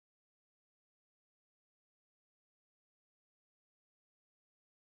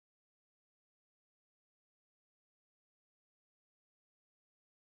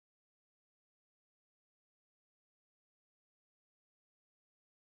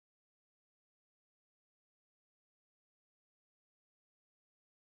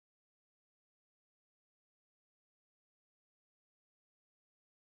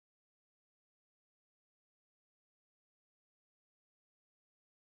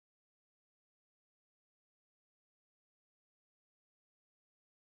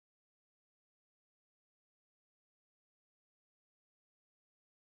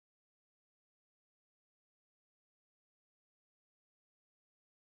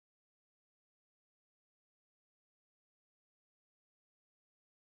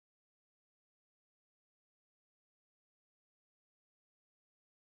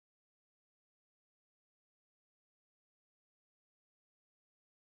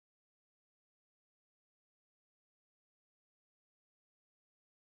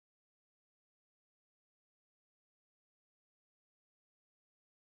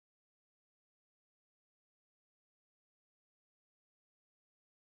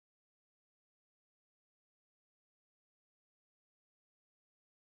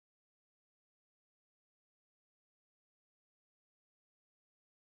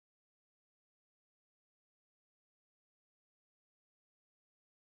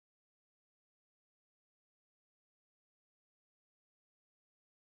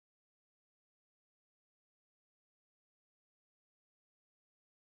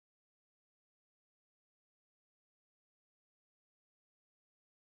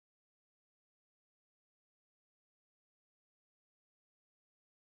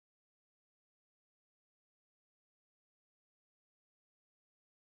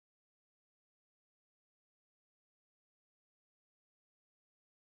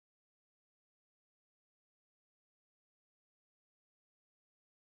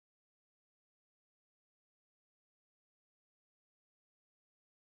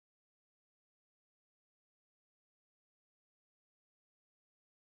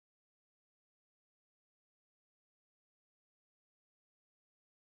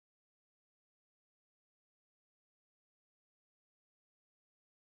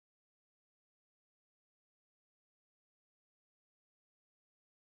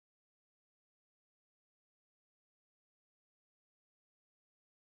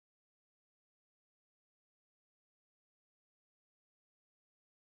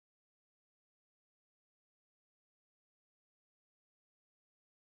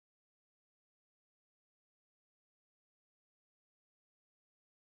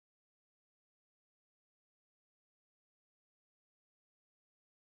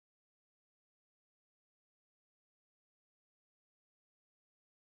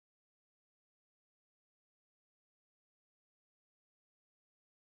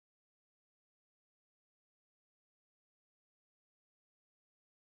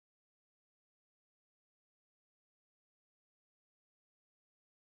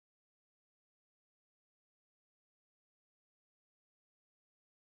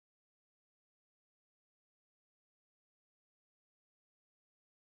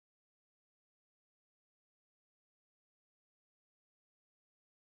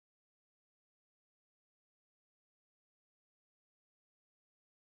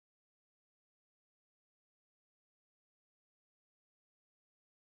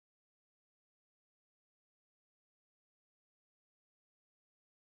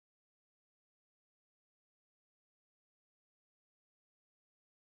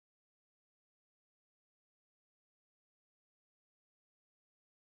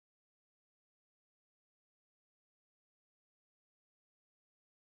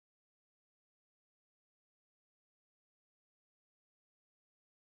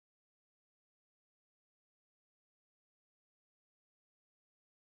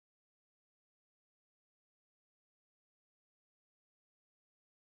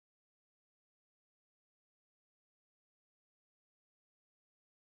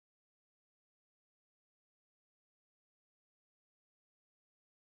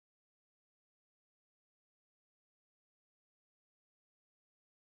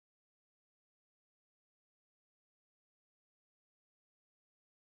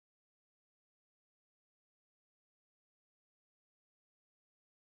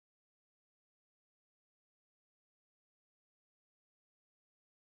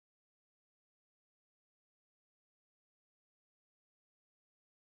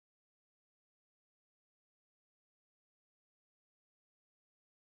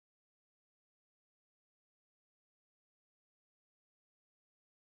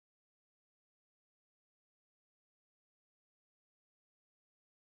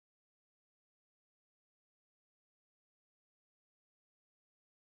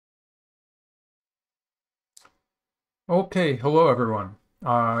Okay, hello everyone.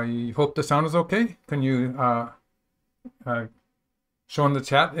 I hope the sound is okay. Can you uh, show in the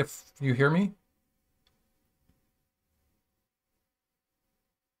chat if you hear me?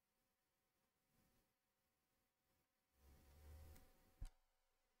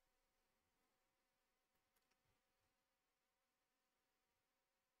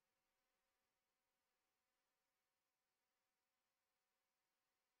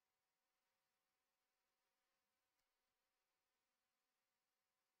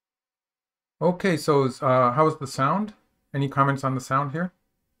 Okay, so how's the sound? Any comments on the sound here?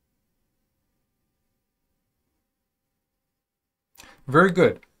 Very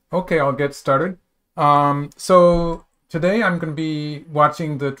good. Okay, I'll get started. So today I'm going to be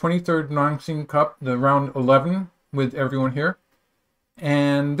watching the 23rd Nongshim Cup, the round 11 with everyone here.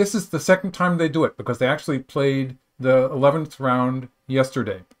 And this is the second time they do it because they actually played the 11th round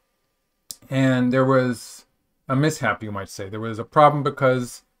yesterday. And there was a mishap, you might say. There was a problem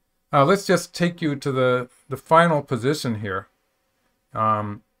because let's just take you to the final position here.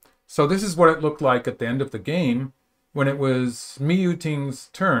 So this is what it looked like at the end of the game when it was Yuting's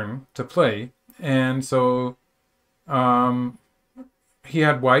turn to play. And so he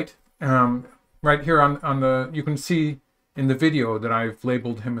had white. Right here on the, you can see in the video that I've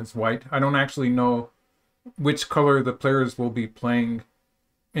labeled him as white. I don't actually know which color the players will be playing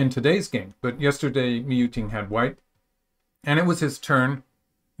in today's game, but yesterday Yuting had white, and it was his turn.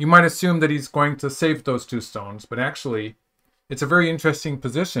 You might assume that he's going to save those two stones, but actually it's a very interesting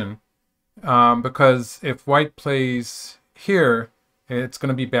position because if white plays here, it's going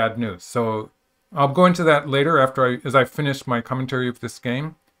to be bad news. So I'll go into that later as I finish my commentary of this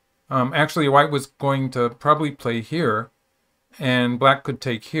game. Actually, white was going to probably play here, and black could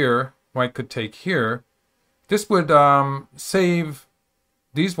take here, white could take here. This would save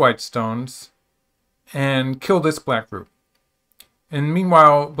these white stones and kill this black rook. And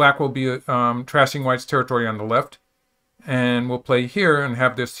meanwhile, black will be trashing white's territory on the left, and we'll play here and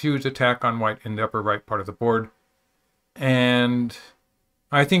have this huge attack on white in the upper right part of the board. And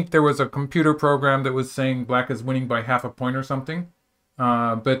I think there was a computer program that was saying black is winning by half a point or something.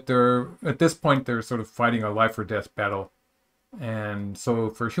 But at this point, they're sort of fighting a life or death battle. And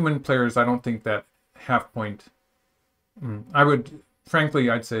so for human players, I don't think that half point, frankly,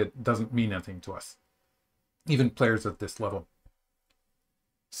 I'd say it doesn't mean anything to us, even players at this level.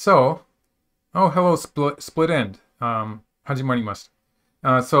 So, oh, hello, split end. Hajimarimasu.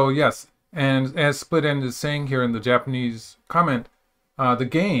 So yes, and as split end is saying here in the Japanese comment, the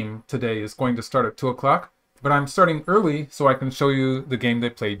game today is going to start at 2 o'clock, but I'm starting early so I can show you the game they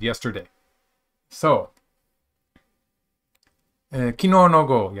played yesterday. So, 昨日の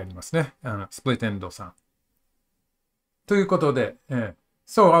碁をやりますね。スプリットエンドさん。ということで、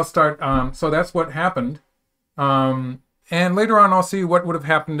so I'll start, so that's what happened. And later on I'll see what would have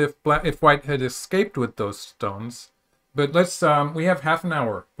happened if white had escaped with those stones. But we have half an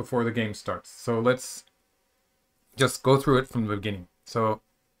hour before the game starts. So let's just go through it from the beginning. So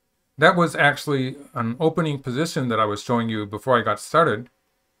that was actually an opening position that I was showing you before I got started.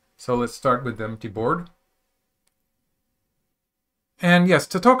 So let's start with the empty board. And yes,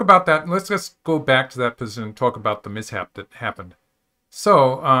 to talk about that, let's just go back to that position and talk about the mishap that happened.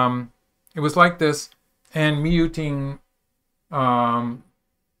 So it was like this, and Yuting ran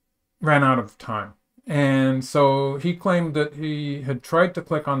out of time. And so he claimed that he had tried to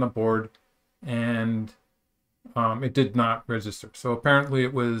click on the board and it did not register. So apparently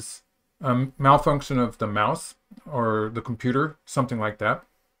it was a malfunction of the mouse or the computer, something like that.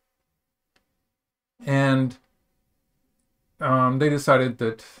 And they decided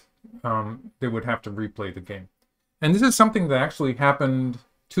that they would have to replay the game. And this is something that actually happened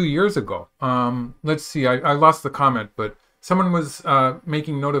 2 years ago. Let's see, I lost the comment, but someone was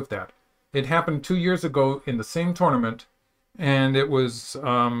making note of that. It happened 2 years ago in the same tournament, and it was,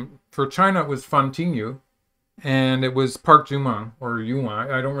 for China, it was Fan Tingyu, and it was Park Jumang, or Yuan,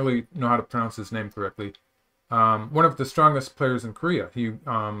 I don't really know how to pronounce his name correctly, one of the strongest players in Korea.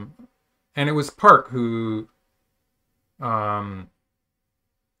 And it was Park whose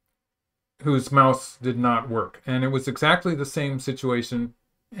mouse did not work. And it was exactly the same situation.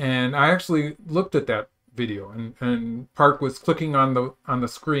 And I actually looked at that video, and Park was clicking on the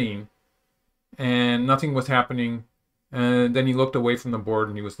screen, and nothing was happening. And then he looked away from the board,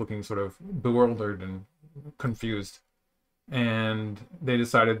 and he was looking sort of bewildered and confused. And they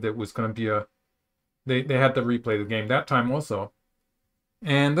decided that it was going to be they had to replay the game that time also.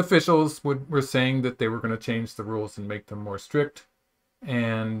 And the officials were saying that they were going to change the rules and make them more strict,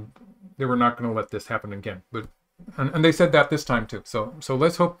 and they were not going to let this happen again. And they said that this time too. So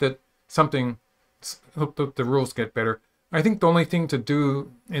let's hope that something hope that the rules get better. I think the only thing to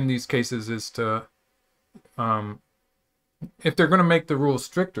do in these cases is to, if they're going to make the rules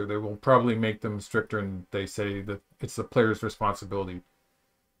stricter, they will probably make them stricter, and they say that it's the player's responsibility.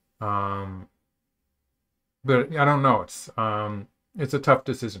 But I don't know. It's a tough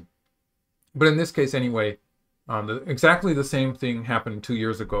decision. But in this case, anyway, exactly the same thing happened 2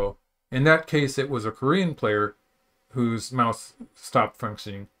 years ago. In that case, it was a Korean player whose mouse stopped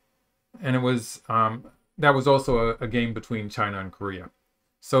functioning, and it was that was also a game between China and Korea.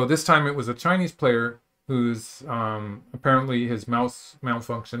 So this time it was a Chinese player whose apparently his mouse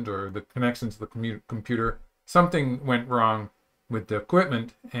malfunctioned, or the connection to the computer, something went wrong with the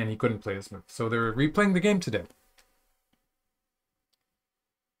equipment, and he couldn't play his move. So they're replaying the game today.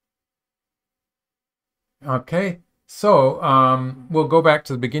 Okay, so we'll go back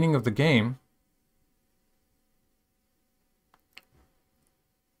to the beginning of the game.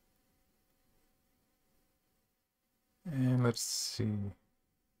 And let's see.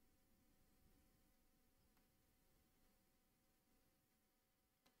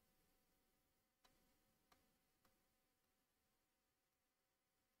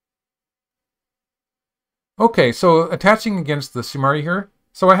 Okay, so attaching against the Shimari here.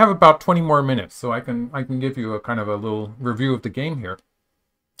 So I have about 20 more minutes, so I can give you a kind of a little review of the game here.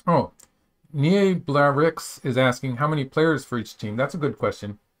 Oh, Nie Blarix is asking how many players for each team. That's a good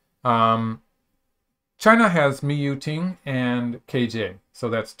question. China has Mi Yuting and KJ, so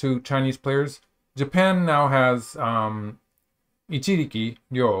that's 2 Chinese players. Japan now has Ichiriki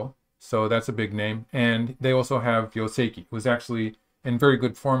Ryo, so that's a big name, and they also have Yoseki, who's actually in very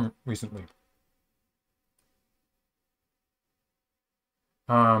good form recently.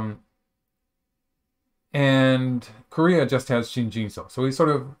 And Korea just has ShinJinseo, so he's sort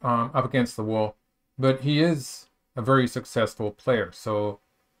of up against the wall, but he is a very successful player. So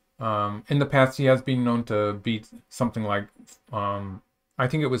in the past, he has been known to beat something like, I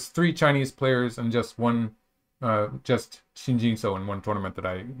think it was 3 Chinese players and just ShinJinseo in one tournament that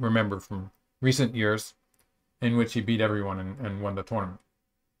I remember from recent years, in which he beat everyone and won the tournament.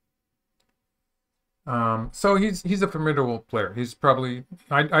 So he's a formidable player. He's probably,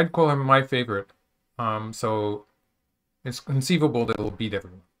 I'd call him my favorite. So it's conceivable that he'll beat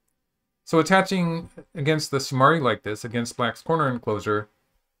everyone. So attaching against the Shimari like this, against Black's corner enclosure,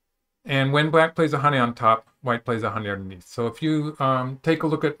 and when Black plays a Hane on top, White plays a Hane underneath. So if you take a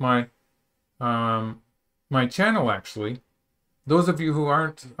look at my my channel, actually, those of you who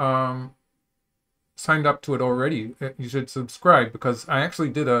aren't signed up to it already, you should subscribe, because I actually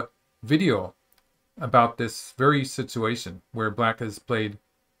did a video about this very situation where Black has played.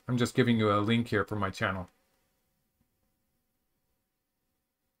 I'm just giving you a link here from my channel.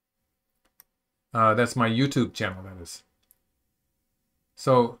 That's my YouTube channel, that is.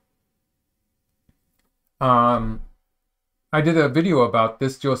 So I did a video about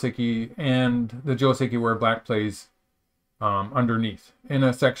this Joseki and the Joseki where Black plays underneath in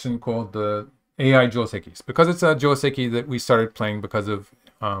a section called the AI Josekis, because it's a Joseki that we started playing because of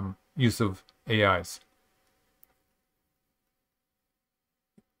use of AIs.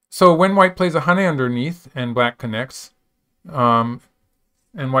 So when White plays a Hane underneath and Black connects, and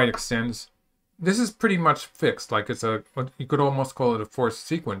White extends, this is pretty much fixed. Like it's you could almost call it a forced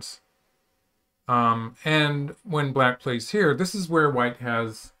sequence. And when Black plays here, this is where White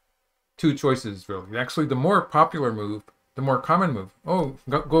has 2 choices, really. Actually, the more popular move, the more common move. Oh,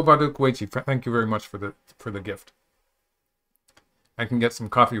 Go Baduk Weichi, thank you very much for the gift. I can get some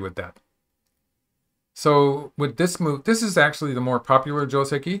coffee with that. So with this move, this is actually the more popular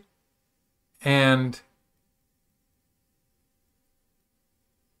Joseki, and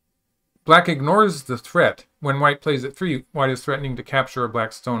Black ignores the threat. When White plays at 3, White is threatening to capture a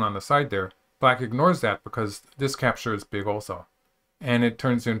Black stone on the side there. Black ignores that because this capture is big also, and it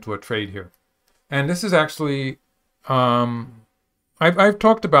turns into a trade here. And this is actually, I've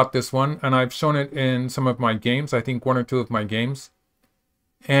talked about this one, and I've shown it in some of my games, I think 1 or 2 of my games.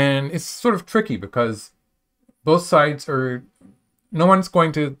 And it's sort of tricky because both sides are, no one's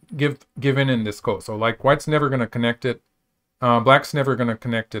going to give in this code. So like White's never going to connect it. Black's never going to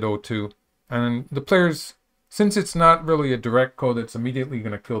connect at 0-2. And the players, since it's not really a direct code that's immediately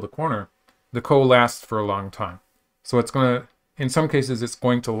going to kill the corner, the code lasts for a long time. So it's going to, in some cases, it's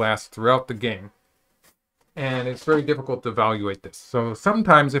going to last throughout the game. And it's very difficult to evaluate this. So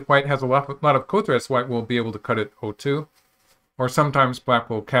sometimes if White has a lot of code threats, White will be able to cut it 0-2. Or sometimes Black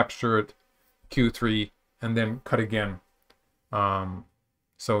will capture it Q3 and then cut again.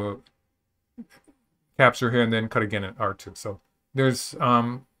 So capture here and then cut again at R2. So there's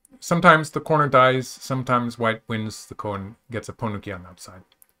sometimes the corner dies, sometimes White wins the ko and gets a ponuki on the outside.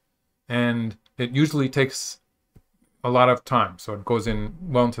 and it usually takes a lot of time, so it goes in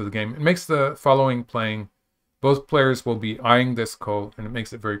well into the game. It makes the following playing, both players will be eyeing this ko, and it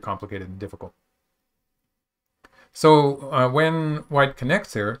makes it very complicated and difficult. So when white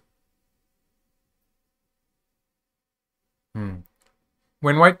connects here, when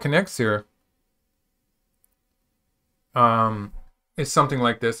white connects here, it's something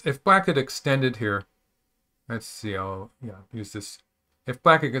like this. If black had extended here, let's see, I'll use this. If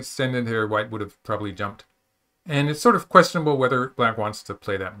black had extended here, white would have probably jumped. And it's sort of questionable whether black wants to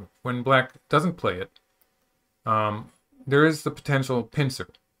play that move. When black doesn't play it, there is the potential pincer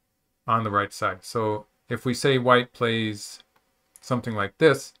on the right side. So if we say white plays something like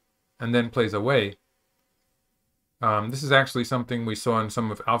this and then plays away, this is actually something we saw in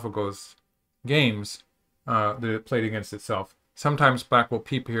some of AlphaGo's games that it played against itself. Sometimes black will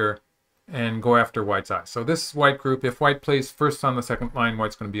peep here and go after white's eye. So this white group, if white plays first on the second line,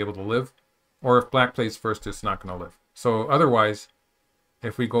 white's going to be able to live. Or if black plays first, it's not going to live. So otherwise,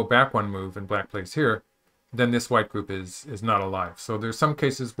 if we go back one move and black plays here, then this white group is not alive. So there's some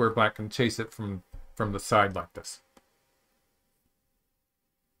cases where black can chase it from the side like this.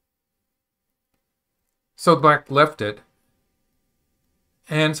 So black left it.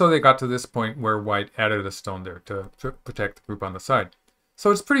 And so they got to this point where white added a stone there to protect the group on the side. So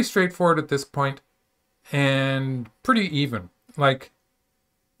it's pretty straightforward at this point and pretty even. Like,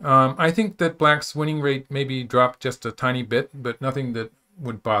 I think that black's winning rate maybe dropped just a tiny bit, but nothing that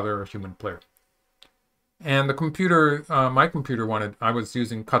would bother a human player. And the computer, my computer wanted, I was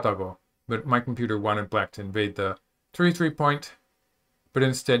using AlphaGo, but my computer wanted black to invade the 3-3 point, but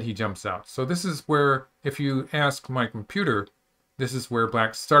instead he jumps out. So this is where, if you ask my computer, this is where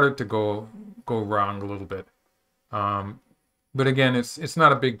black started to go wrong a little bit. But again, it's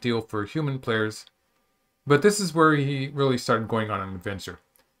not a big deal for human players, but this is where he really started going on an adventure.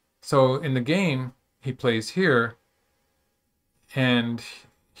 So in the game, he plays here and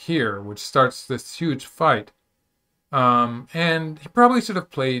here, which starts this huge fight. And he probably should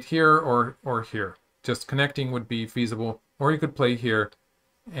have played here or here. Just connecting would be feasible. Or he could play here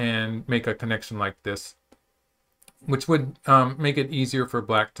and make a connection like this, which would make it easier for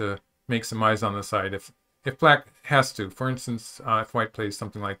black to make some eyes on the side. If black has to, for instance, if white plays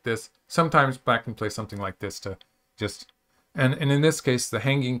something like this, sometimes black can play something like this to just... And in this case, the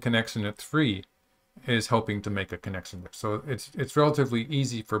hanging connection at 3 is helping to make a connection there. So it's relatively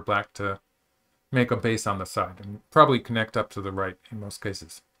easy for black to make a base on the side and probably connect up to the right in most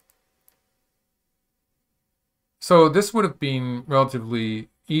cases. So this would have been relatively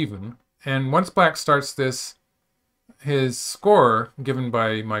even. And once black starts this, his score given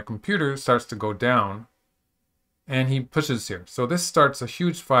by my computer starts to go down and he pushes here. So this starts a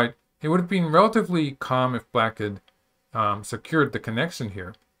huge fight. It would have been relatively calm if black had secured the connection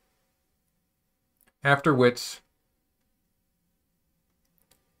here, after which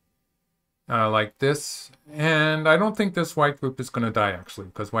like this, and I don't think this white group is going to die actually,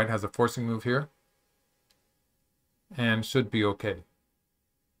 because white has a forcing move here and should be okay.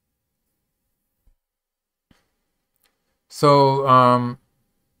 So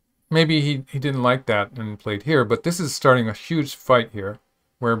maybe he didn't like that and played here, but this is starting a huge fight here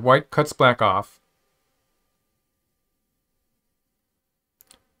where white cuts black off.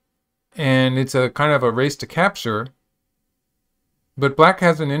 And it's a kind of a race to capture, but black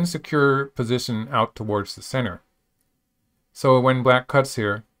has an insecure position out towards the center. So when black cuts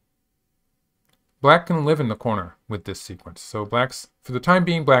here, black can live in the corner with this sequence. So for the time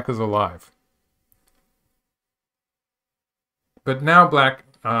being, black is alive. But now black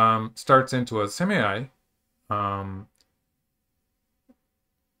starts into a semi-eye, and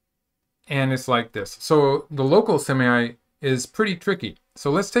it's like this. So the local semi-eye is pretty tricky. So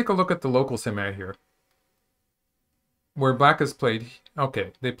let's take a look at the local semi here, where black has played.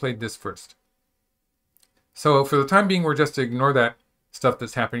 Okay, they played this first. So for the time being, we're just to ignore that stuff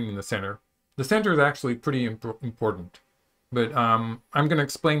that's happening in the center. The center is actually pretty important, but I'm going to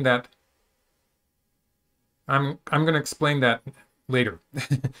explain that. I'm going to explain that later.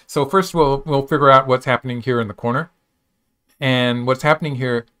 So first, we'll figure out what's happening here in the corner, and what's happening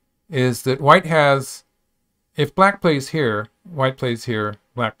here is that white has. If black plays here, white plays here,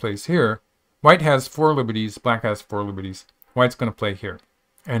 black plays here, white has 4 liberties, black has 4 liberties. White's going to play here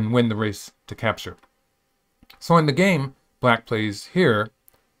and win the race to capture. So in the game, black plays here,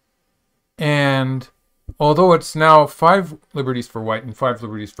 and although it's now 5 liberties for white and 5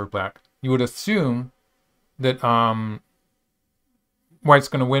 liberties for black, you would assume that white's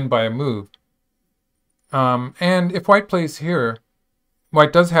going to win by a move. And if white plays here,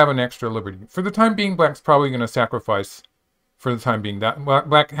 white does have an extra liberty. For the time being, black's probably going to sacrifice for the time being. That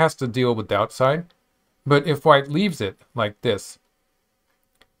black has to deal with the outside. But if white leaves it like this,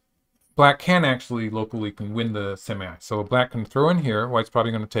 black can actually locally can win the semi. So black can throw in here. White's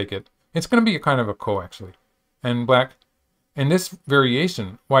probably going to take it. It's going to be a kind of a ko actually. And black, in this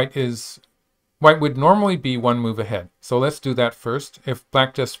variation, white would normally be one move ahead. So let's do that first. If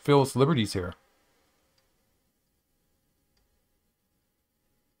black just fills liberties here,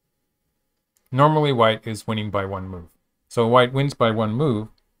 normally white is winning by one move. So white wins by one move.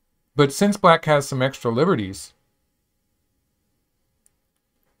 But since black has some extra liberties,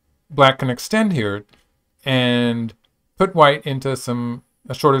 black can extend here and put white into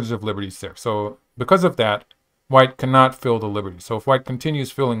a shortage of liberties there. So because of that, white cannot fill the liberties. So if white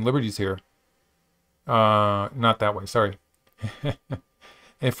continues filling liberties here, not that way, sorry.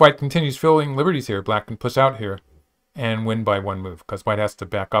 If white continues filling liberties here, black can push out here and win by one move because white has to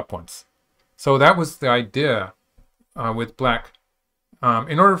back up once. So that was the idea with black.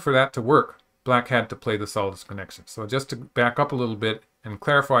 In order for that to work, black had to play the solidus connection. So just to back up a little bit and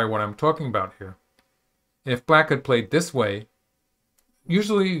clarify what I'm talking about here, if black had played this way,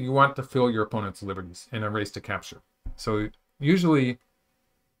 usually you want to fill your opponent's liberties in a race to capture. So usually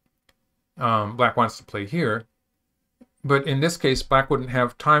black wants to play here, but in this case, black wouldn't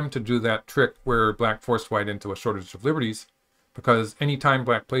have time to do that trick where black forced white into a shortage of liberties, because anytime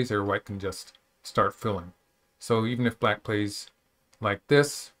black plays here, white can just start filling. So even if black plays like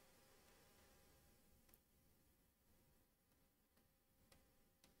this,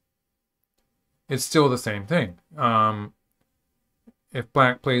 it's still the same thing. If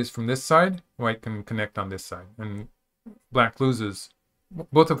black plays from this side, white can connect on this side, and black loses.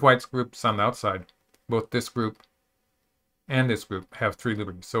 Both of white's groups on the outside, both this group and this group, have 3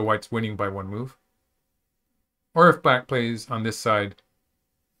 liberties, so white's winning by one move. Or if black plays on this side,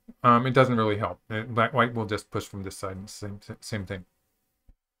 it doesn't really help. White will just push from this side, and same thing.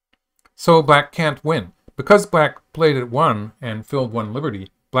 So black can't win. Because black played at 1 and filled 1 liberty,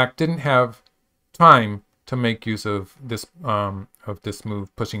 black didn't have time to make use of this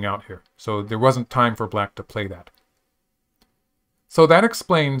move pushing out here. So there wasn't time for black to play that. So that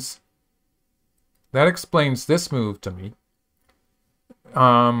explains this move to me.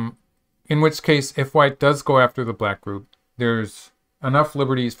 In which case, if white does go after the black group, there's enough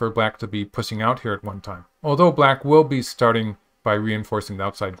liberties for black to be pushing out here at one time. Although black will be starting by reinforcing the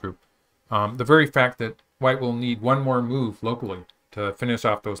outside group. The very fact that white will need one more move locally to finish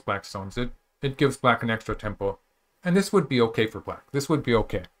off those black stones, it gives black an extra tempo. And this would be okay for black. This would be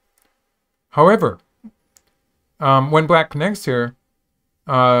okay. However, when black connects here,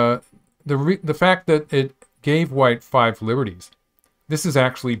 the fact that it gave white 5 liberties, this is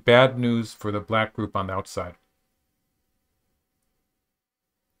actually bad news for the black group on the outside.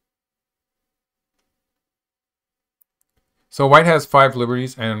 So white has 5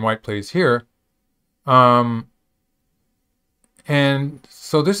 liberties and white plays here. And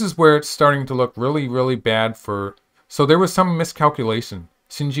so this is where it's starting to look really, really bad for... So there was some miscalculation.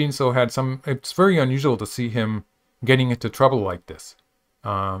 ShinJinseo had some... It's very unusual to see him getting into trouble like this.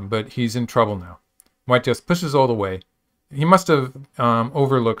 But he's in trouble now. White just pushes all the way. He must have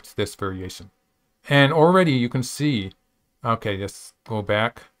overlooked this variation. And already you can see... Okay, just go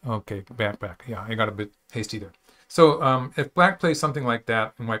back. Okay, back. Yeah, I got a bit hasty there. So if black plays something like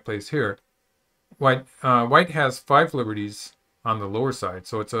that and white plays here, white has 5 liberties on the lower side.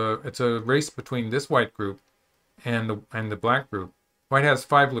 So it's a race between this white group and the black group. White has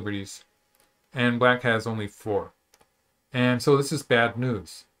 5 liberties and black has only 4. And so this is bad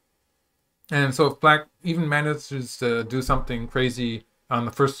news. And so if black even manages to do something crazy on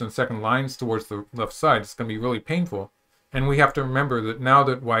the first and second lines towards the left side, it's going to be really painful. And we have to remember that now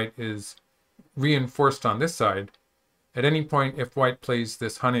that white is reinforced on this side, at any point if white plays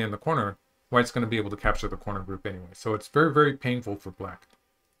this honey in the corner, white's going to be able to capture the corner group anyway. So it's very, very painful for black.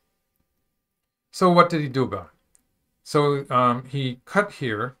 So what did he do about it? So he cut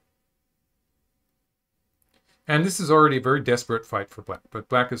here. And this is already a very desperate fight for black. But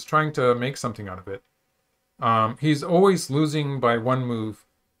black is trying to make something out of it. He's always losing by 1 move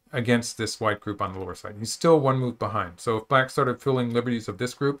against this white group on the lower side. He's still 1 move behind. So if black started filling liberties of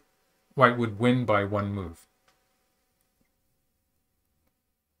this group, white would win by 1 move.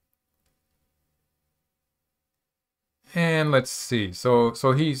 And let's see. So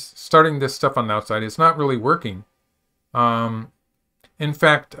he's starting this stuff on the outside. It's not really working. In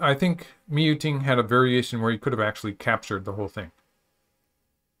fact, I think Yuting had a variation where he could have actually captured the whole thing.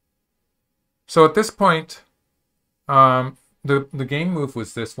 So at this point, the game move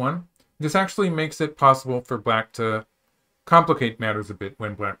was this one. This actually makes it possible for black to complicate matters a bit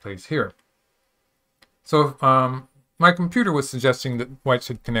when black plays here. So my computer was suggesting that white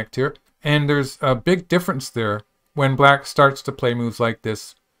should connect here, and there's a big difference there when black starts to play moves like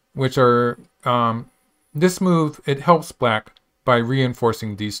this, which are, this move, it helps black by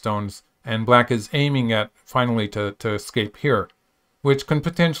reinforcing these stones, and black is aiming at, finally, to escape here, which can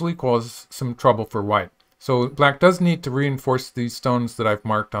potentially cause some trouble for white. So black does need to reinforce these stones that I've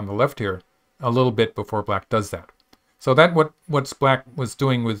marked on the left here a little bit before black does that. So that what's black was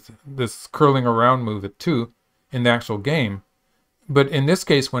doing with this curling around move at 2 in the actual game. But in this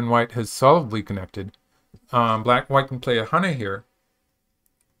case, when white has solidly connected, white can play a hane here.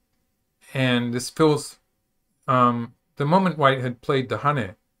 And this fills, the moment white had played the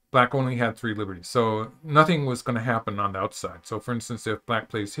hane, black only had 3 liberties. So nothing was going to happen on the outside. So for instance, if black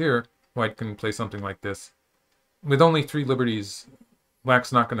plays here, white can play something like this. With only 3 liberties,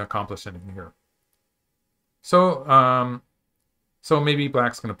 black's not going to accomplish anything here. So, so maybe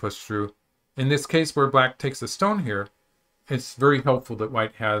black's going to push through. In this case where black takes a stone here, it's very helpful that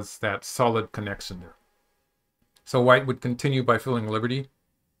white has that solid connection there. So white would continue by filling liberty,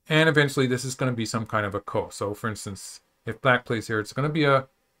 and eventually this is going to be some kind of a ko. So for instance, if black plays here, it's going to be a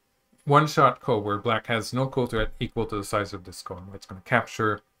one-shot ko where black has no ko threat equal to the size of this ko, and it's going to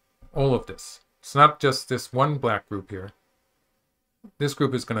capture all of this. It's not just this one black group here. This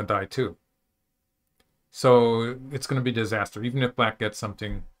group is going to die too. So it's going to be a disaster. Even if black gets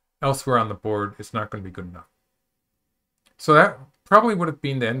something elsewhere on the board, it's not going to be good enough. So that probably would have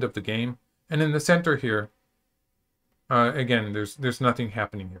been the end of the game. And in the center here, again, there's nothing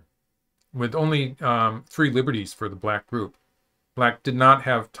happening here. With only 3 liberties for the black group, black did not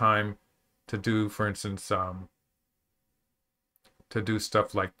have time to do, for instance, to do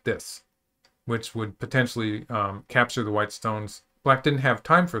stuff like this, which would potentially capture the white stones. Black didn't have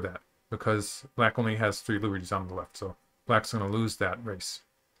time for that because black only has 3 liberties on the left, so black's going to lose that race.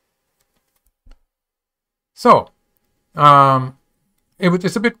 So,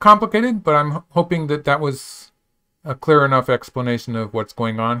 it's a bit complicated, but I'm hoping that that was a clear enough explanation of what's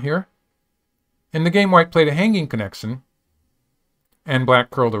going on here. In the game, white played a hanging connection, and black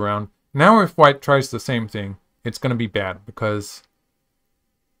curled around. Now if white tries the same thing, it's going to be bad, because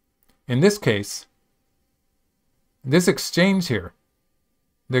in this case, this exchange here,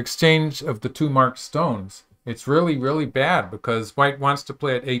 the exchange of the 2 marked stones, it's really, really bad, because white wants to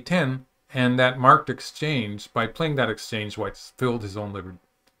play at A10, and that marked exchange, by playing that exchange, white's filled his own liberty.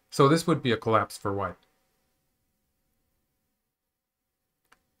 So this would be a collapse for white.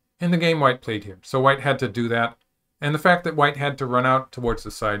 In the game, white played here. So white had to do that. And the fact that white had to run out towards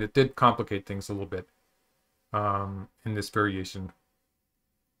the side, it did complicate things a little bit in this variation.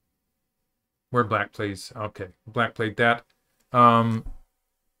 Where black plays, okay, black played that.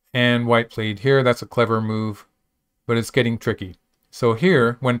 And white played here. That's a clever move, but it's getting tricky. So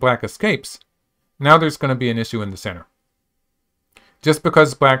here, when black escapes, now there's going to be an issue in the center. Just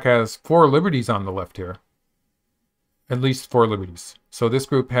because black has 4 liberties on the left here, at least 4 liberties. So this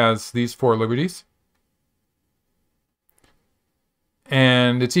group has these 4 liberties.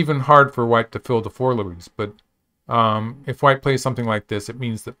 And it's even hard for white to fill the 4 liberties. But if white plays something like this, it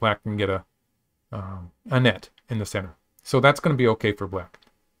means that black can get a net in the center. So that's going to be okay for black.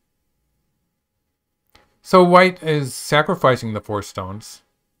 So white is sacrificing the 4 stones.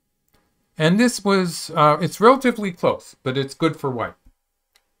 And this was, it's relatively close, but it's good for white.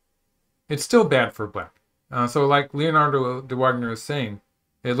 It's still bad for black. So like Leonardo de Wagner is saying,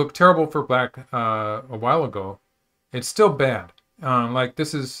 it looked terrible for black a while ago. It's still bad. Like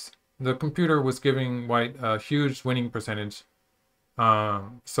this is, the computer was giving white a huge winning percentage.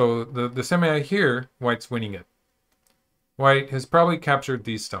 So the semi here, white's winning it. White has probably captured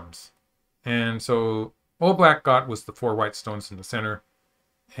these stones. And so all black got was the 4 white stones in the center.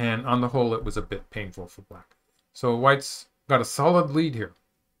 And on the whole, it was a bit painful for black. So white's got a solid lead here.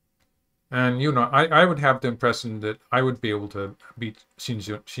 And, you know, I would have the impression that I would be able to beat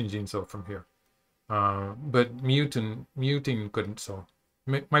ShinJinseo from here. But Yuting couldn't, so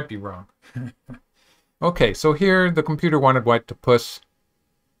might be wrong. Okay, so here the computer wanted white to push.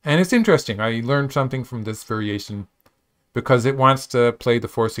 And it's interesting. I learned something from this variation because it wants to play the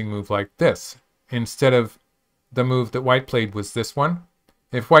forcing move like this. Instead of the move that white played was this one.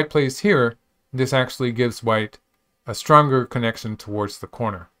 If white plays here, this actually gives white a stronger connection towards the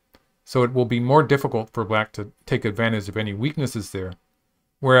corner. So it will be more difficult for black to take advantage of any weaknesses there.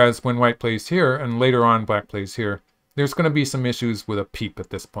 Whereas when white plays here, and later on black plays here, there's going to be some issues with a peep at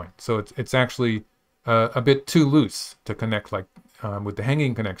this point. So it's actually a bit too loose to connect like with the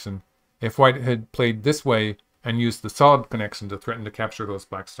hanging connection. If white had played this way and used the solid connection to threaten to capture those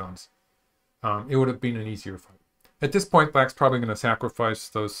black stones, it would have been an easier fight. At this point, black's probably going to sacrifice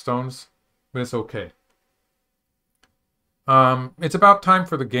those stones, but it's okay. It's about time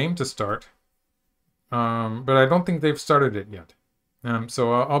for the game to start. But I don't think they've started it yet.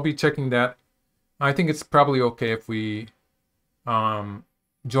 So I'll be checking that. I think it's probably okay if we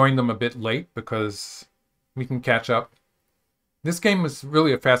join them a bit late because we can catch up. This game was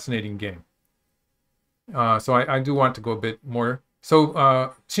really a fascinating game. So I do want to go a bit more. So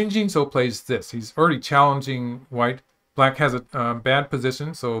ShinJinseo plays this. He's already challenging white. Black has a bad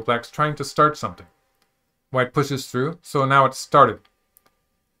position, so black's trying to start something. White pushes through, so now it's started.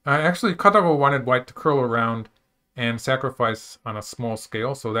 Actually, Katago wanted white to curl around and sacrifice on a small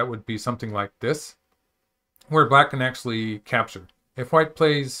scale, so that would be something like this, where black can actually capture. If white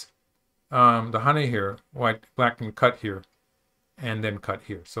plays the hane here, black can cut here and then cut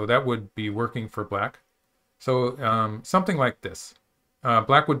here. So that would be working for black. So something like this.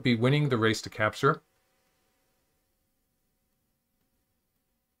 Black would be winning the race to capture.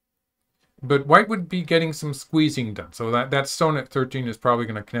 But white would be getting some squeezing done. So that stone at 13 is probably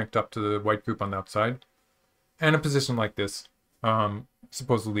going to connect up to the white group on the outside. And a position like this,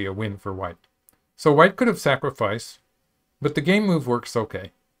 supposedly a win for white. So white could have sacrificed, but the game move works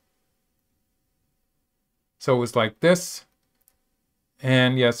okay. So it was like this.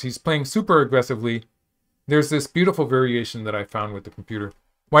 And yes, he's playing super aggressively. There's this beautiful variation that I found with the computer.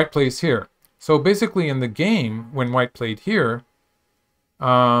 White plays here. So basically in the game, when white played here,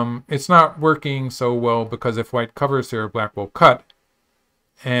 it's not working so well because if white covers here, black will cut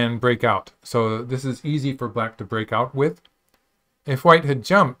and break out. So this is easy for black to break out with. If white had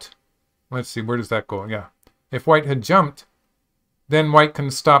jumped, let's see, where does that go? Yeah. If white had jumped, then white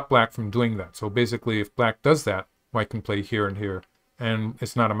can stop black from doing that. So basically, if black does that, white can play here and here, and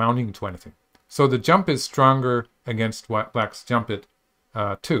it's not amounting to anything. So the jump is stronger against black's jump at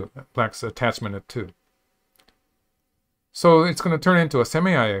 2, black's attachment at 2. So it's going to turn into a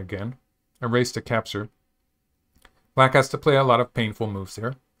semi-eye again, a race to capture. Black has to play a lot of painful moves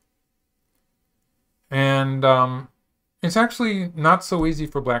here. And it's actually not so easy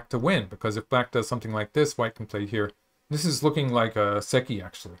for black to win, because if black does something like this, white can play here. This is looking like a seki,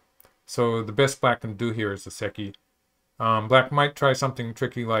 actually. So the best black can do here is a seki. Black might try something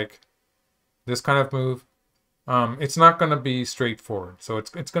tricky like this kind of move. It's not going to be straightforward, so it's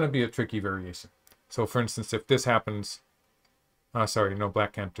going to be a tricky variation. So for instance, if this happens... sorry, no,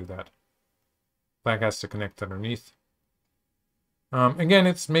 black can't do that. Black has to connect underneath. Again,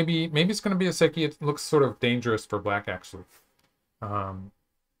 it's maybe it's going to be a seki. It looks sort of dangerous for black, actually.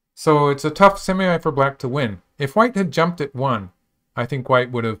 So it's a tough semi-eye for black to win. If white had jumped at 1, I think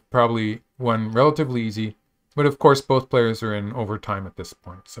white would have probably won relatively easy. But of course, both players are in overtime at this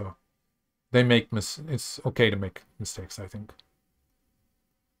point, so they make it's okay to make mistakes, I think.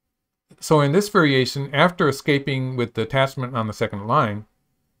 So in this variation, after escaping with the attachment on the second line,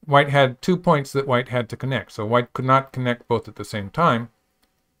 white had 2 points that white had to connect. So white could not connect both at the same time.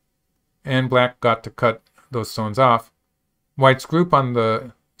 And black got to cut those stones off. White's group on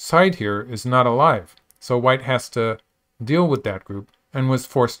the side here is not alive. So white has to deal with that group and was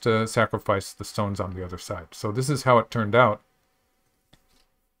forced to sacrifice the stones on the other side. So this is how it turned out.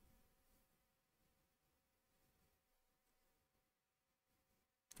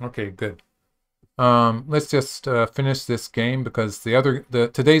 Okay, good. Let's just finish this game because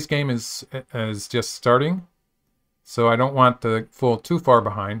today's game is just starting, so I don't want to fall too far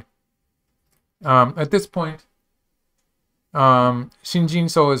behind. At this point,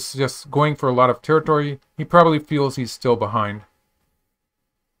 ShinJinseo is just going for a lot of territory. He probably feels he's still behind.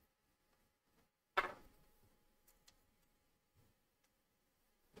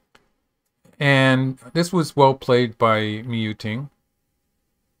 And this was well played by Yuting.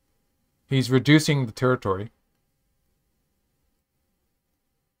 He's reducing the territory.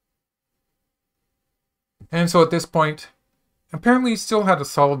 And so at this point, apparently he still had a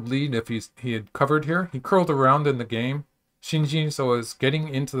solid lead if he had covered here. He curled around in the game. ShinJinseo is getting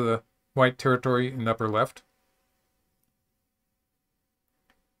into the white territory in the upper left.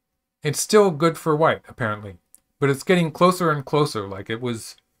 It's still good for white, apparently. But it's getting closer and closer. Like it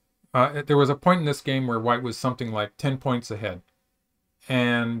was... there was a point in this game where white was something like 10 points ahead.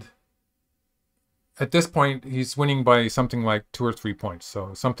 And... at this point, he's winning by something like 2 or 3 points,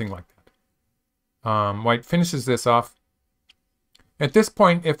 so something like that. White finishes this off. At this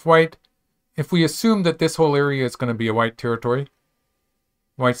point, if we assume that this whole area is going to be a white territory,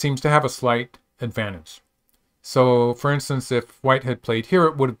 white seems to have a slight advantage. So, for instance, if white had played here,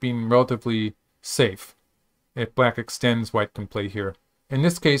 it would have been relatively safe. If black extends, white can play here. In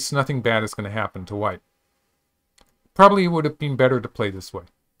this case, nothing bad is going to happen to white. Probably it would have been better to play this way.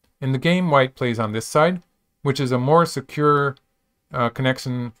 In the game, white plays on this side, which is a more secure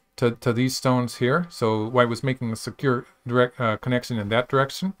connection to these stones here. So white was making a secure direct connection in that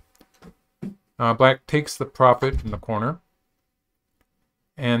direction. Black takes the profit in the corner.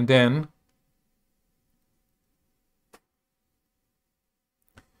 And then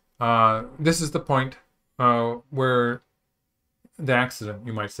this is the point where the accident,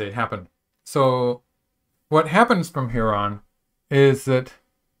 you might say, happened. So what happens from here on is that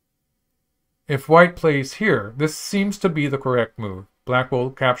if white plays here, this seems to be the correct move. Black will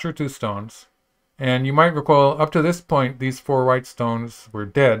capture 2 stones. And you might recall, up to this point, these 4 white stones were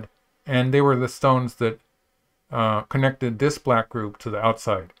dead. And they were the stones that connected this black group to the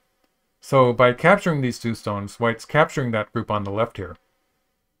outside. So by capturing these 2 stones, white's capturing that group on the left here.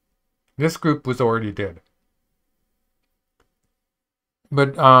 This group was already dead.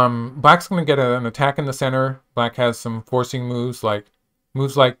 But black's going to get an attack in the center. Black has some forcing moves like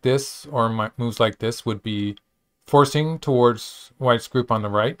this or moves like this would be forcing towards white's group on the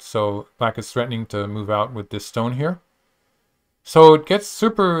right. So black is threatening to move out with this stone here. So it gets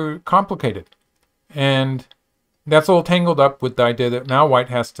super complicated. And that's all tangled up with the idea that now white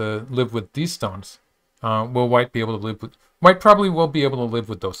has to live with these stones. Will white be able to live with... White probably will be able to live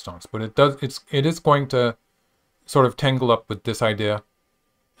with those stones, but it is going to sort of tangle up with this idea.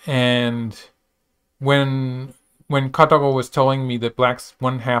 And when Katago was telling me that black's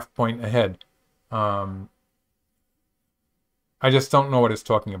 1/2 point ahead, I just don't know what it's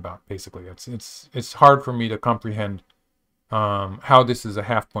talking about. Basically, it's hard for me to comprehend how this is a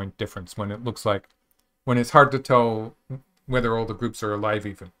 1/2 point difference when it looks like it's hard to tell whether all the groups are alive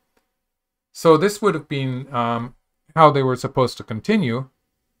even. So this would have been how they were supposed to continue.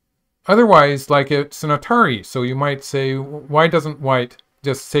 Otherwise, like it's an Atari, so you might say, why doesn't white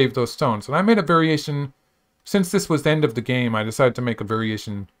just save those stones? And I made a variation. Since this was the end of the game, I decided to make a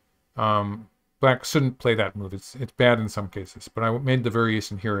variation. Black shouldn't play that move. It's bad in some cases, but I made the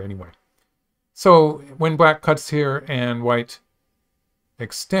variation here anyway. So when black cuts here and white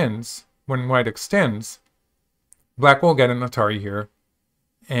extends, when white extends, black will get an Atari here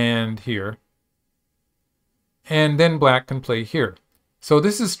and here. And then black can play here. So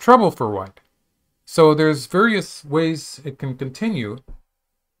this is trouble for white. So there's various ways it can continue.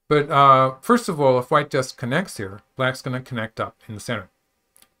 But first of all, if white just connects here, black's going to connect up in the center.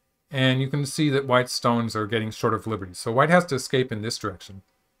 And you can see that white's stones are getting short of liberty. So white has to escape in this direction.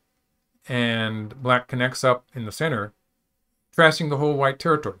 And black connects up in the center, trashing the whole white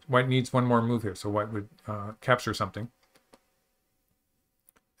territory. White needs one more move here, so white would capture something.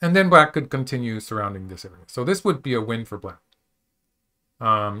 And then black could continue surrounding this area. So this would be a win for black.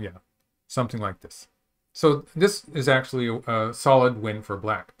 Yeah, something like this. So this is actually a solid win for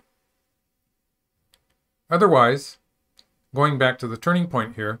black. Otherwise, going back to the turning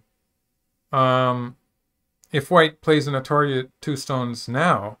point here, if white plays an Atari at 2 stones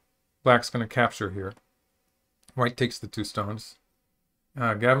now, black's going to capture here. White takes the 2 stones.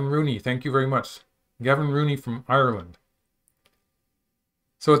 Gavin Rooney, thank you very much. Gavin Rooney from Ireland.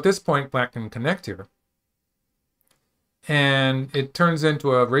 So at this point, black can connect here. And it turns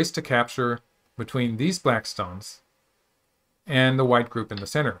into a race to capture between these black stones and the white group in the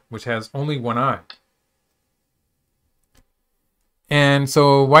center, which has only one eye. And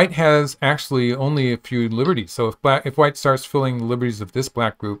so white has actually only a few liberties. So if white starts filling the liberties of this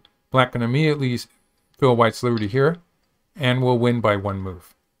black group, black can immediately fill white's liberty here and will win by 1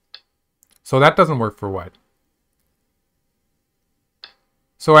 move. So that doesn't work for white.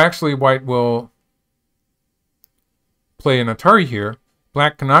 So actually white will play an Atari here.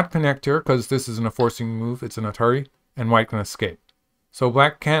 Black cannot connect here because this isn't a forcing move, it's an Atari, and white can escape. So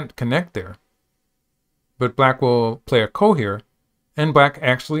black can't connect there. But black will play a ko here, and black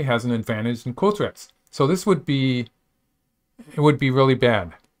actually has an advantage in ko threats. So this would be, it would be really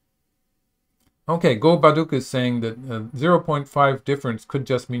bad. Okay, Go Baduk is saying that 0.5 difference could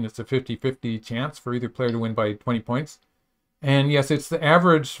just mean it's a 50-50 chance for either player to win by 20 points. And yes, it's the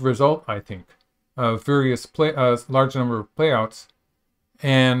average result, I think, of various large number of playouts.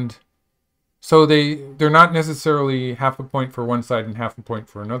 And so they're not necessarily 1/2 point for one side and 1/2 point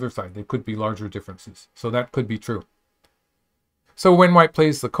for another side. They could be larger differences. So that could be true. So when white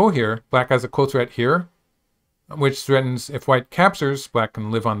plays the ko here, black has a ko threat here, which threatens if white captures, black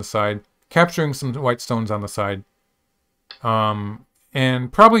can live on the side, capturing some white stones on the side.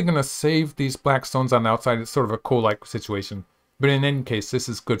 And probably going to save these black stones on the outside. It's sort of a ko-like situation. But in any case, this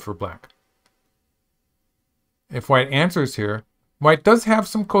is good for black. If white answers here, white does have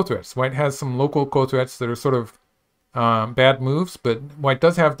some ko threats. White has some local ko threats that are sort of bad moves, but white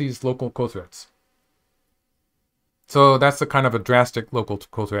does have these local ko threats. So that's a kind of a drastic local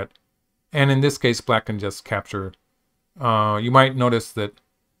ko threat. And in this case, black can just capture. You might notice that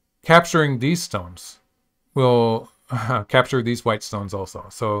capturing these stones will capture these white stones also.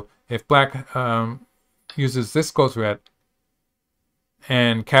 So if black uses this go threat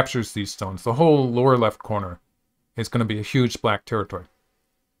and captures these stones, the whole lower left corner is going to be a huge black territory.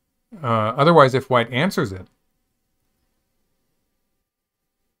 Otherwise, if white answers it,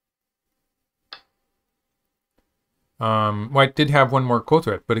 white did have one more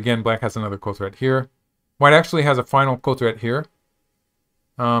co-threat, but again, black has another co-threat here. White actually has a final co-threat here.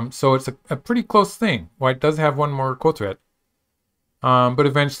 So it's a pretty close thing. White does have one more co-threat. But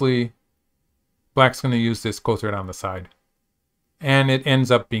eventually, black's going to use this co-threat on the side. And it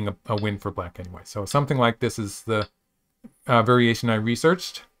ends up being a win for black anyway. So something like this is the variation I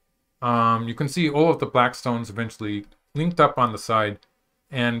researched. You can see all of the black stones eventually linked up on the side.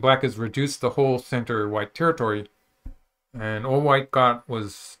 And black has reduced the whole center white territory. And all white got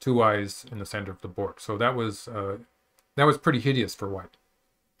was 2 eyes in the center of the board. So that was pretty hideous for white.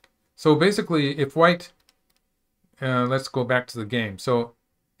 So basically, if white, let's go back to the game. So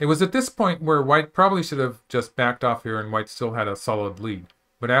it was at this point where white probably should have just backed off here and white still had a solid lead.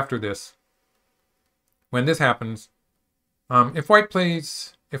 But after this, when this happens, if white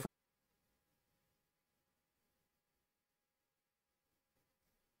plays,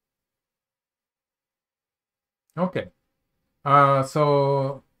 okay.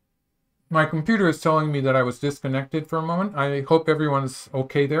 So my computer is telling me that I was disconnected for a moment. I hope everyone's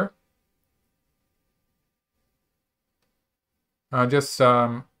okay there. You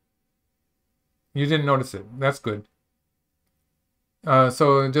didn't notice it. That's good.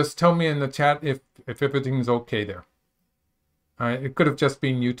 So just tell me in the chat if everything's okay there. It could have just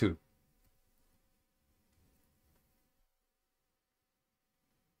been YouTube.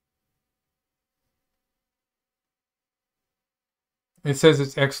 It says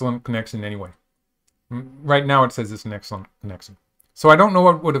it's excellent connection anyway. Right now it says it's an excellent connection. So I don't know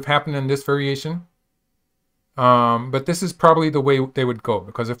what would have happened in this variation. But this is probably the way they would go.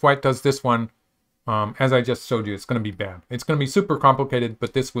 Because if white does this one, as I just showed you, it's going to be bad. It's going to be super complicated,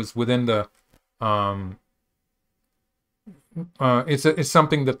 but this was within the... it's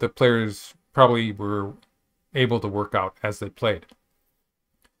something that the players probably were able to work out as they played.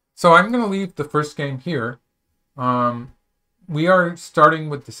 So I'm going to leave the first game here. We are starting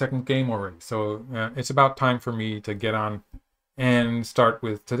with the second game already, so it's about time for me to get on and start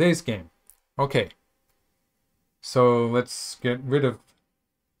with today's game. Okay, so let's get rid of,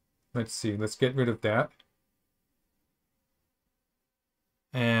 let's get rid of that.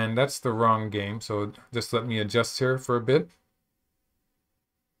 And that's the wrong game, so just let me adjust here for a bit.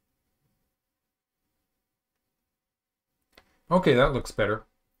 Okay, that looks better.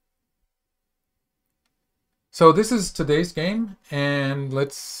 So this is today's game, and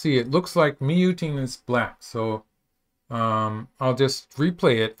let's see, it looks like Yuting is black, so I'll just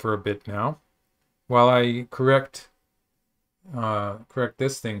replay it for a bit now while I correct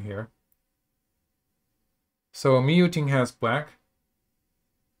this thing here. So Yuting has black.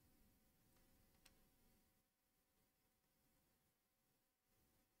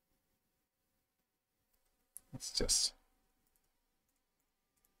 Let's just...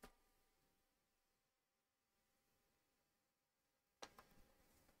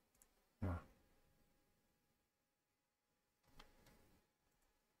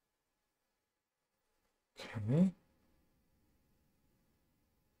 Okay.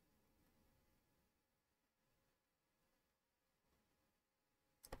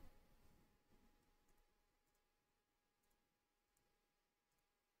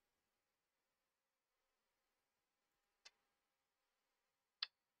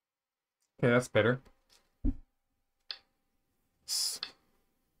 Okay, that's better.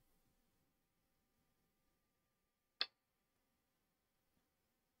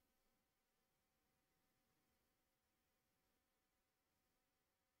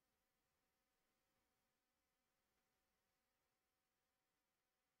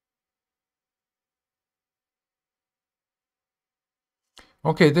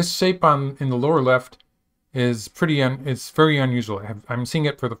 Okay, this shape in the lower left is it's very unusual. I'm seeing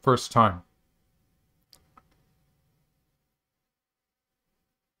it for the first time.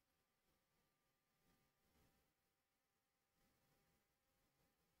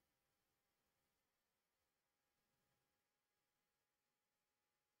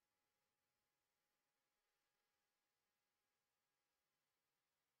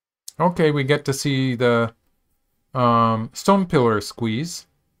 Okay, we get to see the stone pillar squeeze.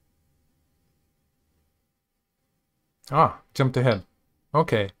 Ah, jumped ahead.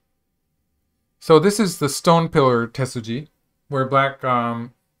 Okay. So this is the stone pillar tesuji, where black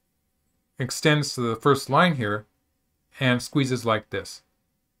extends to the first line here and squeezes like this.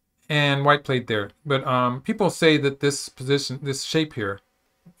 and white played there. But people say that this position, this shape here,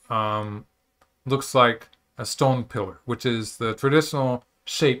 looks like a stone pillar, which is the traditional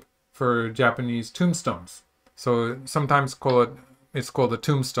shape for Japanese tombstones. So sometimes it's called a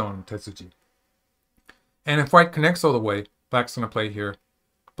tombstone tetsuji. And if white connects all the way, black's going to play here.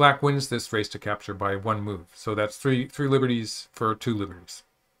 Black wins this race to capture by 1 move. So that's three liberties for 2 liberties.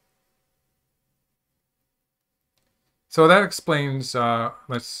 So that explains,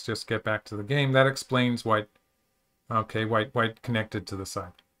 let's just get back to the game. That explains white, okay, white connected to the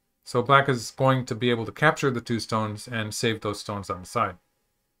side. So black is going to be able to capture the 2 stones and save those stones on the side.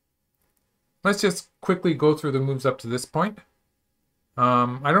 Let's just quickly go through the moves up to this point.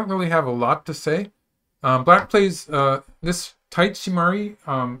 I don't really have a lot to say. Black plays, this tight shimari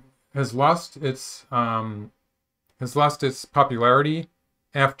has lost its popularity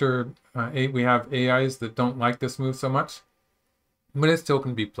after we have AIs that don't like this move so much, but it still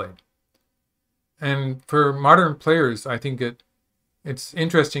can be played. And for modern players, I think it's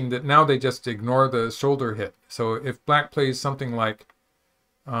interesting that now they just ignore the shoulder hit. So if black plays something like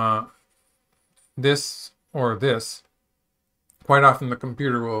this or this, quite often the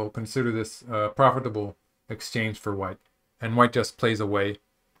computer will consider this a profitable exchange for white, and white just plays away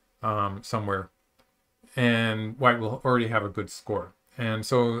somewhere, and white will already have a good score. And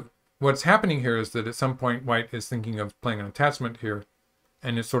so what's happening here is that at some point white is thinking of playing an attachment here,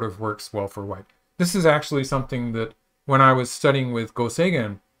 and it sort of works well for white. This is actually something that when I was studying with Go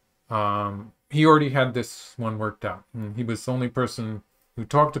Seigen, he already had this one worked out. And he was the only person who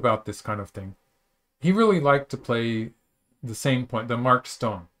talked about this kind of thing. He really liked to play the same point, the marked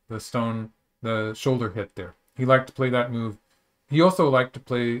stone, the shoulder hit there. He liked to play that move. He also liked to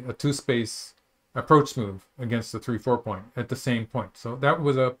play a 2-space approach move against the 3-4 point at the same point. So that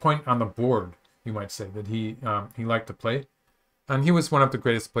was a point on the board, you might say, that he liked to play. And he was one of the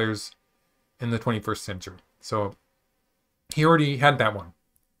greatest players in the 21st century. So he already had that one.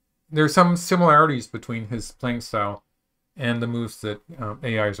 There are some similarities between his playing style and the moves that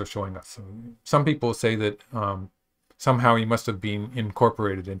AIs are showing us. So some people say that somehow he must have been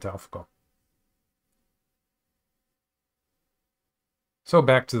incorporated into AlphaGo. So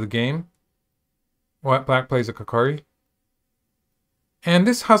back to the game. Black plays a Kakari. And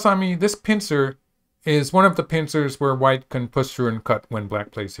this Hasami, this pincer, is one of the pincers where white can push through and cut when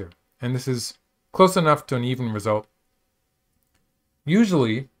black plays here. And this is close enough to an even result.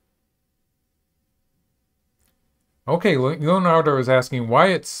 Usually, okay, Leonardo is asking why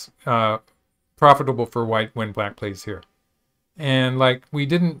it's profitable for white when black plays here. And like, we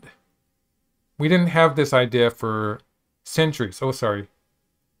didn't have this idea for centuries. Oh, sorry.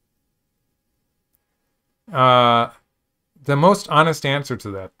 The most honest answer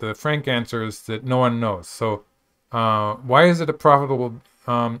to that, the frank answer, is that no one knows. So why is it a profitable...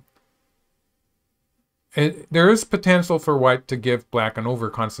 there is potential for white to give black an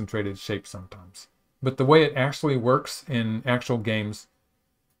over-concentrated shape sometimes. But the way it actually works in actual games,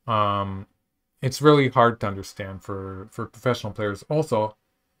 it's really hard to understand for professional players also.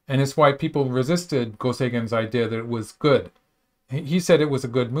 And it's why people resisted Go Seigen's idea that it was good. He said it was a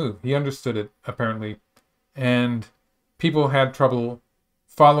good move. He understood it, apparently. And people had trouble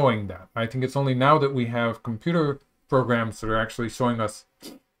following that. I think it's only now that we have computer programs that are actually showing us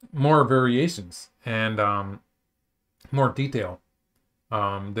more variations and more detail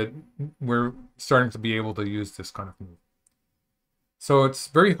that we're starting to be able to use this kind of move. So it's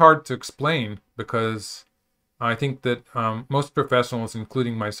very hard to explain because I think that most professionals,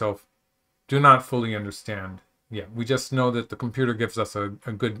 including myself, do not fully understand. Yeah, we just know that the computer gives us a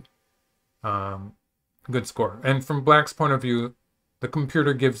good good score. And from black's point of view, the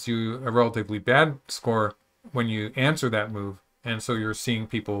computer gives you a relatively bad score when you answer that move, and so you're seeing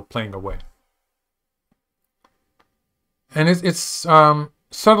people playing away. And it's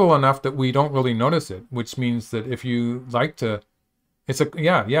subtle enough that we don't really notice it, which means that if you like to, it's a,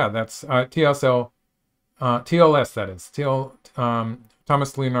 that's TLS, that is.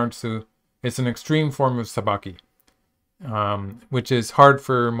 Thomas Leonardsu, it's an extreme form of sabaki, which is hard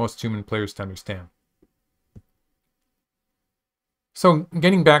for most human players to understand. So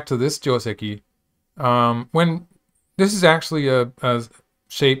getting back to this joseki, when this is actually a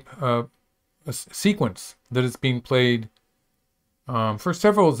shape, a sequence that is being played for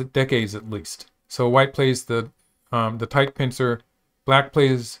several decades at least. So white plays the tight pincer, black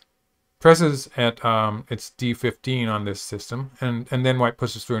presses at its D15 on this system, and then white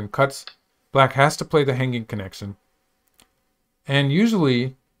pushes through and cuts. Black has to play the hanging connection, and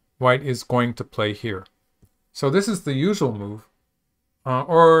usually white is going to play here. So this is the usual move.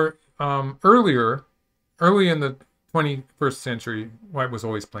 Early in the 21st century, white was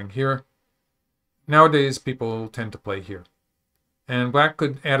always playing here. Nowadays, people tend to play here. And black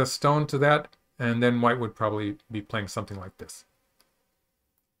could add a stone to that, and then white would probably be playing something like this.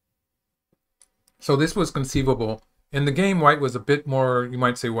 So this was conceivable. In the game, white was a bit more, you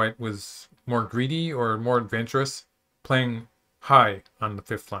might say white was more greedy or more adventurous, playing high on the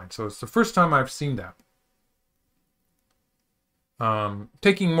 5th line. So it's the first time I've seen that.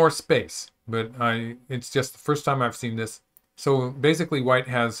 Taking more space, but it's just the first time I've seen this. So basically white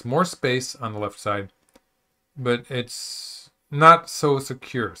has more space on the left side, but it's not so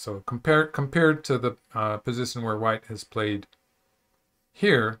secure. So compared to the position where white has played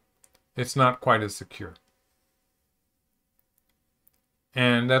here, it's not quite as secure.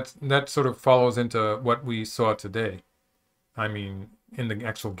 And that sort of follows into what we saw today. I mean, in the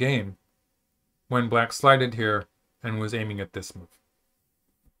actual game, when black slided here and was aiming at this move.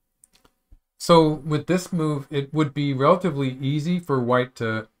 So with this move, it would be relatively easy for white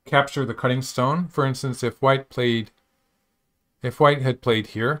to capture the cutting stone. For instance, if white had played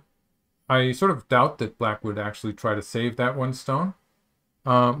here, I sort of doubt that black would actually try to save that one stone.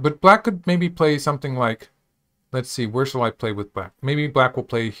 But black could maybe play something like, let's see, where shall I play with black? Maybe black will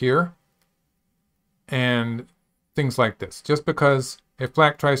play here and things like this. Just because if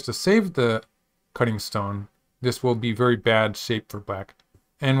black tries to save the cutting stone, this will be very bad shape for black.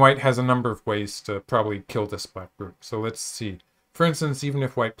 And white has a number of ways to probably kill this black group. So let's see. For instance, even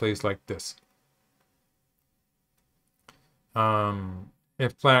if white plays like this.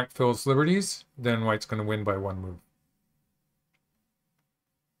 If black fills liberties, then white's going to win by 1 move.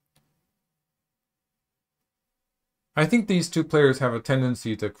 I think these two players have a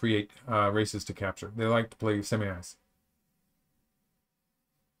tendency to create races to capture. They like to play semi-ice.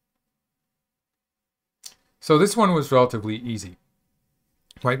 So this one was relatively easy.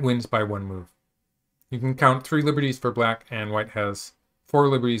 White wins by 1 move. You can count 3 liberties for black, and white has 4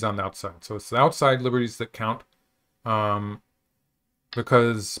 liberties on the outside. So it's the outside liberties that count,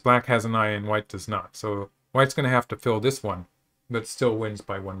 because black has an eye and white does not. So white's going to have to fill this one, but still wins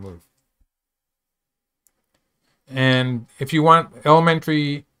by 1 move. And if you want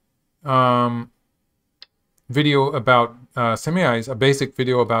elementary video about semi-ice, a basic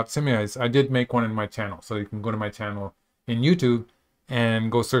video about semi-ice, I did make one in my channel. So you can go to my channel in YouTube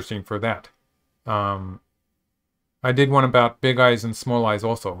and go searching for that. I did one about big eyes and small eyes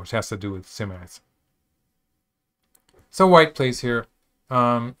also, which has to do with semi-ice. So white plays here.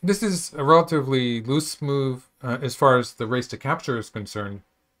 This is a relatively loose move as far as the race to capture is concerned,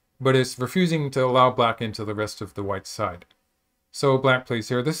 but it's refusing to allow black into the rest of the white side. So black plays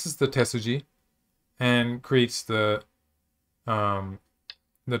here. This is the tesuji, and creates the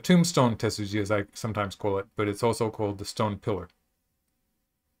tombstone tesuji, as I sometimes call it, but it's also called the stone pillar.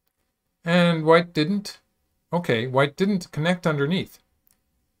 And white didn't. Okay, white didn't connect underneath.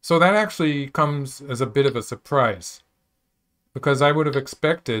 So that actually comes as a bit of a surprise, because I would have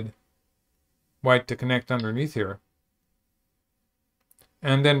expected white to connect underneath here,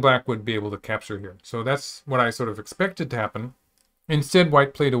 and then black would be able to capture here. So that's what I sort of expected to happen. Instead,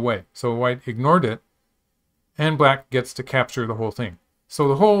 white played away. So white ignored it, and black gets to capture the whole thing. So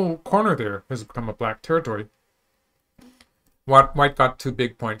the whole corner there has become a black territory. White got 2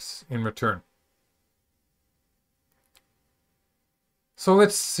 big points in return. So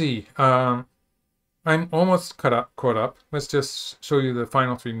let's see. I'm almost caught up. Let's just show you the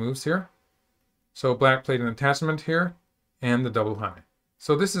final 3 moves here. So black played an attachment here, and the double hane.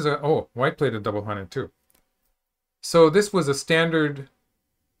 So this is white played a double hane too. So this was a standard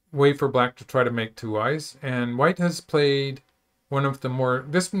way for black to try to make 2 eyes, and white has played one of the more,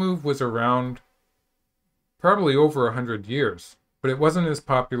 this move was around probably over 100 years, but it wasn't as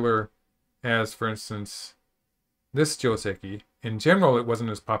popular as, for instance, this joseki. In general, it wasn't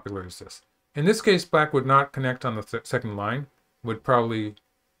as popular as this. In this case, black would not connect on the 2nd line, would probably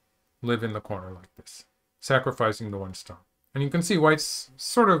live in the corner like this, sacrificing the 1 stone. And you can see white's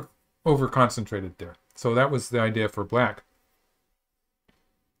sort of over-concentrated there. So that was the idea for black.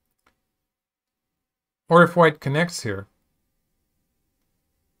 Or if white connects here,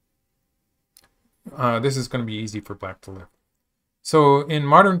 this is going to be easy for black to live. So in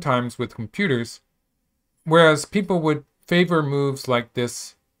modern times with computers, whereas people would favor moves like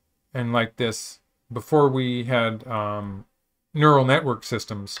this and like this before we had neural network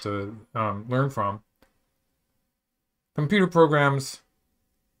systems to learn from, computer programs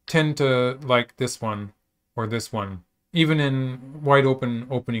tend to like this one or this one, even in wide open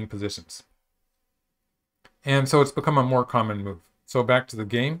opening positions. And so it's become a more common move. So back to the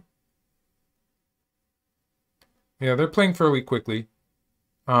game. Yeah, they're playing fairly quickly.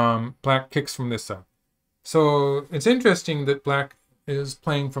 Black kicks from this side. So it's interesting that black is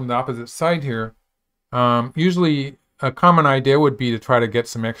playing from the opposite side here. Usually a common idea would be to try to get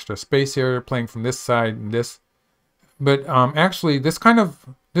some extra space here, playing from this side and this. But actually, this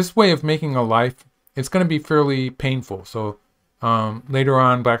way of making a life, it's going to be fairly painful. So later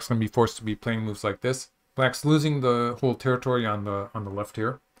on, black's going to be forced to be playing moves like this. Black's losing the whole territory on the left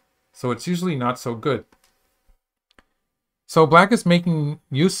here. So it's usually not so good. So black is making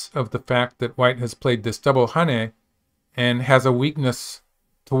use of the fact that white has played this double hane and has a weakness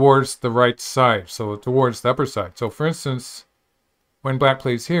towards the right side, so towards the upper side. So for instance, when black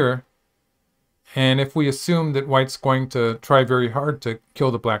plays here, and if we assume that white's going to try very hard to kill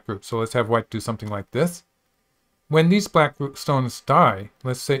the black rook, so let's have white do something like this. When these black rook stones die,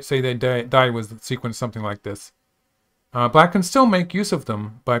 let's say they die with a sequence something like this, black can still make use of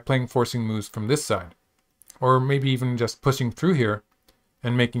them by playing forcing moves from this side, or maybe even just pushing through here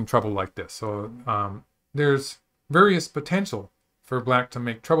and making trouble like this. So there's various potential for black to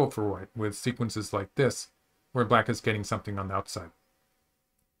make trouble for white with sequences like this, where black is getting something on the outside.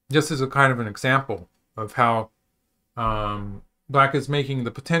 Just as a kind of an example of how black is making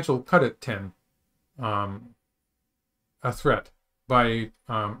the potential cut at 10 a threat by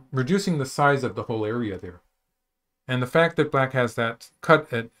reducing the size of the whole area there. And the fact that black has that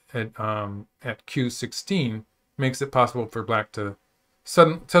cut at Q16 makes it possible for black to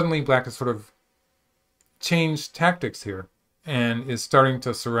suddenly black has sort of changed tactics here and is starting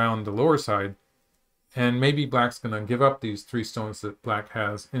to surround the lower side, and maybe black's going to give up these 3 stones that black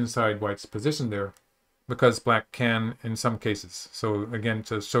has inside white's position there, because black can in some cases. So again,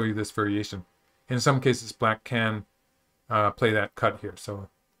 to show you this variation, in some cases black can play that cut here. So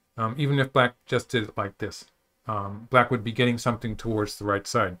even if black just did it like this, black would be getting something towards the right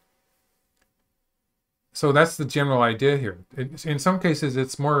side. So that's the general idea here. In some cases,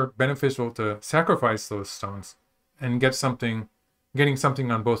 it's more beneficial to sacrifice those stones and getting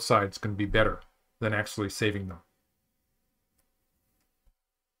something on both sides can be better than actually saving them.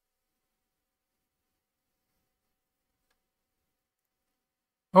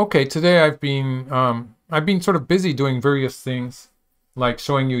 Okay, today I've been sort of busy doing various things, like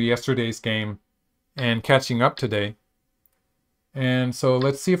showing you yesterday's game and catching up today. And so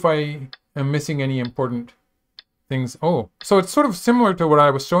let's see if I am missing any important things. Oh, so it's sort of similar to what I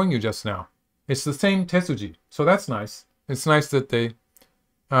was showing you just now. It's the same Tetsuji, so that's nice. It's nice that they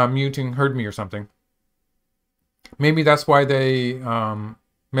Yuting heard me or something. Maybe that's why they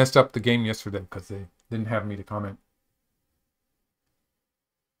messed up the game yesterday, because they didn't have me to comment.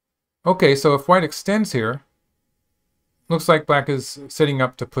 Okay, so if white extends here, looks like black is setting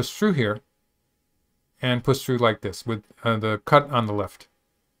up to push through here and push through like this with the cut on the left.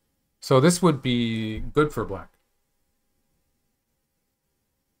 So this would be good for black.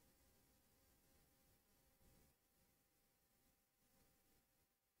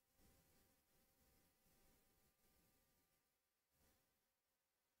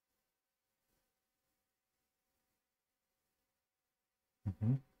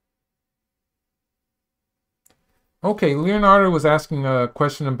 Okay, Leonardo was asking a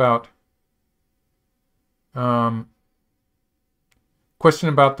question about the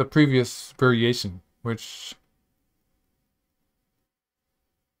previous variation, which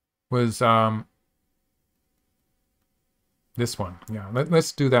was this one. Yeah,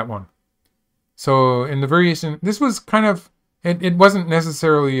 let's do that one. So in the variation, this was kind of, it wasn't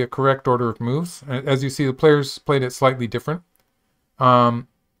necessarily a correct order of moves. As you see, the players played it slightly different. In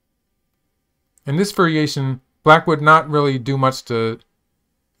this variation, black would not really do much to...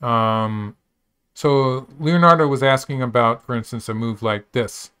 so Leonardo was asking about, for instance, a move like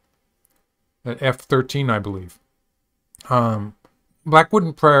this. At F13, I believe. Black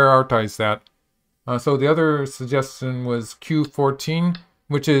wouldn't prioritize that. So the other suggestion was Q14,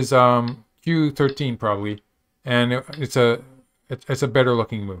 which is Q13 probably. And it's a better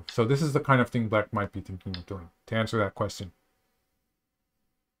looking move. So this is the kind of thing black might be thinking of doing, to answer that question.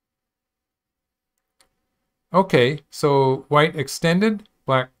 Okay, so white extended,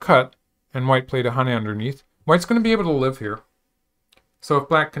 black cut, and white played a hane underneath. White's going to be able to live here. So if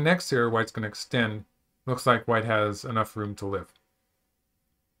black connects here, white's going to extend. Looks like white has enough room to live.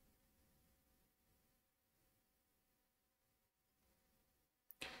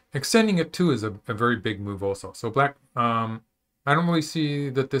 Extending it too is a very big move also. So black, I don't really see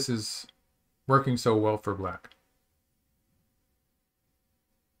that this is working so well for black.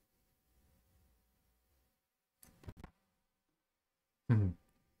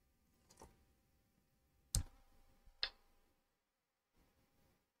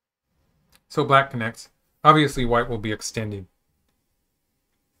 So black connects. Obviously white will be extending.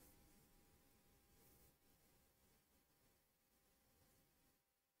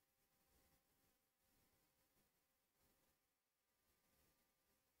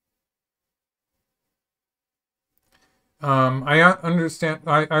 I understand.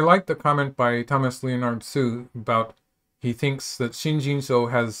 I like the comment by Thomas Leonard Su about he thinks that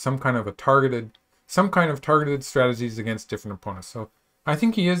ShinJinseo has some kind of targeted strategies against different opponents. So I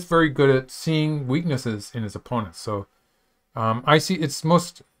think he is very good at seeing weaknesses in his opponents. So I see it's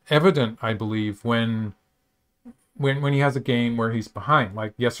most evident, I believe, when he has a game where he's behind,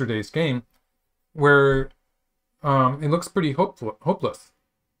 like yesterday's game, where it looks pretty hopeless,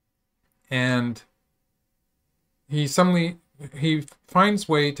 and he finds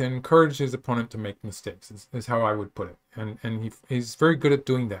way to encourage his opponent to make mistakes, is how I would put it, and he's very good at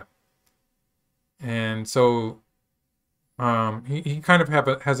doing that. And so he kind of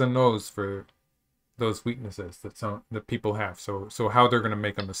has a nose for those weaknesses that people have. So how they're going to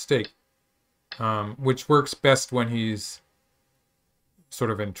make a mistake, which works best when he's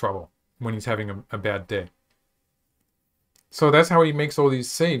sort of in trouble, when he's having a bad day. So that's how he makes all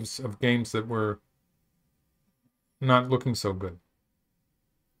these saves of games that were not looking so good.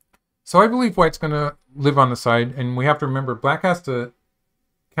 So I believe white's going to live on the side, and we have to remember black has to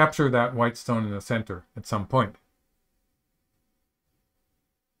capture that white stone in the center at some point.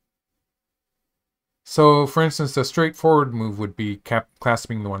 So, for instance, a straightforward move would be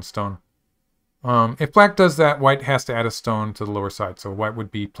clasping the one stone. If black does that, white has to add a stone to the lower side. So white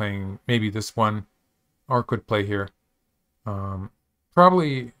would be playing maybe this one, or could play here.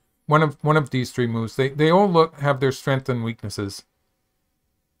 Probably one of these three moves. They all have their strengths and weaknesses.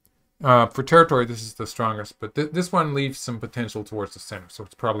 For territory, this is the strongest, but this one leaves some potential towards the center, so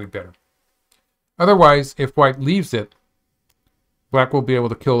it's probably better. Otherwise, if white leaves it, black will be able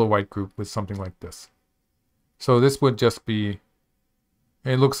to kill the white group with something like this. So this would just be,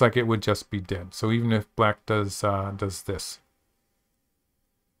 it looks like it would just be dead. So even if black does this,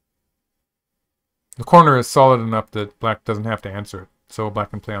 the corner is solid enough that black doesn't have to answer it. So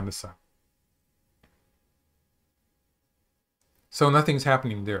black can play on this side. So nothing's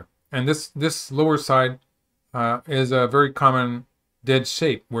happening there. And this lower side is a very common dead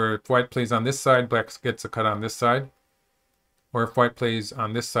shape, where if white plays on this side, black gets a cut on this side. Or if white plays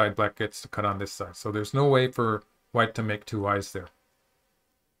on this side, black gets to cut on this side. So there's no way for white to make two eyes there.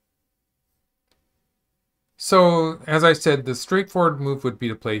 So, as I said, the straightforward move would be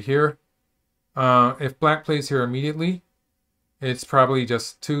to play here. If black plays here immediately, it's probably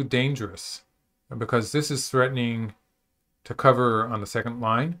just too dangerous, because this is threatening to cover on the second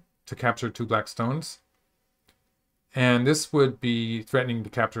line to capture two black stones. And this would be threatening to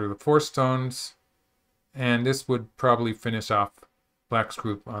capture the four stones. And this would probably finish off black's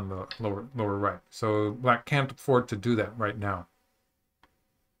group on the lower right. So black can't afford to do that right now.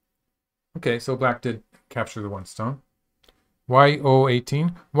 Okay, so black did capture the one stone.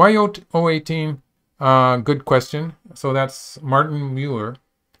 YO18. YO18, good question. So that's Martin Mueller.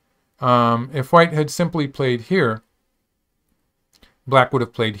 If white had simply played here, black would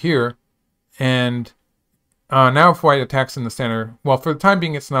have played here. And now if white attacks in the center, well, for the time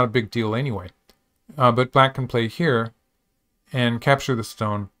being, it's not a big deal anyway. But black can play here and capture the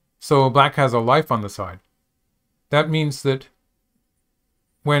stone. So black has a life on the side. That means that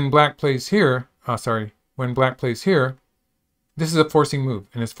when black plays here, when black plays here, this is a forcing move,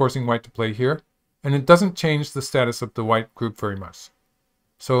 and it's forcing white to play here. And it doesn't change the status of the white group very much.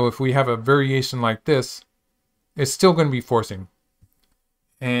 So if we have a variation like this, it's still going to be forcing.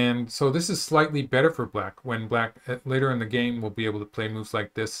 And so this is slightly better for black, when black later in the game will be able to play moves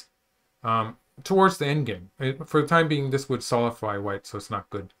like this. Towards the end game. For the time being, this would solidify white, so it's not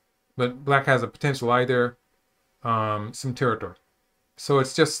good. But black has a potential eye there, some territory. So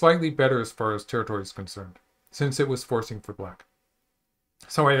it's just slightly better as far as territory is concerned, since it was forcing for black.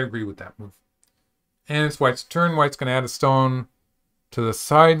 So I agree with that move. And it's white's turn. White's going to add a stone to the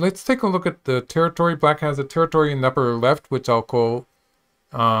side. Let's take a look at the territory. Black has a territory in the upper left, which I'll call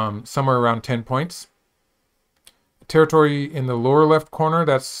somewhere around 10 points. Territory in the lower left corner,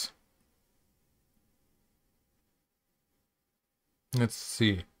 that's... Let's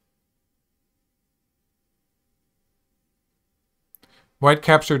see. White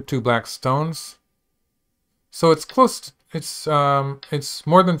captured two black stones. So it's close. It's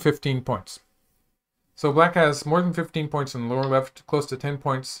more than 15 points. So black has more than 15 points in the lower left, close to 10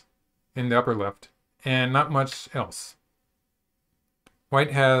 points in the upper left, and not much else.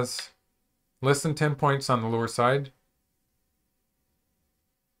 White has less than 10 points on the lower side,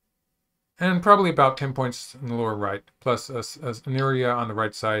 and probably about 10 points in the lower right, plus an area on the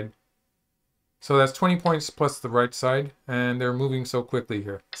right side. So that's 20 points plus the right side, and they're moving so quickly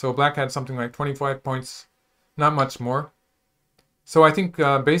here. So black had something like 25 points, not much more. So I think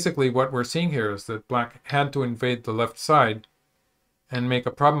basically what we're seeing here is that black had to invade the left side and make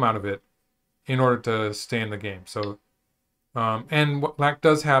a problem out of it in order to stay in the game. So And black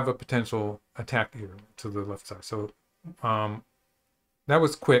does have a potential attack here to the left side. So that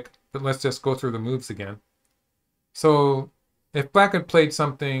was quick, but let's just go through the moves again. So if black had played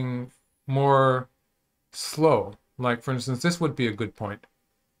something more slow, like for instance, this would be a good point.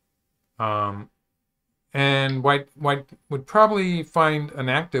 And white would probably find an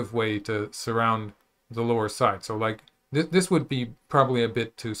active way to surround the lower side. So like this would be probably a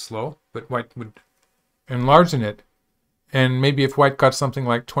bit too slow, but white would enlarge it. And maybe if white got something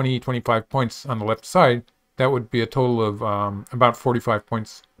like 20-25 points on the left side, that would be a total of about 45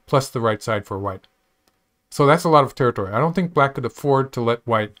 points plus the right side for white. So that's a lot of territory. I don't think black could afford to let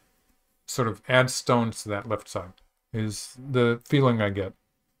white sort of add stones to that left side, is the feeling I get.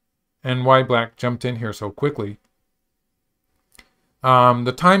 And why black jumped in here so quickly.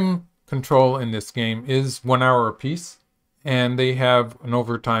 The time control in this game is 1 hour apiece, and they have an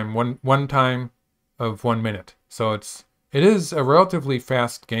overtime, one time of 1 minute. So it is a relatively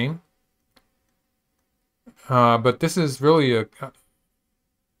fast game. But this is really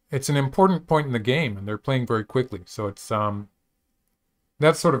it's an important point in the game, and they're playing very quickly. So it's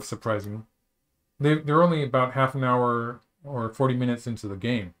that's sort of surprising. They're only about half an hour or 40 minutes into the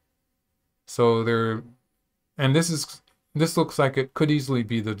game. So this looks like it could easily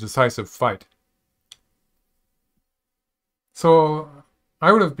be the decisive fight. So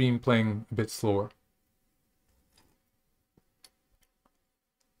I would have been playing a bit slower.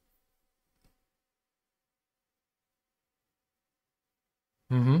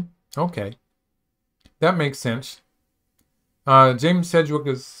 Okay. That makes sense. James Sedgwick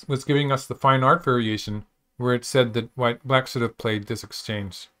was giving us the fine art variation where it said that black should have played this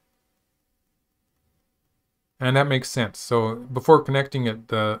exchange. And that makes sense. So before connecting it,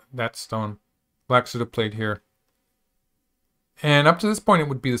 that stone, black should have played here. And up to this point, it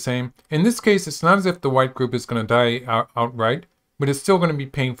would be the same. In this case, it's not as if the white group is going to die outright, but it's still going to be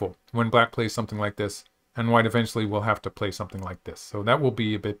painful when black plays something like this, and white eventually will have to play something like this. So that will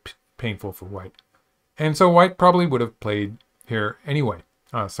be a bit painful for white. And so white probably would have played here anyway.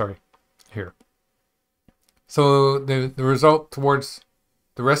 Here. So the result towards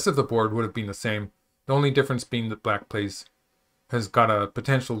the rest of the board would have been the same. The only difference being that black has got a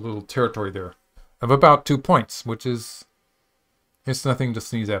potential little territory there of about 2 points, which is, it's nothing to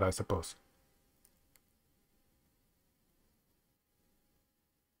sneeze at, I suppose.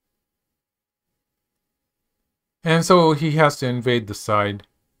 And so he has to invade the side,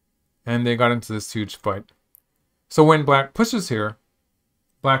 and they got into this huge fight. So when black pushes here,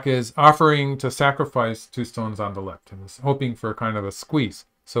 black is offering to sacrifice 2 stones on the left and is hoping for kind of a squeeze.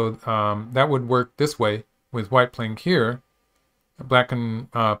 So that would work this way with white playing here. Black can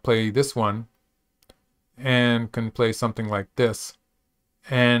play this one and can play something like this.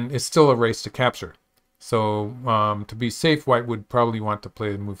 And it's still a race to capture. So to be safe, white would probably want to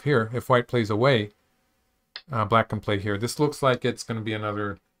play the move here. If white plays away, black can play here. This looks like it's going to be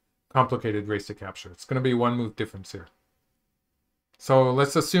another complicated race to capture. It's going to be 1 move difference here. So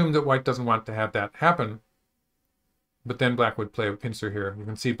let's assume that white doesn't want to have that happen. But then black would play a pincer here. You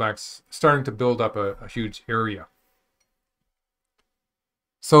can see black's starting to build up a huge area.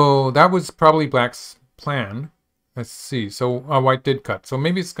 So that was probably black's plan. Let's see. So white did cut. So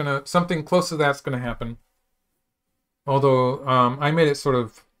maybe it's gonna, something close to that's gonna happen. Although I made it sort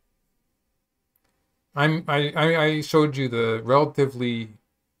of, I showed you the relatively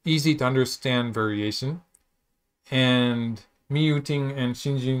easy to understand variation, and Yuting and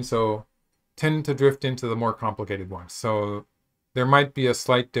ShinJinseo tend to drift into the more complicated ones. So there might be a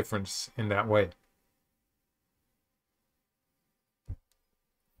slight difference in that way.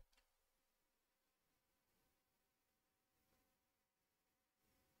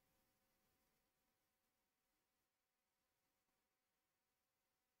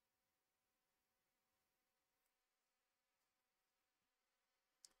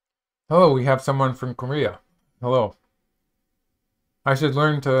 Hello, we have someone from Korea. Hello. I should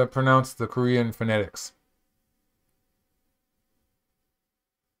learn to pronounce the Korean phonetics.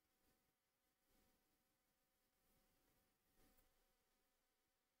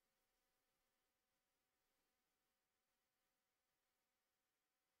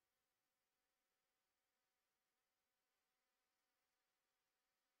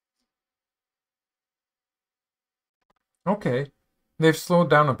 Okay, they've slowed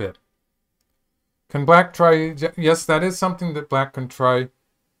down a bit. Can black try? Yes, that is something that black can try.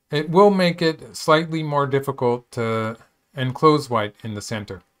 It will make it slightly more difficult to enclose white in the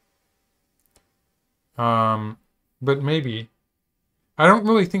center. But maybe. I don't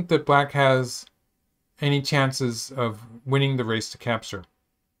really think that black has any chances of winning the race to capture.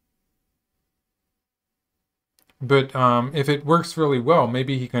 But if it works really well,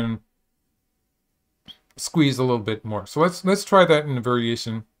 maybe he can squeeze a little bit more. So let's try that in a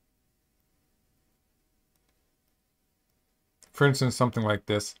variation. For instance, something like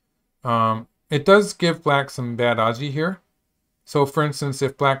this. It does give black some bad aji here. So for instance,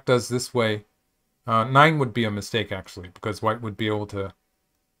 if black does this way, 9 would be a mistake actually, because white would be able to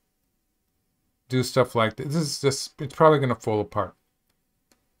do stuff like this. This is just, it's probably going to fall apart.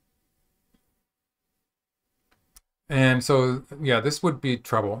 And so, yeah, this would be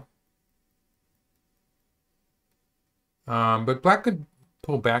trouble. But black could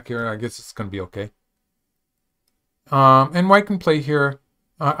pull back here. I guess it's going to be okay. And white can play here.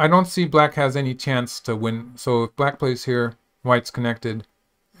 I don't see black has any chance to win. So if black plays here, white's connected.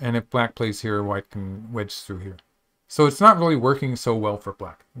 And if black plays here, white can wedge through here. So it's not really working so well for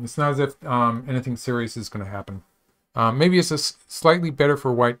black. It's not as if anything serious is going to happen. Maybe it's slightly better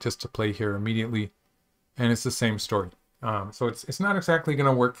for white just to play here immediately. And it's the same story. So it's not exactly going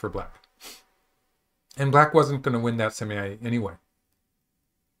to work for black. And black wasn't going to win that semi anyway.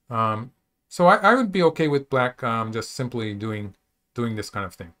 So I would be okay with black just simply doing this kind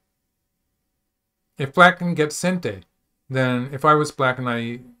of thing. If black can get sente, then if I was black and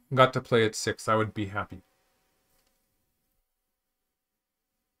I got to play at 6, I would be happy.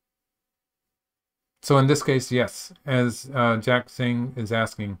 So in this case, yes, as Jack Singh is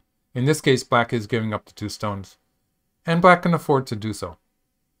asking, in this case, black is giving up the 2 stones. And black can afford to do so.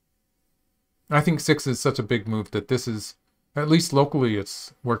 I think 6 is such a big move that this is, at least locally,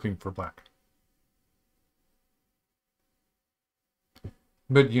 it's working for black.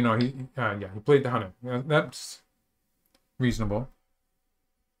 But, you know, he played the 100. That's reasonable.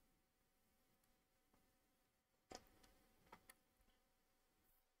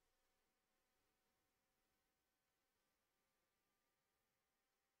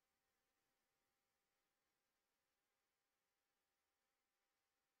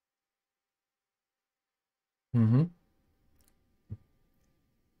 Mm-hmm.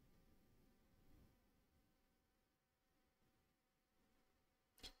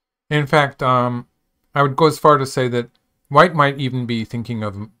 In fact, I would go as far to say that white might even be thinking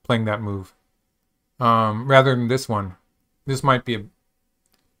of playing that move rather than this one. This might be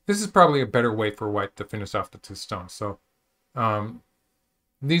this is probably a better way for white to finish off the 2 stones. So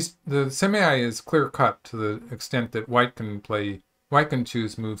the semi is clear cut to the extent that white can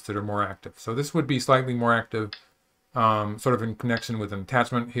choose moves that are more active. So this would be slightly more active, sort of in connection with an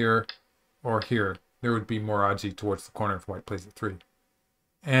attachment here or here. There would be more aji towards the corner if white plays at 3.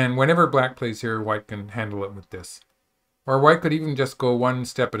 And whenever black plays here, white can handle it with this. Or white could even just go 1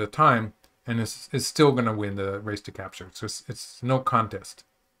 step at a time and is still going to win the race to capture. So it's no contest.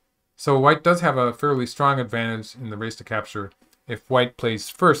 So white does have a fairly strong advantage in the race to capture if white plays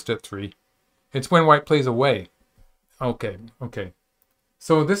first at 3. It's when white plays away. Okay.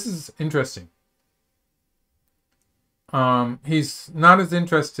 So this is interesting. He's not as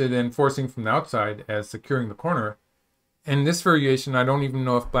interested in forcing from the outside as securing the corner. In this variation, I don't even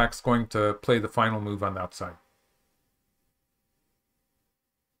know if black's going to play the final move on the outside.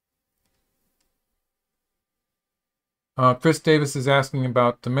 Chris Davis is asking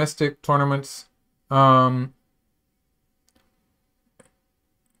about domestic tournaments. Covering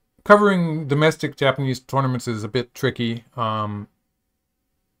domestic Japanese tournaments is a bit tricky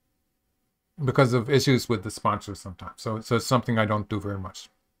because of issues with the sponsors sometimes. So it's something I don't do very much.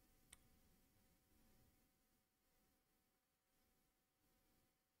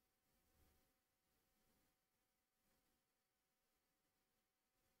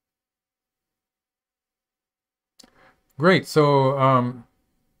 Great. So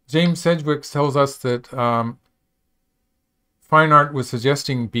James Sedgwick tells us that Fine Art was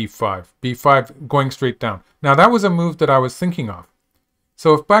suggesting b5 going straight down. Now that was a move that I was thinking of.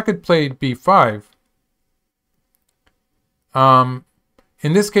 So if black had played b5,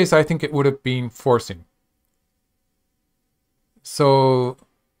 in this case I think it would have been forcing. So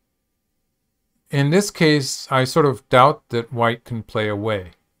in this case I sort of doubt that white can play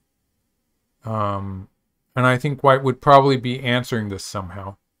away. And I think white would probably be answering this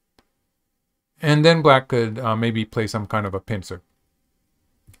somehow. And then black could maybe play some kind of a pincer.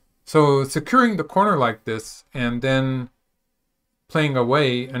 So securing the corner like this and then playing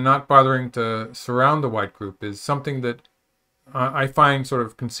away and not bothering to surround the white group is something that I find sort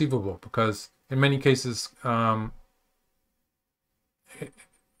of conceivable, because in many cases, for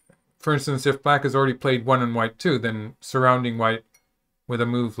instance, if black has already played 1 and white 2, then surrounding white with a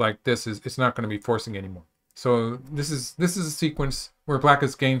move like this it's not going to be forcing anymore. So this is a sequence where black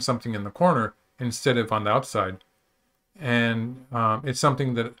has gained something in the corner instead of on the outside. And it's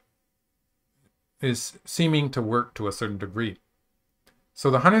something that is seeming to work to a certain degree. So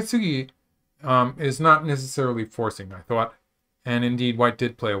the hanetsugi is not necessarily forcing, I thought. And indeed, white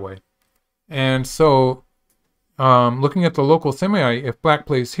did play away. And so, looking at the local semei, if black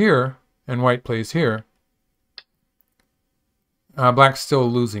plays here and white plays here, black's still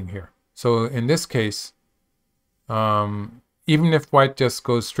losing here. So in this case, even if white just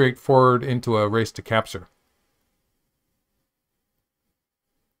goes straight forward into a race to capture.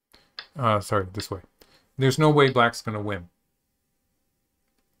 Sorry, this way. There's no way black's going to win.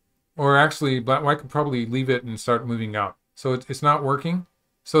 Or actually, white could probably leave it and start moving out. So it's not working.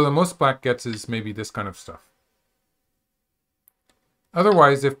 So the most black gets is maybe this kind of stuff.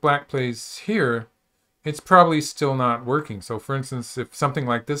 Otherwise, if black plays here, it's probably still not working. So for instance, if something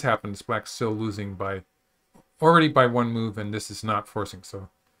like this happens, black's still losing already by one move, and this is not forcing. So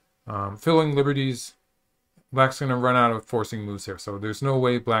filling liberties, black's going to run out of forcing moves here. So there's no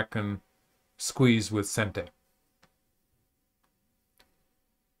way black can squeeze with sente.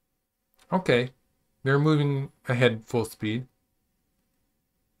 Okay, they're moving ahead full speed.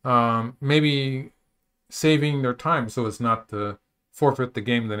 Maybe saving their time so as not to forfeit the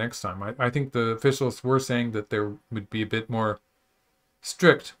game the next time. I think the officials were saying that there would be a bit more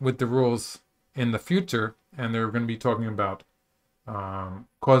strict with the rules in the future, and they're going to be talking about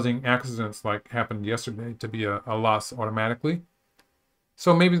causing accidents like happened yesterday to be a loss automatically.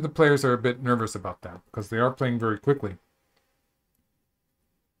 So maybe the players are a bit nervous about that because they are playing very quickly.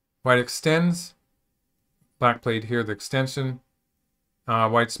 White extends. Black played here the extension.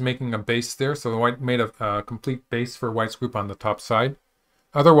 White's making a base there, so white made a complete base for white's group on the top side.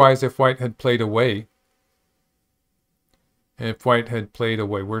 Otherwise, if white had played away,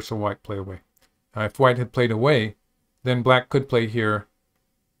 where shall white play away? If white had played away, then black could play here,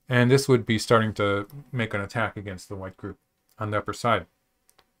 and this would be starting to make an attack against the white group on the upper side.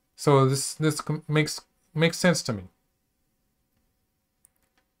 So this makes sense to me.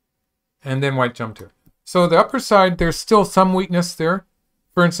 And then white jumped here. So the upper side, there's still some weakness there.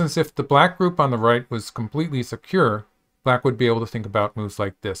 For instance, if the black group on the right was completely secure, black would be able to think about moves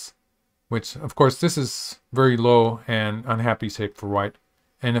like this, which, of course, this is very low and unhappy shape for white.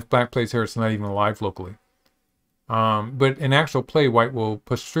 And if black plays here, it's not even alive locally. But in actual play, white will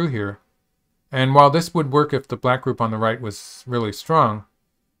push through here. And while this would work if the black group on the right was really strong,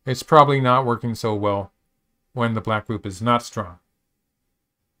 it's probably not working so well when the black group is not strong.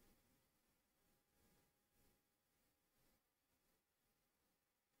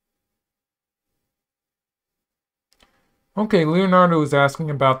 Okay, Leonardo is asking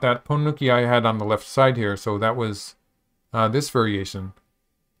about that ponnuki I had on the left side here, so that was this variation.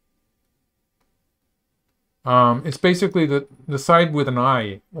 It's basically the side with an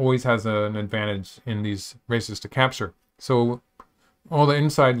eye always has an advantage in these races to capture. So all the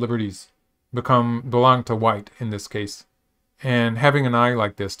inside liberties belong to white in this case. And having an eye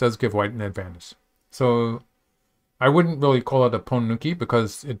like this does give white an advantage. So I wouldn't really call it a ponnuki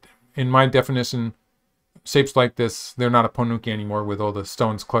because in my definition, shapes like this, they're not a ponnuki anymore with all the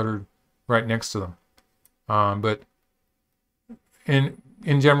stones cluttered right next to them. But in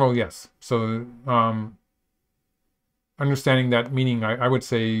general, yes. So understanding that meaning, I would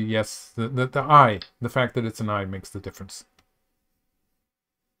say yes, the eye, the fact that it's an eye makes the difference.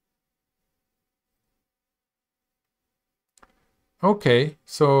 Okay,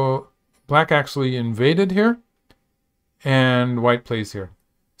 so black actually invaded here, and white plays here.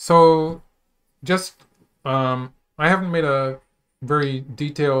 So just, I haven't made a very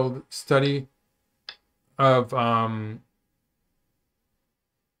detailed study of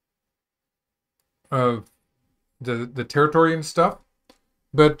the territory and stuff,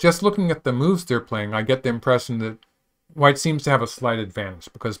 but just looking at the moves they're playing, I get the impression that white seems to have a slight advantage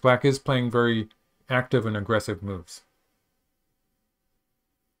because black is playing very active and aggressive moves.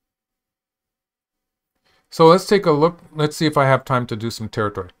 So let's take a look. Let's see if I have time to do some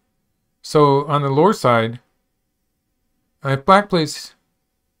territory. So on the lower side, if black plays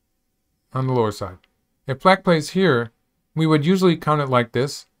on the lower side, if black plays here, we would usually count it like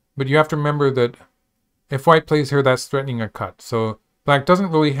this, but you have to remember that if white plays here, that's threatening a cut. So black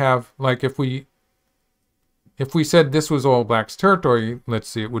doesn't really have, like if we said this was all black's territory, let's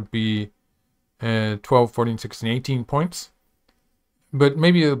see, it would be 12, 14, 16, 18 points. But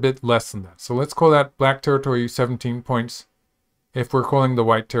maybe a bit less than that. So let's call that black territory 17 points if we're calling the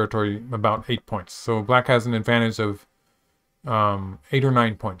white territory about 8 points. So black has an advantage of 8 or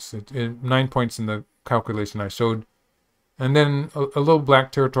 9 points. 9 points in the calculation I showed. And then a little black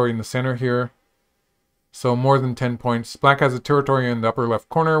territory in the center here. So more than 10 points. Black has a territory in the upper left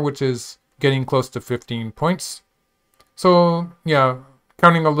corner, which is getting close to 15 points. So yeah,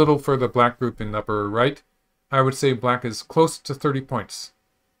 counting a little for the black group in the upper right, I would say black is close to 30 points.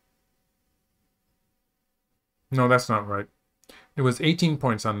 No, that's not right. It was 18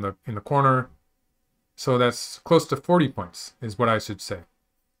 points in the corner, so that's close to 40 points is what I should say.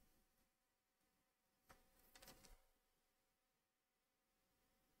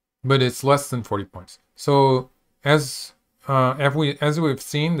 But it's less than 40 points. So as we've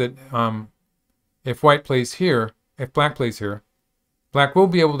seen that if white plays here, if black plays here, black will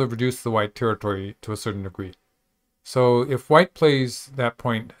be able to reduce the white territory to a certain degree. So if white plays that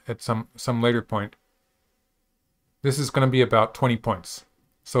point at some later point, this is going to be about 20 points.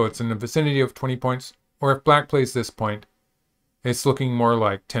 So it's in the vicinity of 20 points. Or if black plays this point, it's looking more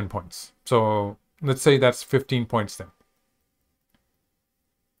like 10 points. So let's say that's 15 points then.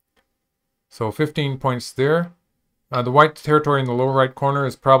 So 15 points there. The white territory in the lower right corner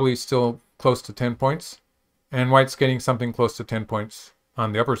is probably still close to 10 points. And white's getting something close to 10 points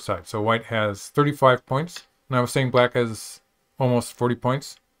on the upper side. So white has 35 points. And I was saying black has almost 40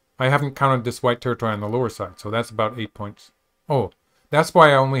 points. I haven't counted this white territory on the lower side. So that's about 8 points. Oh, that's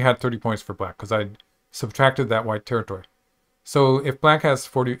why I only had 30 points for black, because I subtracted that white territory. So if black has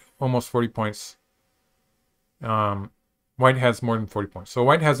almost 40 points, white has more than 40 points. So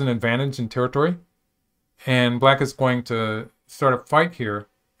white has an advantage in territory. And black is going to start a fight here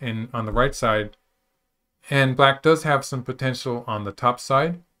on the right side. And black does have some potential on the top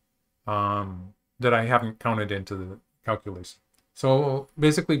side that I haven't counted into the calculation. So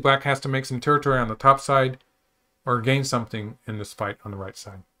basically black has to make some territory on the top side or gain something in this fight on the right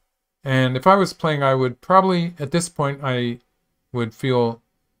side. And if I was playing, I would probably, at this point, I would feel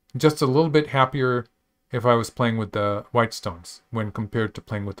just a little bit happier if I was playing with the white stones when compared to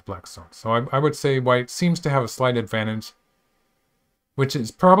playing with the black stones. So I would say white seems to have a slight advantage, which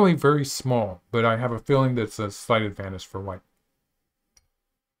is probably very small, but I have a feeling that it's a slight advantage for white.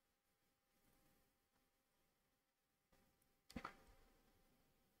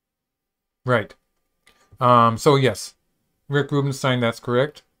 Right. So yes, Rick Rubenstein, that's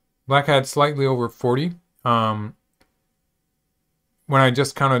correct. Black had slightly over 40. When I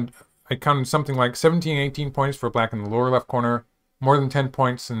just counted, I counted something like 17, 18 points for black in the lower left corner, more than 10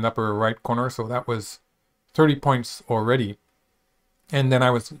 points in the upper right corner, so that was 30 points already. And then I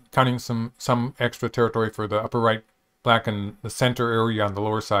was counting some extra territory for the upper right black and the center area on the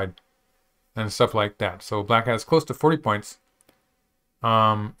lower side and stuff like that. So black has close to 40 points.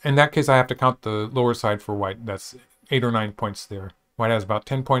 In that case, I have to count the lower side for white. That's 8 or 9 points there. White has about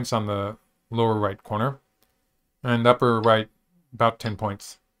 10 points on the lower right corner. And upper right, about 10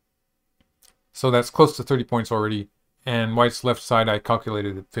 points. So that's close to 30 points already. And white's left side, I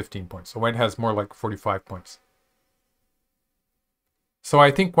calculated at 15 points. So white has more like 45 points. So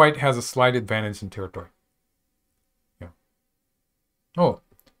I think white has a slight advantage in territory. Yeah. Oh,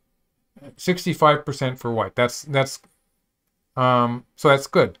 65% for white. So that's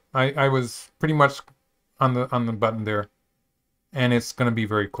good. I was pretty much on the button there, and it's going to be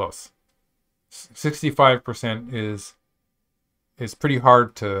very close. 65% is pretty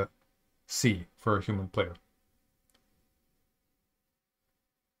hard to see for a human player.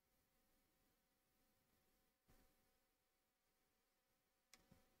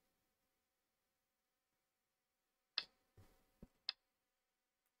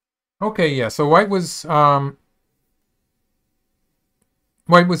 Okay, yeah. So white was going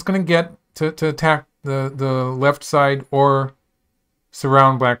to get to attack the left side or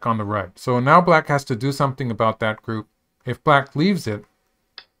surround black on the right. So now black has to do something about that group. If black leaves it,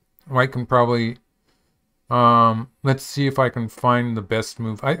 white can probably let's see if I can find the best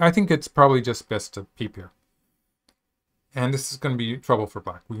move. I think it's probably just best to peep here. And this is going to be trouble for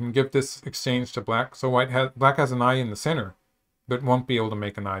black. We can give this exchange to black. So black has an eye in the center, but won't be able to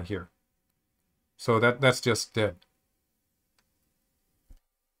make an eye here. So that's just dead.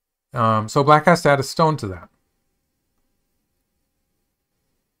 So black has to add a stone to that.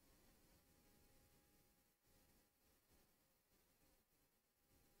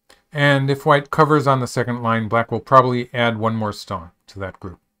 And if white covers on the second line, black will probably add one more stone to that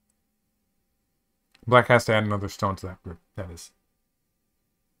group. Black has to add another stone to that group, that is.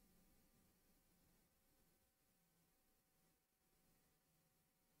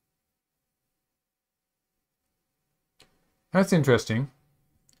 That's interesting.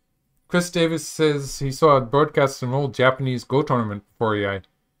 Chris Davis says he saw a broadcast of an old Japanese Go tournament before EI,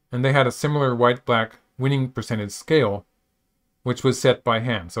 and they had a similar white-black winning percentage scale, which was set by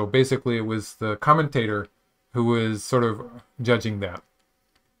hand. So basically it was the commentator who was sort of judging that.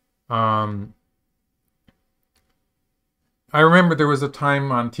 I remember there was a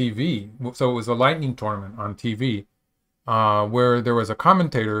time on TV, so it was a lightning tournament on TV, where there was a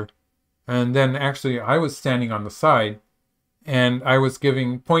commentator, and then actually I was standing on the side, and I was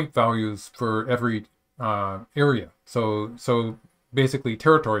giving point values for every area. So basically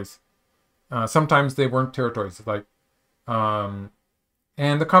territories. Sometimes they weren't territories, like, and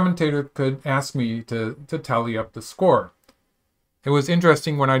the commentator could ask me to tally up the score. It was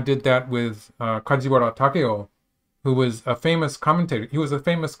interesting when I did that with Kajiwara Takeo, who was a famous commentator. He was a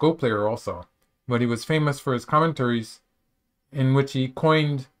famous Go player also, but he was famous for his commentaries in which he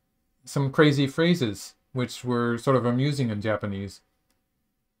coined some crazy phrases, which were sort of amusing in Japanese.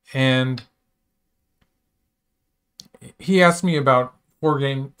 And he asked me about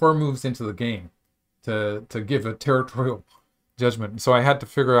four moves into the game to give a territorial judgment. So I had to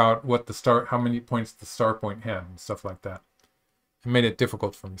figure out how many points the star point had and stuff like that. It made it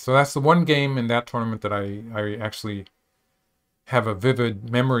difficult for me. So that's the one game in that tournament that I actually have a vivid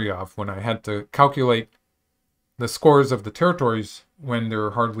memory of, when I had to calculate the scores of the territories when there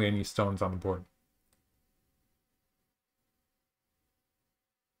were hardly any stones on the board.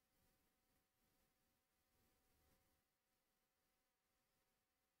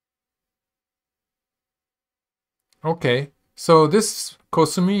 Okay, so this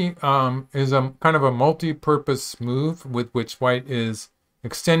Kosumi is a kind of a multi-purpose move with which white is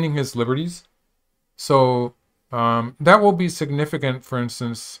extending his liberties. So that will be significant. For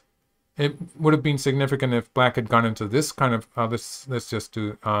instance, it would have been significant if black had gone into this kind of, let's just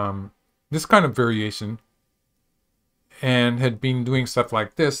do this kind of variation, and had been doing stuff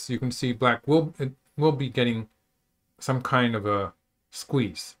like this. You can see black will be getting some kind of a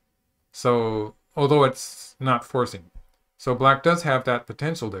squeeze. So although it's not forcing. So black does have that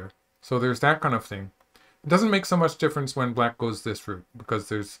potential there. So there's that kind of thing. It doesn't make so much difference when black goes this route, because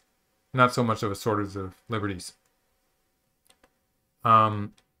there's not so much of a shortage of liberties.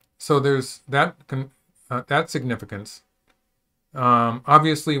 So there's that significance.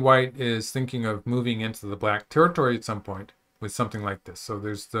 Obviously, white is thinking of moving into the black territory at some point with something like this. So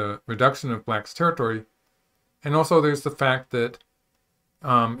there's the reduction of black's territory. And also there's the fact that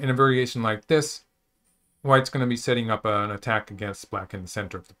in a variation like this, white's going to be setting up an attack against black in the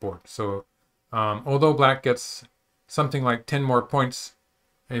center of the board. So although black gets something like 10 more points,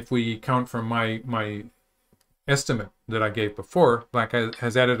 if we count from my estimate that I gave before, black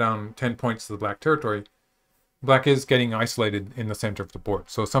has added on 10 points to the black territory. Black is getting isolated in the center of the board.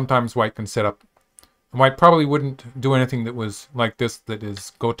 So sometimes white can set up. White probably wouldn't do anything that was like this, that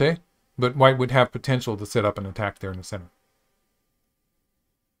is gote, but white would have potential to set up an attack there in the center.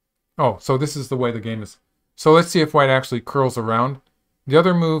 Oh, so this is the way the game is. So let's see if white actually curls around. The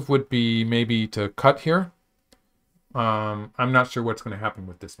other move would be maybe to cut here. I'm not sure what's going to happen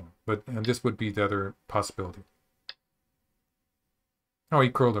with this one, but this would be the other possibility. Oh, he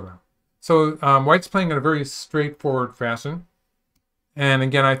curled around. So white's playing in a very straightforward fashion. And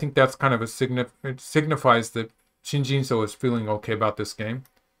again, I think that's kind of it signifies that ShinJinseo is feeling okay about this game.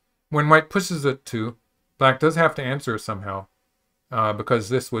 When white pushes it to, black does have to answer somehow, because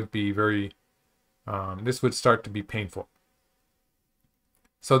this would be very, this would start to be painful.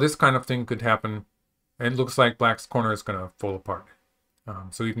 So this kind of thing could happen. It looks like black's corner is going to fall apart.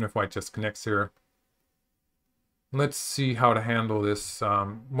 So even if white just connects here, let's see how to handle this.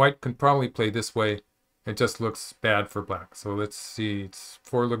 White can probably play this way. It just looks bad for black. So let's see, it's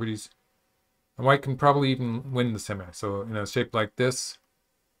 4 liberties. And white can probably even win the semi. So in a shape like this,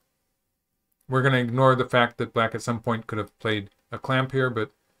 we're going to ignore the fact that black at some point could have played a clamp here, but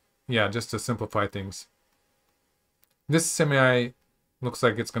yeah, just to simplify things. This semi looks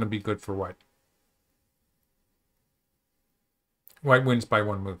like it's going to be good for white. White wins by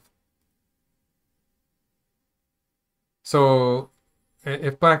 1 move. So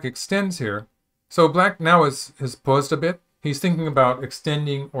if black extends here, so black now has paused a bit. He's thinking about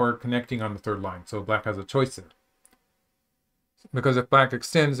extending or connecting on the 3rd line. So black has a choice there. Because if black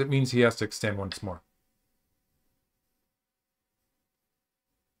extends, it means he has to extend once more.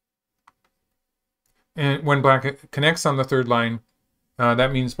 And when black connects on the 3rd line,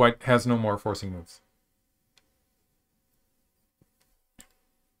 that means white has no more forcing moves.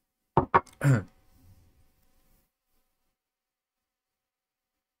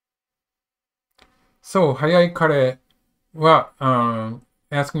 So, Hayai Kare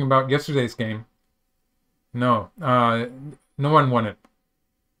asking about yesterday's game. No, no one won it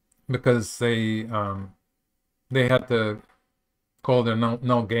because they had to call it a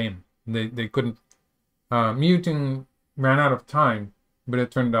null game. They couldn't. Yuting ran out of time, but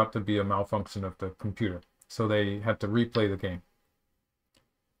it turned out to be a malfunction of the computer, so they had to replay the game.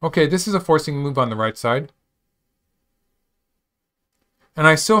 Okay, this is a forcing move on the right side. And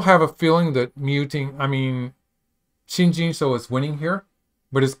I still have a feeling that Yuting, ShinJinseo is winning here,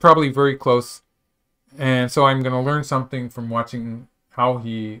 but it's probably very close. And so I'm going to learn something from watching how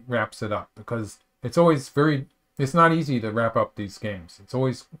he wraps it up, because it's always it's not easy to wrap up these games. It's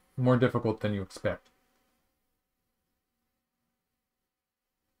always more difficult than you expect.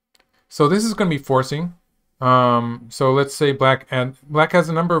 So this is going to be forcing. So let's say black has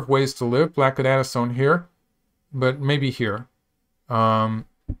a number of ways to live. Black could add a stone here, but maybe here.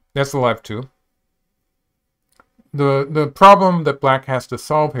 That's alive too. The problem that black has to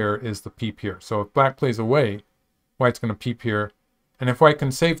solve here is the peep here. So if black plays away, white's going to peep here. And if white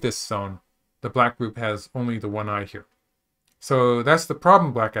can save this stone, the black group has only the one eye here. So that's the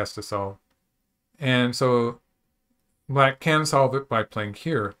problem black has to solve. And so black can solve it by playing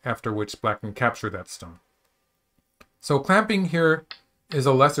here, after which black can capture that stone. So clamping here is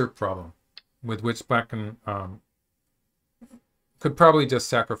a lesser problem, with which black can could probably just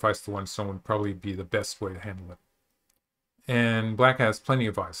sacrifice the one stone, would probably be the best way to handle it. And black has plenty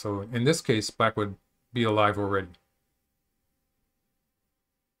of eyes, so in this case black would be alive already.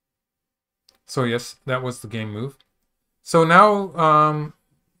 So yes, that was the game move. So now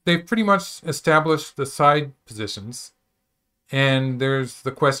they've pretty much established the side positions, and there's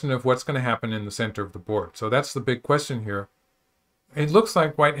the question of what's going to happen in the center of the board. So that's the big question here. It looks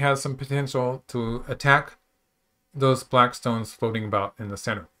like white has some potential to attack those black stones floating about in the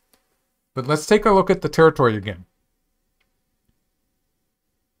center. But let's take a look at the territory again.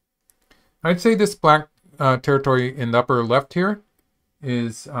 I'd say this black territory in the upper left here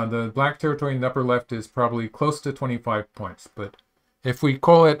is, the black territory in the upper left is probably close to 25 points. But if we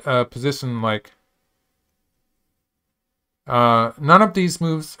call it a position like, none of these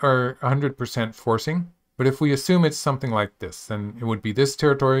moves are 100% forcing, but if we assume it's something like this, then it would be this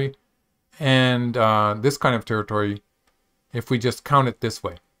territory and this kind of territory if we just count it this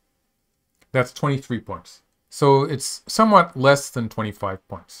way. That's 23 points. So it's somewhat less than 25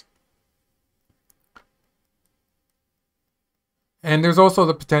 points. And there's also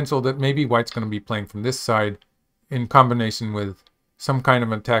the potential that maybe white's going to be playing from this side in combination with some kind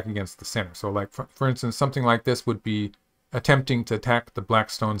of attack against the center. So like, for instance, something like this would be attempting to attack the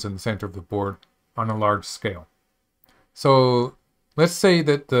black stones in the center of the board on a large scale. So let's say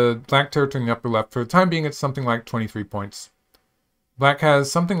that the black territory in the upper left, for the time being, it's something like 23 points. Black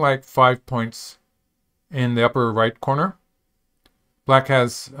has something like 5 points in the upper right corner. Black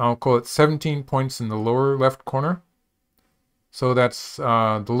has, I'll call it 17 points in the lower left corner. So that's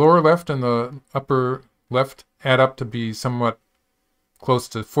the lower left and the upper left add up to be somewhat close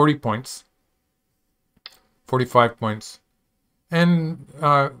to 40 points. 45 points. And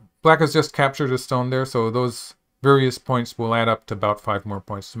black has just captured a stone there, so those various points will add up to about 5 more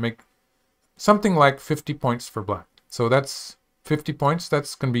points to make something like 50 points for black. So that's 50 points.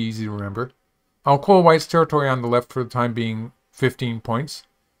 That's going to be easy to remember. I'll call white's territory on the left for the time being 15 points.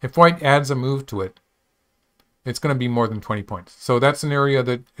 If white adds a move to it, it's going to be more than 20 points. So that's an area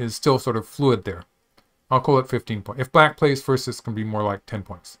that is still sort of fluid there. I'll call it 15 points. If black plays first, it's going to be more like 10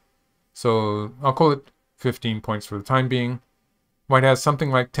 points. So I'll call it 15 points for the time being. White has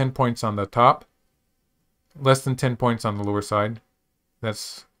something like 10 points on the top, less than 10 points on the lower side.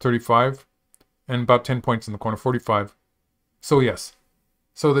 That's 35. And about 10 points in the corner, 45. So yes.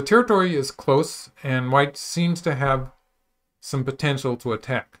 So the territory is close, and white seems to have some potential to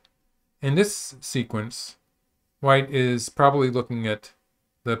attack. In this sequence, white is probably looking at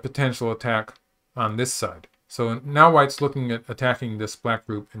the potential attack on this side. So now white's looking at attacking this black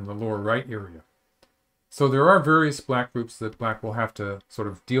group in the lower right area. So there are various black groups that black will have to sort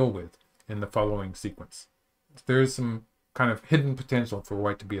of deal with in the following sequence. There is some kind of hidden potential for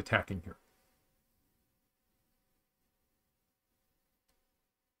white to be attacking here.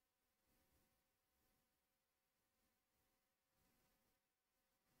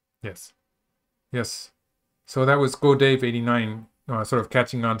 Yes. Yes. So that was GoDave89, sort of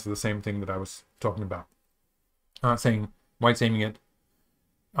catching on to the same thing that I was talking about. Saying white's aiming at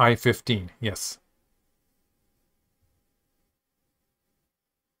I-15. Yes.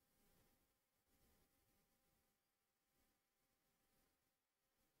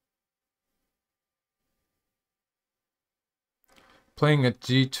 Playing at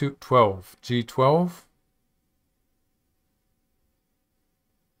G12. G12.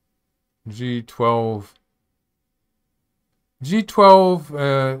 G12.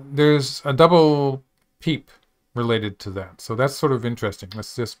 G12, there's a double peep related to that. So that's sort of interesting.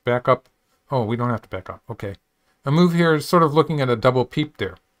 Let's just back up. Oh, we don't have to back up. Okay. A move here is sort of looking at a double peep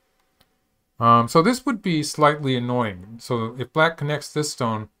there. So this would be slightly annoying. So if black connects this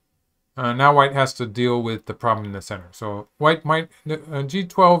stone, Now white has to deal with the problem in the center. So white might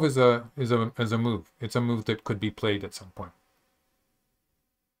G12 is a move. It's a move that could be played at some point.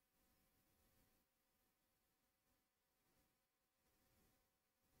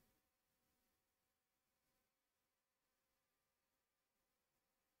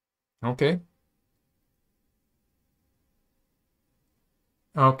 Okay.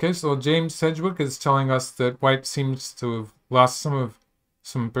 Okay, so James Sedgwick is telling us that white seems to have lost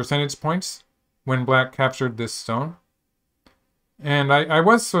some percentage points when black captured this stone. And I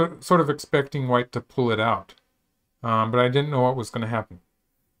was sort of expecting white to pull it out, but I didn't know what was going to happen.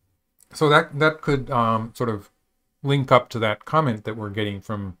 So that could sort of link up to that comment that we're getting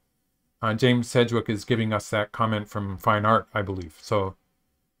from James Sedgwick is giving us that comment from Fine Art, I believe. So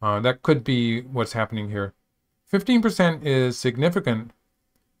that could be what's happening here. 15% is significant,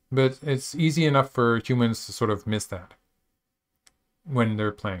 but it's easy enough for humans to sort of miss that when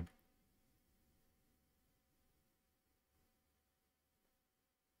they're playing.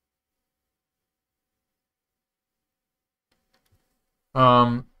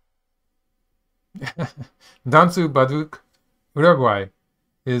 Dansu Baduk Uruguay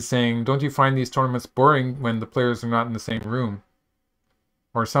is saying, don't you find these tournaments boring when the players are not in the same room?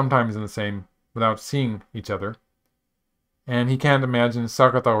 Or sometimes in the same, without seeing each other? And he can't imagine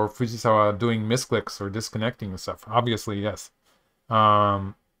Sakata or Fujisawa doing misclicks or disconnecting and stuff. Obviously, yes.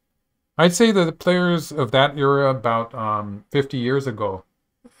 I'd say that the players of that era, about 50 years ago,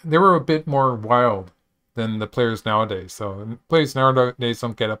 they were a bit more wild than the players nowadays. So players nowadays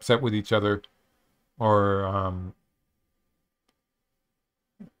don't get upset with each other, or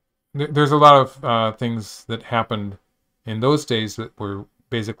there's a lot of things that happened in those days that were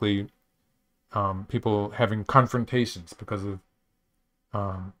basically people having confrontations because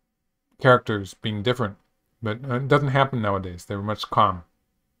of characters being different. But it doesn't happen nowadays. They're much calm.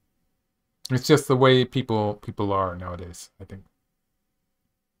 It's just the way people are nowadays, I think.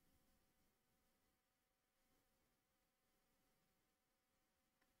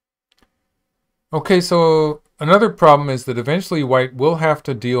 Okay, so another problem is that eventually white will have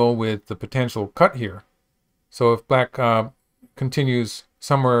to deal with the potential cut here. So if black continues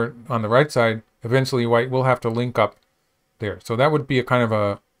somewhere on the right side, eventually white will have to link up there. So that would be a kind of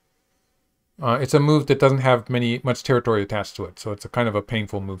a it's a move that doesn't have much territory attached to it. So it's a kind of a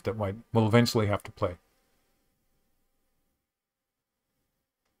painful move that white will eventually have to play.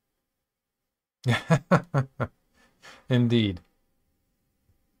 Indeed.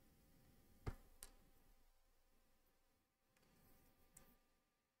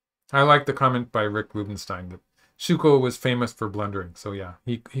 I like the comment by Rick Rubenstein that Shuko was famous for blundering. So yeah,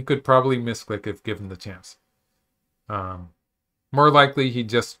 he could probably misclick if given the chance. More likely, he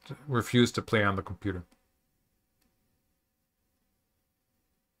just refused to play on the computer.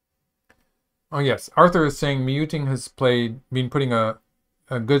 Oh yes, Arthur is saying Yuting has been putting a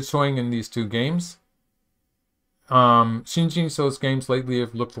good showing in these two games. ShinJinseo's games lately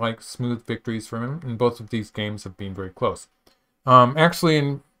have looked like smooth victories for him, and both of these games have been very close. Actually,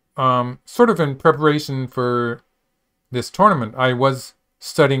 in sort of in preparation for this tournament, I was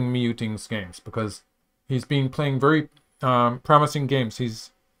studying Yuting's games because he's been playing very promising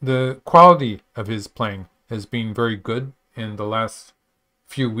games. The quality of his playing has been very good in the last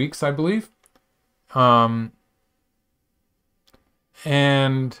few weeks, I believe. And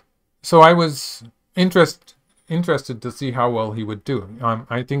so I was interested to see how well he would do.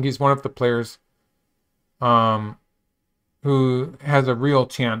 I think he's one of the players who has a real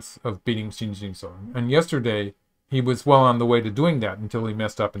chance of beating ShinJinseo. And yesterday, he was well on the way to doing that until he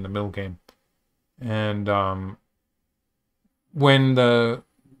messed up in the middle game. And when the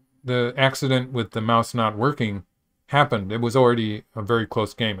accident with the mouse not working happened, it was already a very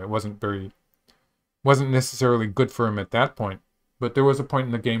close game. It wasn't necessarily good for him at that point. But there was a point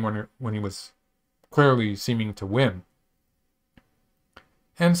in the game when he was clearly seeming to win.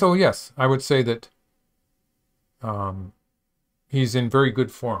 And so, yes, I would say that he's in very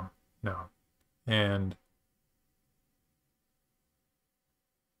good form now. And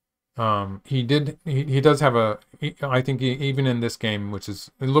he does have I think even in this game, it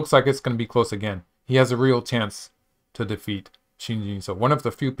looks like it's going to be close again, he has a real chance to defeat ShinJinseo, one of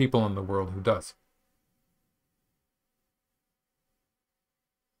the few people in the world who does.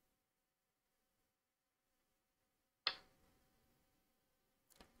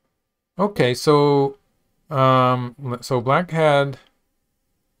 Okay, so black had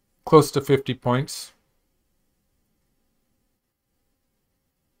close to 50 points.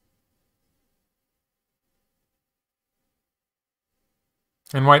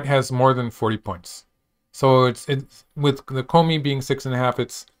 And white has more than 40 points. So it's with the Komi being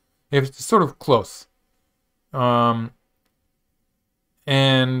 6.5, It's sort of close. And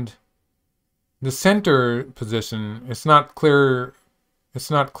the center position, it's not clear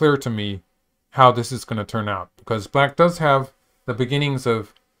to me how this is going to turn out, because black does have the beginnings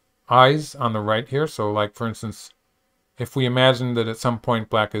of eyes on the right here. So like, for instance, if we imagine that at some point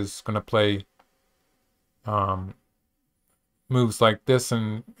black is going to play moves like this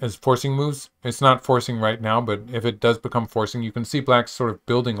and as forcing moves, it's not forcing right now, but if it does become forcing, you can see black's sort of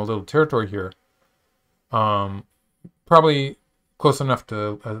building a little territory here. Probably close enough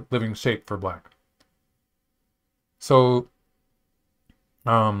to a living shape for black. So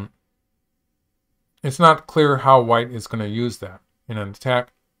it's not clear how white is going to use that in an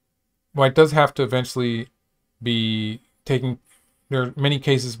attack. White does have to eventually be taking... There are many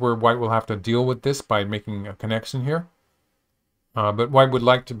cases where white will have to deal with this by making a connection here. But white would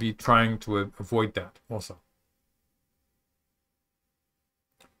like to be trying to avoid that also.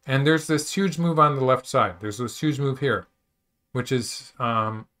 And there's this huge move on the left side. There's this huge move here, which is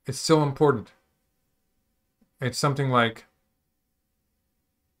it's still important. It's something like,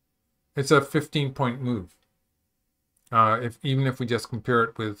 it's a 15-point move. Even if we just compare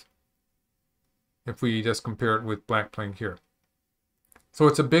it with, black playing here. So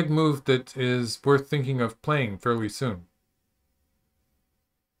it's a big move that is worth thinking of playing fairly soon.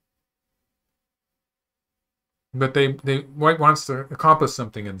 But white wants to accomplish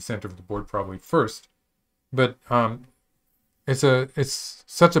something in the center of the board probably first. But it's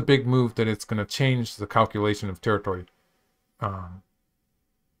such a big move that it's going to change the calculation of territory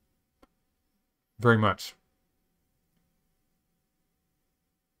very much.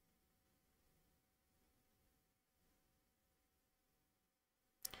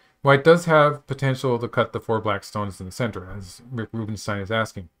 White does have potential to cut the 4 black stones in the center, as Rick Rubenstein is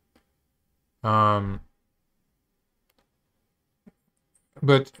asking.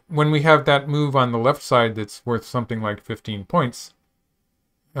 But when we have that move on the left side that's worth something like 15 points,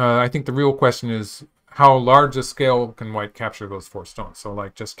 I think the real question is, how large a scale can white capture those 4 stones? So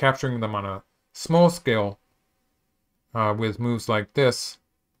like just capturing them on a small scale with moves like this,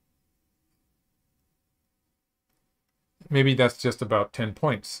 maybe that's just about 10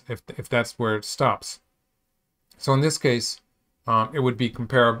 points, if that's where it stops. So in this case, it would be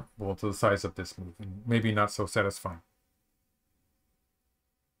comparable to the size of this move, and maybe not so satisfying.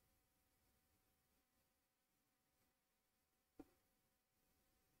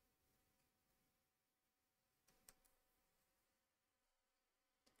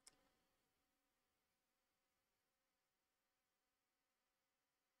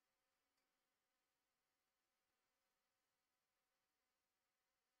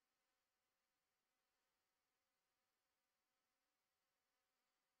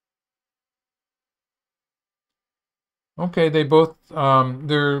 Okay, they both,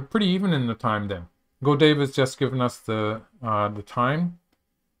 they're pretty even in the time then. Go Dave has just given us the time,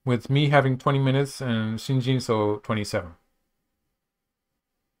 with me having 20 minutes and ShinJinseo 27.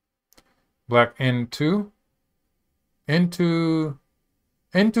 Black N2. N2,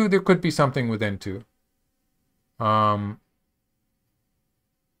 there could be something with N2. But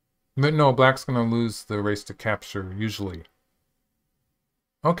no, black's going to lose the race to capture, usually.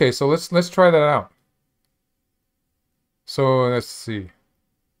 Okay, so let's try that out. So let's see.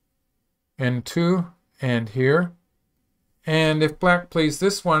 N2 and here. And if black plays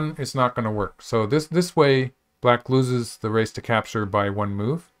this one, it's not going to work. So this way, black loses the race to capture by 1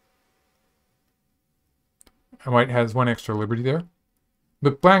 move. And white has 1 extra liberty there.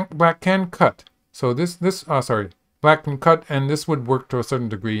 But black can cut. So black can cut, and this would work to a certain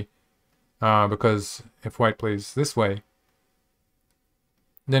degree, because if white plays this way,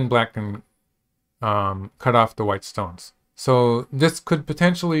 then black can cut off the white stones. So this could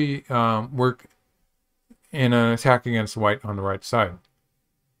potentially work in an attack against white on the right side.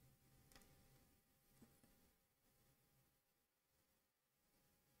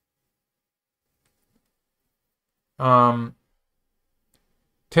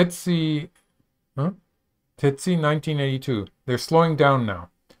 Tetsi 1982. They're slowing down now.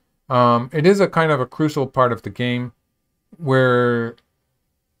 It is a kind of a crucial part of the game where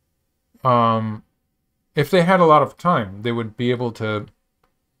if they had a lot of time, they would be able to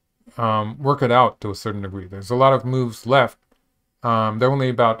work it out to a certain degree. There's a lot of moves left. They're only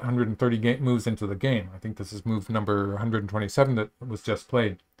about 130 moves into the game. I think this is move number 127 that was just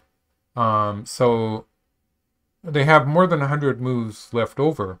played. So they have more than 100 moves left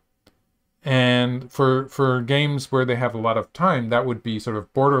over. And for games where they have a lot of time, that would be sort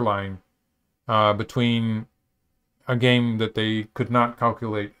of borderline between a game that they could not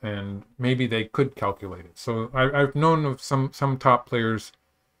calculate and maybe they could calculate it. So I've known of some top players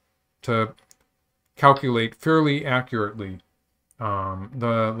to calculate fairly accurately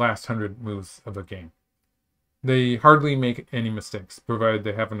the last 100 moves of a game. They hardly make any mistakes, provided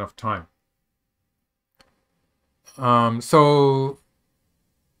they have enough time. So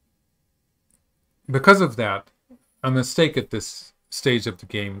because of that, a mistake at this stage of the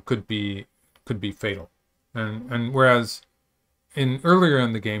game could be fatal. And whereas earlier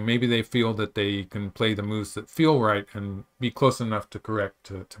in the game, maybe they feel that they can play the moves that feel right and be close enough to correct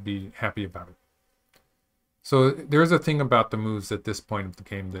to be happy about it. So there's a thing about the moves at this point of the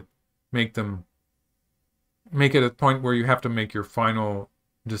game that make it a point where you have to make your final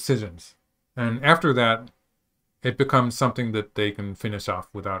decisions. And after that, it becomes something that they can finish off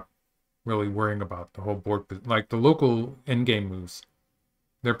without really worrying about the whole board. Like the local endgame moves,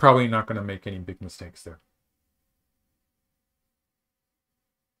 they're probably not going to make any big mistakes there.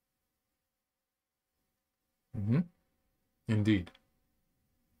 Indeed.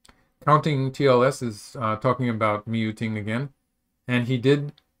 Counting TLS is talking about Yuting again, and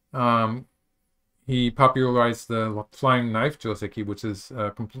he popularized the flying knife joseki, which is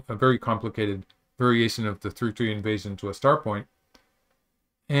a very complicated variation of the 3-3 invasion to a star point,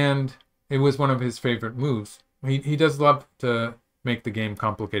 and it was one of his favorite moves. He does love to make the game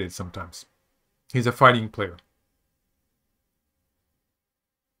complicated sometimes. He's a fighting player.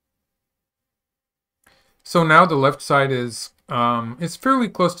 So now the left side is it's fairly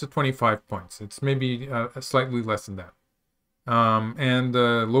close to 25 points. It's maybe slightly less than that. And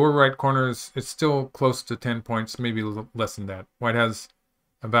the lower right corners, it's still close to 10 points, maybe less than that. White has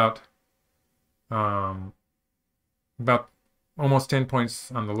about almost 10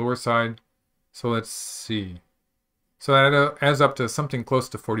 points on the lower side. So let's see. So that adds up to something close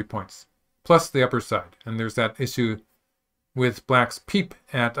to 40 points, plus the upper side. And there's that issue with Black's peep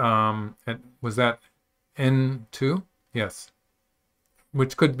at was that N2? Yes.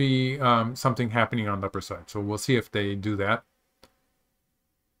 Which could be something happening on the upper side. So we'll see if they do that.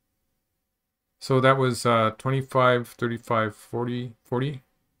 So that was 25, 35, 40, 40.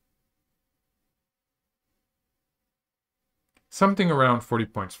 Something around 40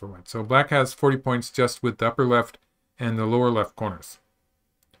 points for White. So Black has 40 points just with the upper left and the lower left corners.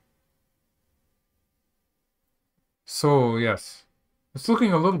 So yes, it's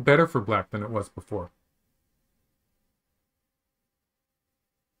looking a little better for Black than it was before.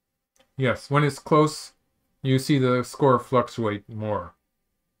 Yes, when it's close, you see the score fluctuate more.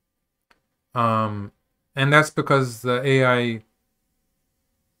 And that's because the AI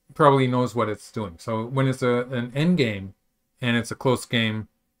probably knows what it's doing. So when it's an end game and it's a close game,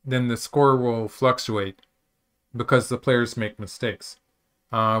 then the score will fluctuate because the players make mistakes.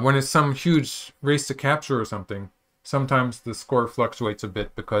 When it's some huge race to capture or something, sometimes the score fluctuates a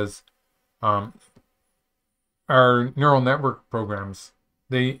bit because our neural network programs,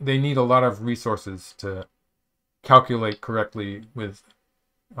 they need a lot of resources to calculate correctly with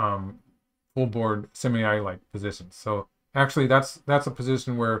full board semi-like positions. So actually that's a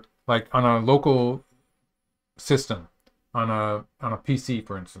position where, like on a local system, on a PC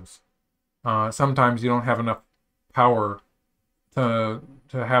for instance, sometimes you don't have enough power to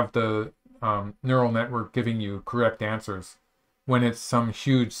have the neural network giving you correct answers when it's some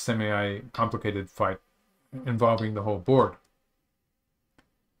huge semi-complicated fight involving the whole board.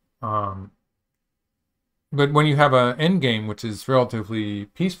 But when you have an end game, which is relatively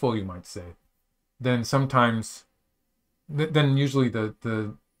peaceful, you might say, then sometimes, then usually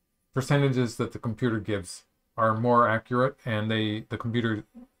the percentages that the computer gives are more accurate, and the computer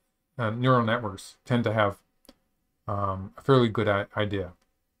neural networks tend to have a fairly good idea.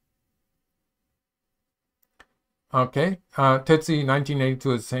 Okay, Tetsuy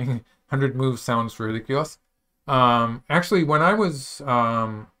 1982 is saying 100 moves sounds ridiculous. Actually, when I was,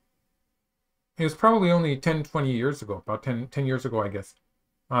 it was probably only 10, 20 years ago, about 10 years ago, I guess.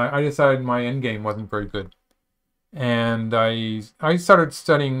 I decided my endgame wasn't very good. And I started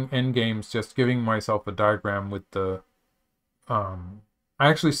studying endgames, just giving myself a diagram with the, I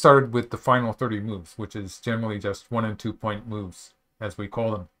actually started with the final 30 moves, which is generally just 1 and 2 point moves, as we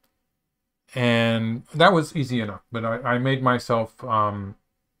call them. And that was easy enough, but I made myself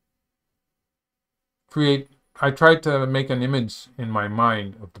I tried to make an image in my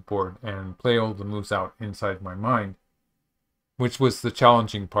mind of the board and play all the moves out inside my mind, which was the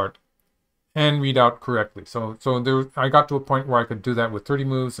challenging part, and read out correctly. So I got to a point where I could do that with 30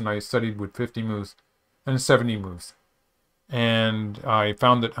 moves, and I studied with 50 moves and 70 moves. And I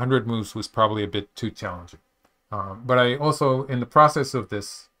found that 100 moves was probably a bit too challenging. But I also, in the process of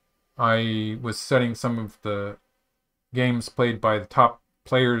this, I was studying some of the games played by the top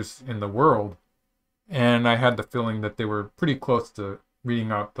players in the world, and I had the feeling that they were pretty close to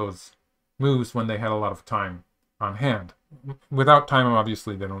reading out those moves when they had a lot of time on hand. Without time,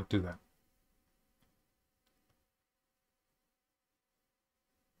 obviously, they don't do that.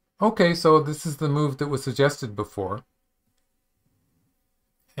 Okay, so this is the move that was suggested before.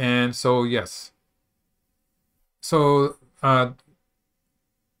 And so, yes. So,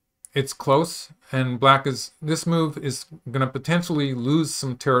 it's close, and black is, this move is going to potentially lose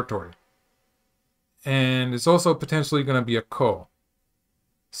some territory. And it's also potentially going to be a ko.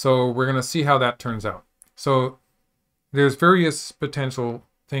 So we're going to see how that turns out. So there's various potential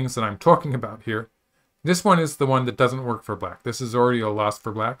things that I'm talking about here. This one is the one that doesn't work for black. This is already a loss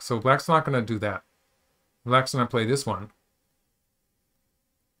for black, so black's not going to do that. Black's going to play this one.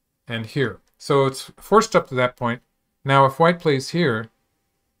 And here. So it's forced up to that point. Now if white plays here,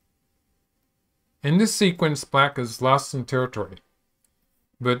 in this sequence, black has lost some territory,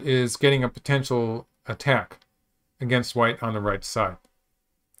 but is getting a potential attack against white on the right side.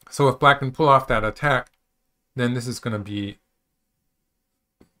 So if black can pull off that attack, then this is going to be,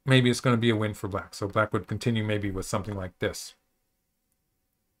 maybe it's going to be a win for black. So black would continue maybe with something like this.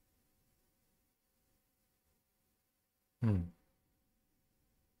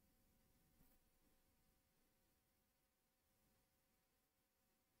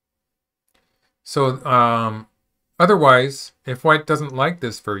 So otherwise, if white doesn't like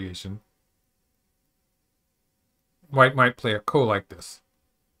this variation, white might play a ko like this.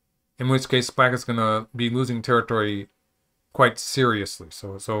 In which case, black is going to be losing territory quite seriously.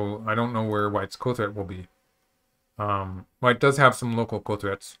 So I don't know where white's ko threat will be. White does have some local ko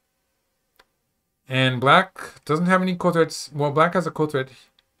threats. And black doesn't have any ko threats. Well, black has a ko threat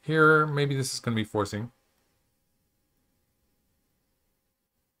here. Maybe this is going to be forcing.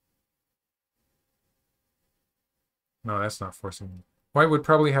 No, that's not forcing. White would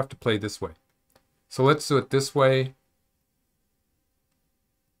probably have to play this way. So let's do it this way.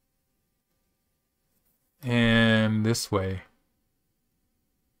 And this way.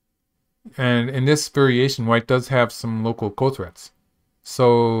 And in this variation, white does have some local ko threats.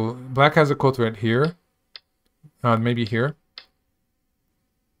 So black has a ko threat here. Maybe here.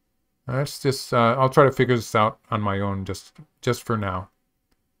 Let's just, I'll try to figure this out on my own just for now.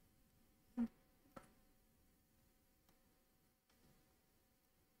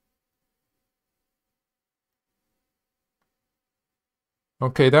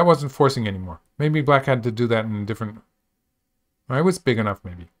 Okay, that wasn't forcing anymore. Maybe black had to do that in a different... I was big enough,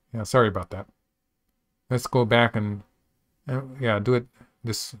 maybe. Yeah, sorry about that. Let's go back and yeah, do it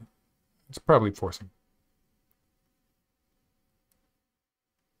this... It's probably forcing.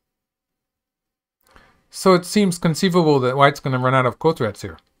 So it seems conceivable that white's going to run out of ko threats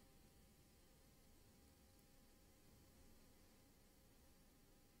here.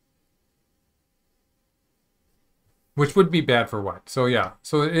 Which would be bad for white. So yeah,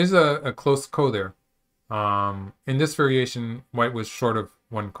 so it is a close ko there. In this variation, white was short of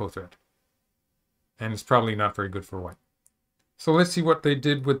one ko threat. And it's probably not very good for white. So let's see what they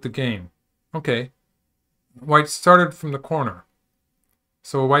did with the game. Okay. White started from the corner.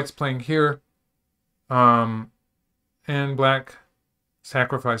 So white's playing here. And black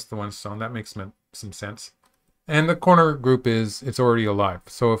sacrificed the one stone. That makes some sense. And the corner group is, it's already alive.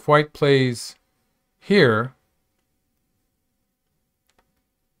 So if white plays here...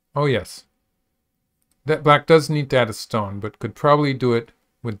 Oh yes. That black does need to add a stone, but could probably do it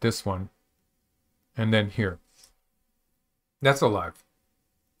with this one. And then here. That's alive.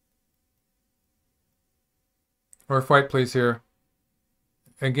 Or if white plays here,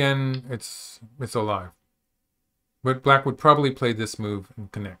 again, it's alive. But black would probably play this move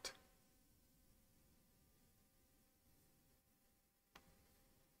and connect.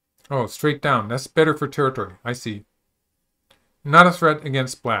 Oh, straight down. That's better for territory. I see. Not a threat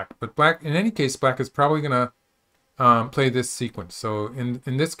against black, but black, in any case, black is probably going to play this sequence. So in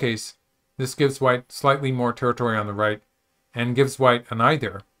this case, this gives white slightly more territory on the right and gives white an eye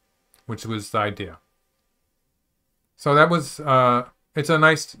there, which was the idea. So that was, it's a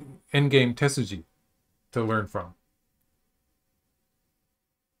nice endgame strategy to learn from.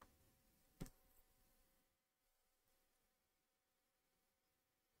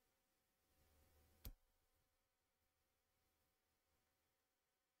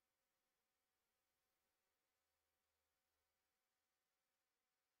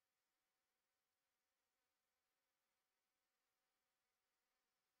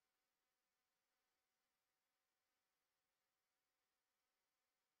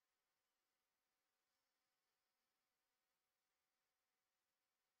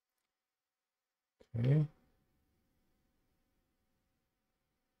 Okay.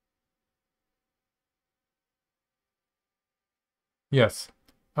 Yes.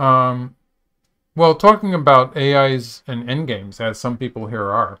 Well, talking about AIs and endgames, as some people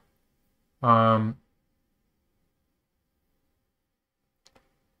here are,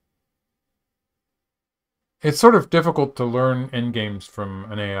 it's sort of difficult to learn endgames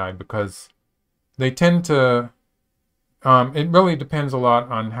from an AI because they tend to, it really depends a lot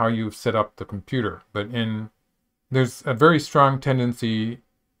on how you've set up the computer, but there's a very strong tendency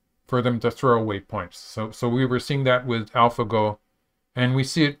for them to throw away points. So we were seeing that with AlphaGo, and we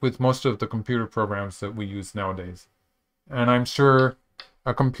see it with most of the computer programs that we use nowadays. And I'm sure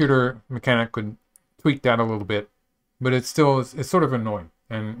a computer mechanic could tweak that a little bit, but it's sort of annoying,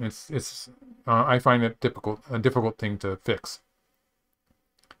 and I find it a difficult thing to fix.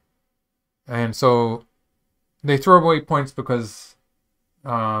 And so they throw away points because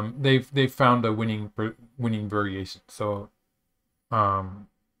they've found a winning variation. So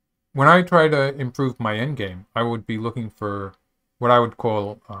when I try to improve my endgame, I would be looking for what I would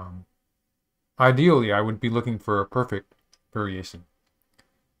call, ideally, I would be looking for a perfect variation,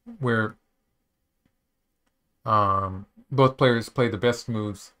 where both players play the best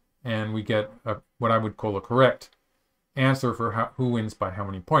moves, and we get what I would call a correct answer for who wins by how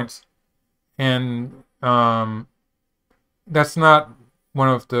many points. And that's not one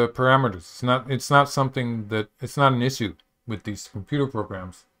of the parameters. It's not something that, it's not an issue with these computer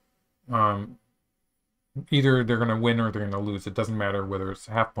programs. Either they're going to win or they're going to lose. It doesn't matter whether it's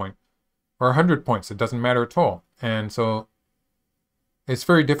a half point or 100 points. It doesn't matter at all. And so it's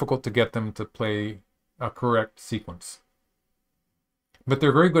very difficult to get them to play a correct sequence. But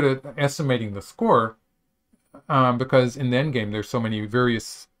they're very good at estimating the score, because in the endgame there's so many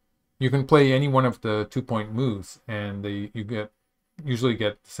various. You can play any one of the 2-point moves, and you usually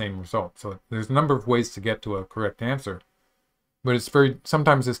get the same result. So there's a number of ways to get to a correct answer, but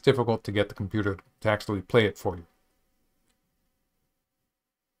sometimes it's difficult to get the computer to actually play it for you.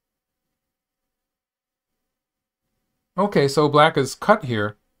 Okay, so black is cut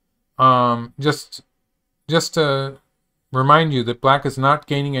here. Just to remind you that black is not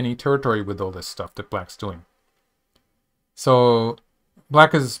gaining any territory with all this stuff that black's doing. So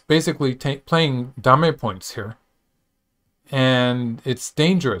black is basically playing dame points here. And it's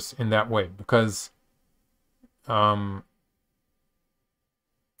dangerous in that way because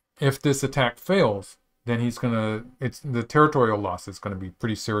if this attack fails, then the territorial loss is going to be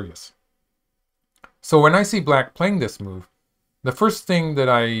pretty serious. So when I see black playing this move, the first thing that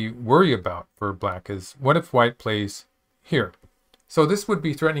I worry about for black is, what if white plays here? So this would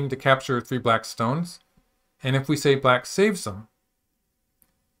be threatening to capture 3 black stones. And if we say black saves them,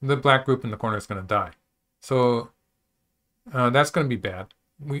 the black group in the corner is going to die. So that's going to be bad.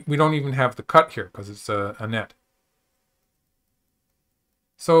 We don't even have the cut here because it's a net.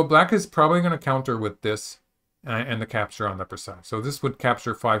 So black is probably going to counter with this and the capture on the upper side. So this would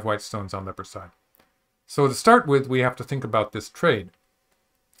capture 5 white stones on the upper side. So to start with, we have to think about this trade.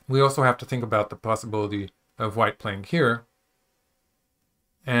 We also have to think about the possibility of white playing here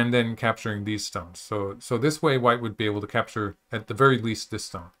and then capturing these stones. So this way white would be able to capture at the very least this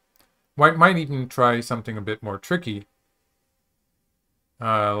stone. White might even try something a bit more tricky,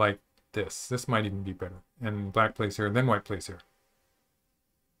 like this. This might even be better. And black plays here, and then white plays here.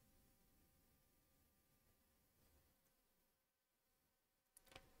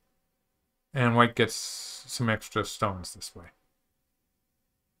 And white gets some extra stones this way.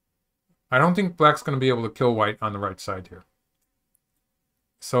 I don't think black's going to be able to kill white on the right side here.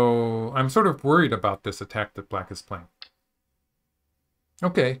 So I'm sort of worried about this attack that black is playing.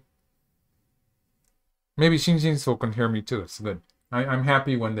 Okay. Maybe ShinJinseo can hear me too. It's good. I'm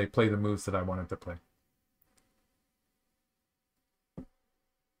happy when they play the moves that I wanted to play.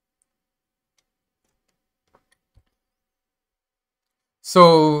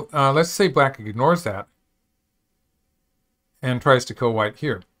 So let's say black ignores that and tries to kill white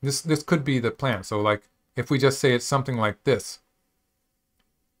here. This could be the plan. So like if we just say it's something like this.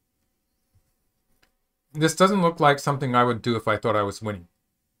 This doesn't look like something I would do if I thought I was winning.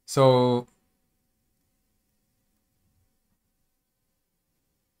 So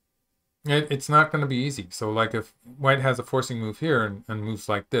it's not going to be easy. So like if white has a forcing move here and moves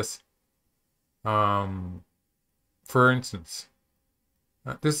like this, for instance,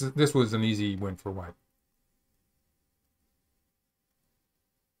 this was an easy win for white.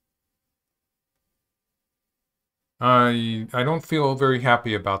 I don't feel very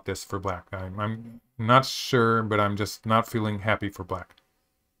happy about this for black. I'm not sure, but I'm just not feeling happy for black.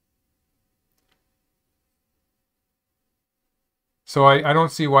 So I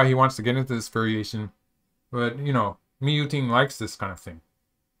don't see why he wants to get into this variation, but you know, me Yuting likes this kind of thing.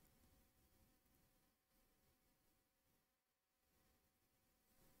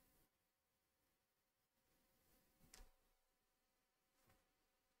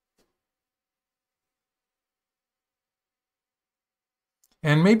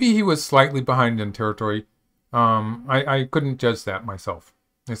 And maybe he was slightly behind in territory. I couldn't judge that myself.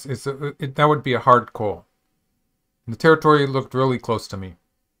 That would be a hard call. The territory looked really close to me.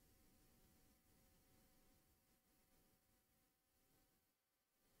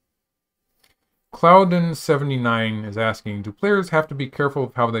 Clouden79 is asking, do players have to be careful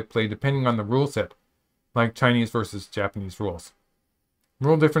of how they play depending on the rule set, like Chinese versus Japanese rules?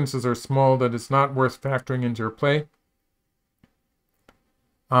 Rule differences are small that it's not worth factoring into your play.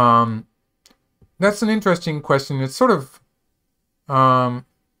 That's an interesting question. It's sort of,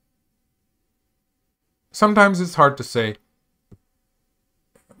 sometimes it's hard to say.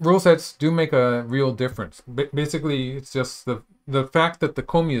 Rule sets do make a real difference. Basically, it's just the fact that the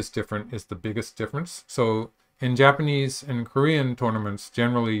komi is different is the biggest difference. So in Japanese and Korean tournaments,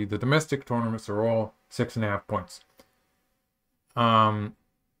 generally the domestic tournaments are all 6.5 points.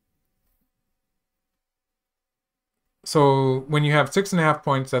 So when you have 6.5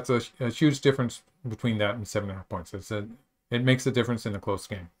 points, that's a huge difference between that and 7.5 points. It makes a difference in a close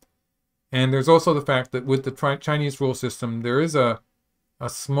game. And there's also the fact that with the Chinese rule system, there is a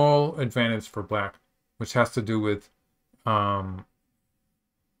small advantage for black, which has to do with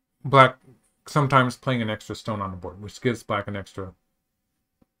black sometimes playing an extra stone on the board, which gives black an extra,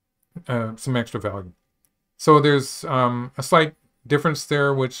 some extra value. So there's a slight difference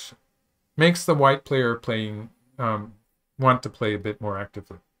there, which makes the white player playing want to play a bit more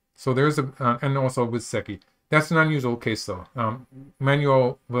actively. So there's and also with Seki. That's an unusual case though.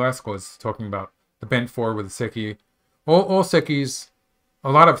 Manuel Velasco is talking about the bent 4 with the Seki. All Sekis, a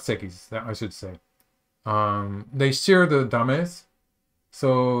lot of Sekis, that I should say, they share the dames.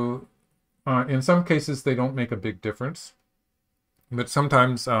 So in some cases they don't make a big difference. But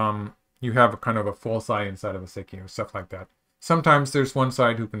sometimes you have a kind of a false eye inside of a Seki or stuff like that. Sometimes there's one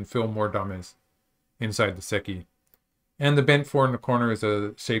side who can fill more dames inside the Seki. And the bent 4 in the corner is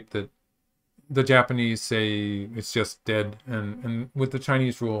a shape that the Japanese say it's just dead. And with the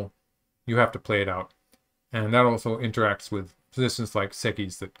Chinese rule, you have to play it out. And that also interacts with positions like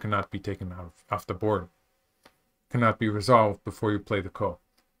Sekis that cannot be taken off the board. Cannot be resolved before you play the ko.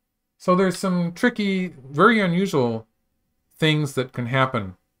 So there's some tricky, very unusual things that can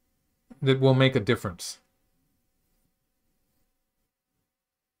happen that will make a difference.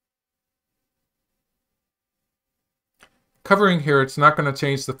 Covering here, it's not going to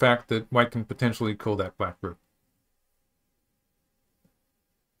change the fact that white can potentially kill that black rook.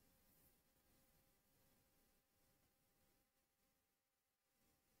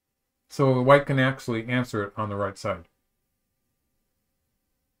 So white can actually answer it on the right side.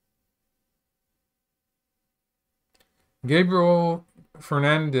 Gabriel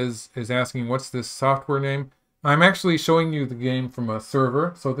Fernandez is asking, what's this software name? I'm actually showing you the game from a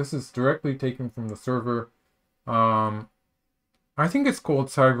server. So this is directly taken from the server. I think it's called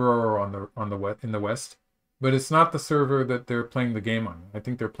Cyber in the West, but it's not the server that they're playing the game on. I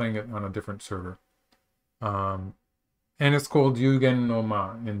think they're playing it on a different server. And it's called Yugen no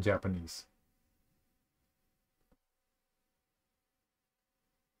Ma in Japanese.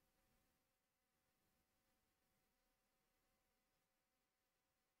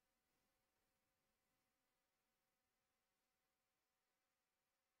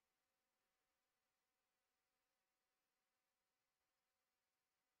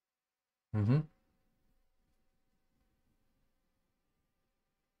 Mm-hmm.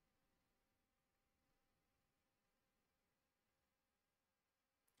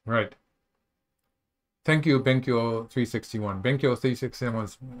 Right. Thank you, Benkyo361. Benkyo361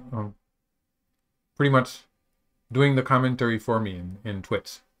 was pretty much doing the commentary for me in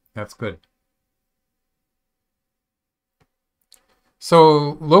Twitch. That's good.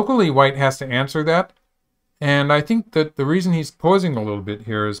 So locally, white has to answer that. And I think that the reason he's pausing a little bit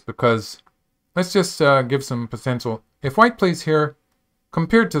here is because, let's just give some potential. If white plays here,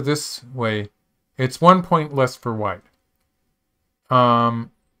 compared to this way, it's 1 point less for white.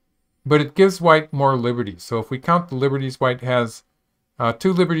 But it gives white more liberties. So if we count the liberties, white has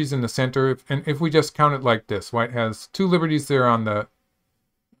 2 liberties in the center. And if we just count it like this, white has 2 liberties there on the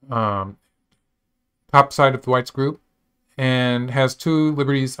top side of the white's group, and has 2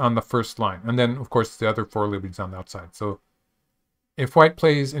 liberties on the first line. And then, of course, the other 4 liberties on the outside. So if white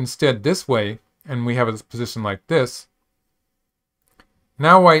plays instead this way, and we have a position like this,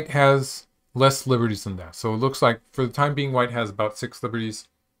 now white has less liberties than that. So it looks like, for the time being, white has about 6 liberties.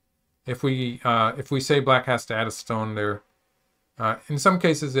 If we say black has to add a stone there, in some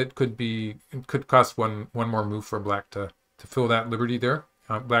cases it could cost one more move for black to fill that liberty there.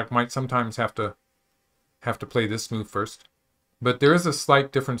 Black might sometimes have to play this move first, but there is a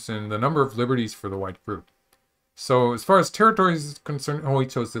slight difference in the number of liberties for the white group. So as far as territories is concerned, oh, he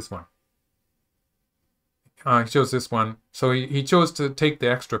chose this one. He chose this one. So he chose to take the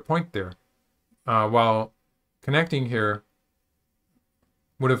extra point there, while connecting here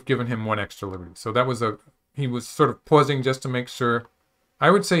would have given him one extra liberty. So that was he was sort of pausing just to make sure.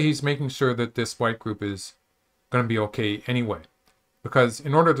 I would say he's making sure that this white group is going to be okay anyway. Because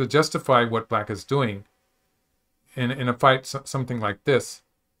in order to justify what black is doing in a fight, something like this,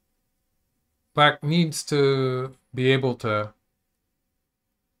 black needs to be able to,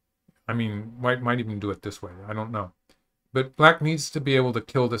 I mean, white might even do it this way. I don't know. But black needs to be able to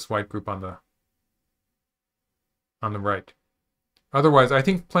kill this white group on the right. Otherwise, I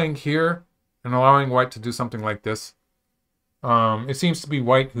think playing here and allowing white to do something like this, it seems to be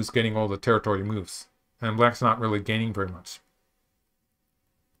white who's getting all the territory moves, and black's not really gaining very much.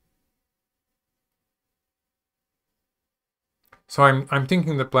 So I'm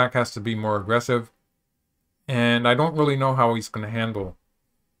thinking that black has to be more aggressive, and I don't really know how he's going to handle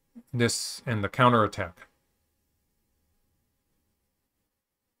this and the counterattack.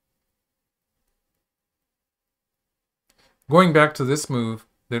 Going back to this move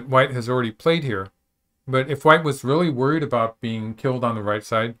that white has already played here, but if white was really worried about being killed on the right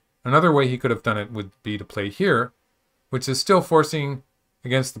side, another way he could have done it would be to play here, which is still forcing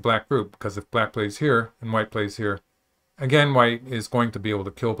against the black group, because if black plays here and white plays here, again, white is going to be able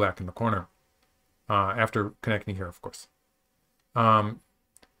to kill black in the corner, after connecting here, of course. And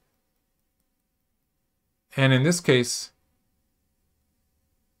in this case,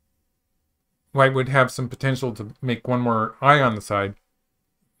 white would have some potential to make one more eye on the side.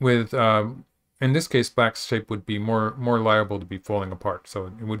 With, in this case, black's shape would be more liable to be falling apart. So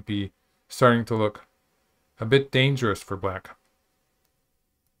it would be starting to look a bit dangerous for black.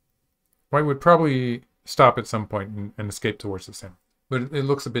 White would probably stop at some point and escape towards the center. But it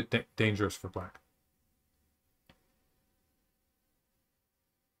looks a bit dangerous for black.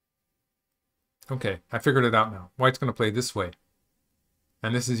 Okay, I figured it out now. White's going to play this way.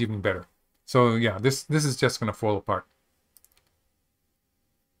 And this is even better. So yeah, this is just going to fall apart.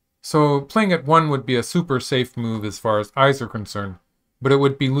 So playing at 1 would be a super safe move as far as eyes are concerned, but it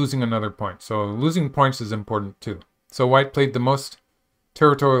would be losing another point. So losing points is important too. So white played the most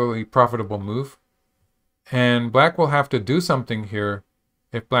territorially profitable move, and black will have to do something here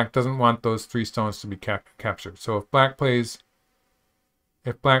if black doesn't want those 3 stones to be captured. So if black plays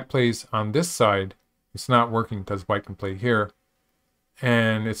on this side, it's not working because white can play here,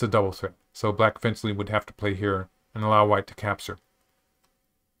 and it's a double threat. So black eventually would have to play here and allow white to capture.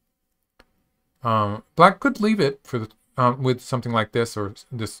 Black could leave it for the, with something like this or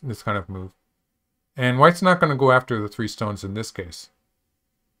this kind of move. And white's not going to go after the 3 stones in this case.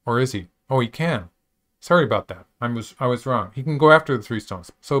 Or is he? Oh, he can. Sorry about that. I was wrong. He can go after the 3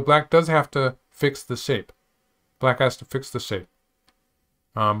 stones. So black does have to fix the shape. Black has to fix the shape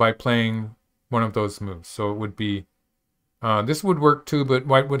by playing one of those moves. So it would be, this would work too, but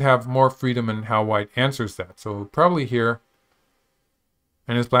white would have more freedom in how white answers that. So probably here.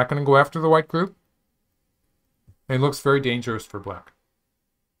 And is black going to go after the white group? It looks very dangerous for black.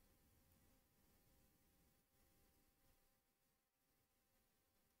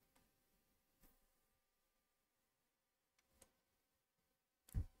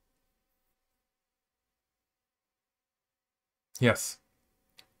 Yes.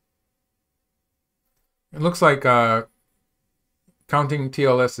 It looks like counting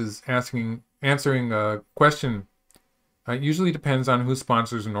TLS is answering a question. It usually depends on who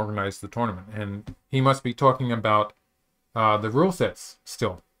sponsors and organizes the tournament. And he must be talking about the rule sets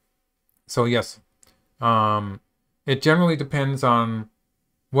still. So yes, it generally depends on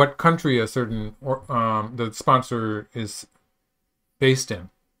what country a certain the sponsor is based in.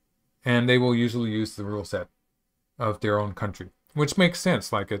 And they will usually use the rule set of their own country, which makes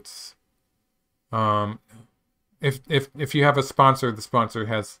sense. Like it's, if you have a sponsor, the sponsor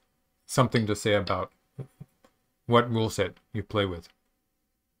has something to say about what rule set you play with.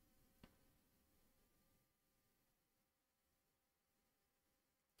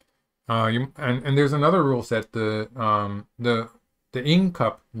 And there's another rule set, the Ing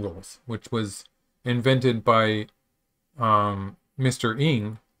Cup rules, which was invented by Mr.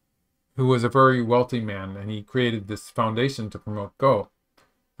 Ing, who was a very wealthy man, and he created this foundation to promote Go.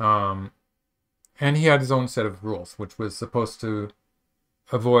 And he had his own set of rules, which was supposed to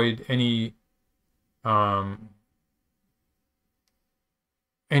avoid any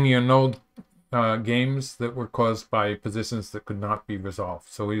annulled games that were caused by positions that could not be resolved.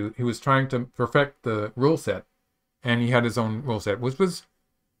 So he was trying to perfect the rule set, and he had his own rule set, which was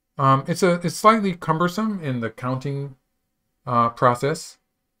it's slightly cumbersome in the counting process,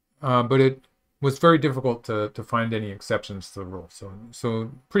 but was very difficult to find any exceptions to the rule.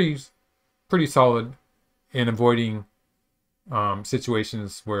 So pretty solid in avoiding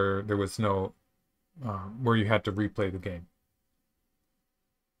situations where there was no where you had to replay the game.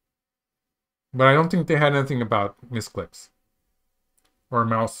 But I don't think they had anything about misclicks or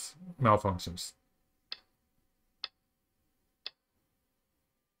mouse malfunctions.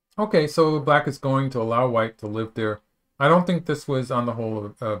 Okay, so black is going to allow white to live there. I don't think this was, on the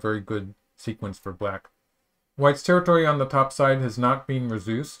whole, a very good sequence for black. White's territory on the top side has not been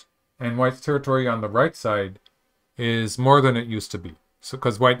reduced, and white's territory on the right side is more than it used to be. So,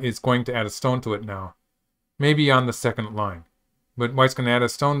 because white is going to add a stone to it now, maybe on the second line. But white's going to add a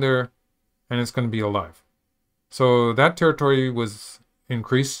stone there, and it's going to be alive. So that territory was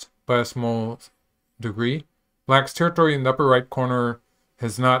increased by a small degree. Black's territory in the upper right corner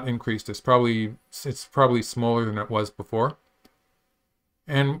has not increased. It's probably smaller than it was before.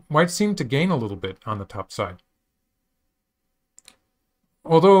 And white seemed to gain a little bit on the top side.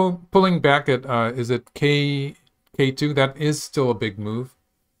 Although pulling back at, is it K2? That is still a big move.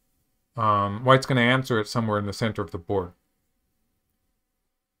 White's going to answer it somewhere in the center of the board.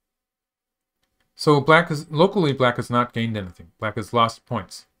 So locally black has not gained anything. Black has lost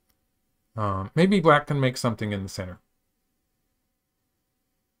points. Maybe black can make something in the center.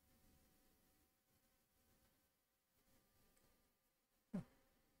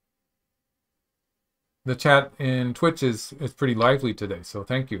 The chat in Twitch is pretty lively today, so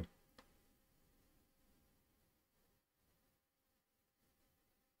thank you.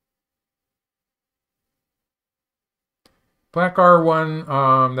 Black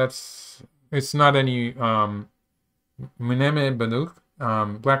R1, it's not any Mineme Banuk.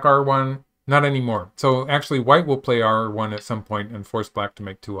 Black R1, not anymore. So actually white will play R1 at some point and force black to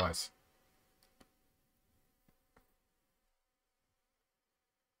make two eyes.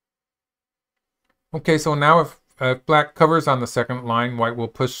 Okay, so now if black covers on the second line, white will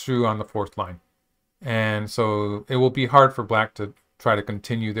push through on the fourth line. And so it will be hard for black to try to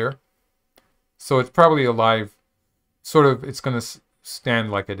continue there. So it's probably a live, sort of, it's going to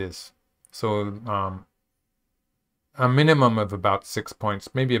stand like it is. So a minimum of about 6 points,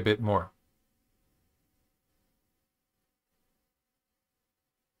 maybe a bit more.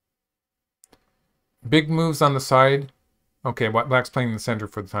 Big moves on the side. Okay, black's playing in the center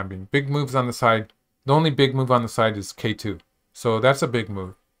for the time being. Big moves on the side. The only big move on the side is K2. So that's a big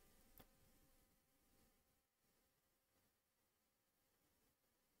move.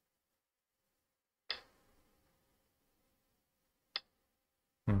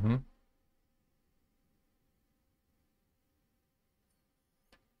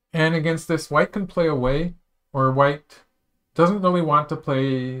 And against this, white can play away, or white doesn't really want to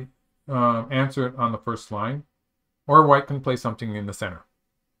play answer it on the first line, or white can play something in the center.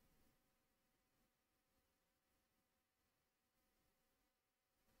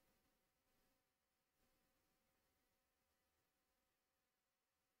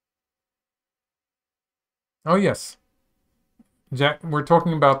 Oh yes, Jack, we're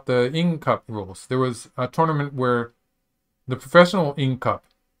talking about the Ing Cup rules. There was a tournament where the professional Ing Cup,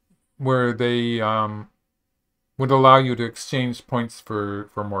 where they would allow you to exchange points for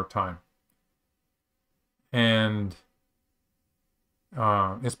more time. And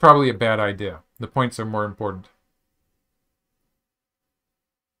it's probably a bad idea. The points are more important.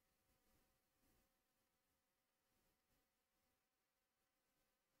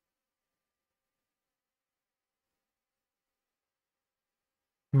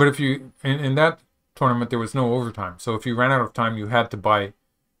 But if you, in that tournament, there was no overtime. So if you ran out of time, you had to buy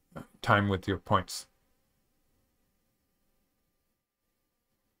time with your points.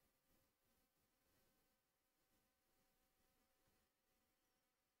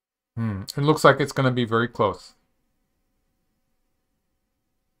 It looks like it's going to be very close.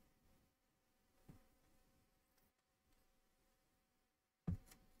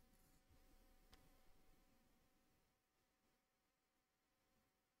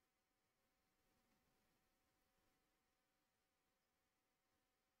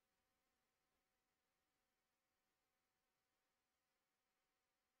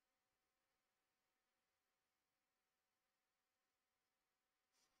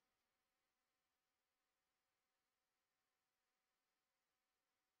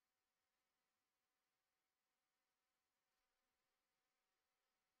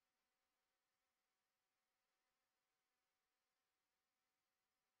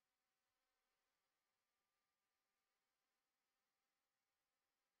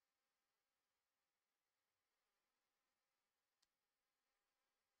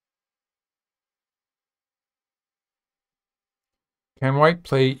 Can white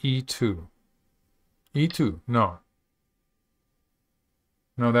play E2? E2. No.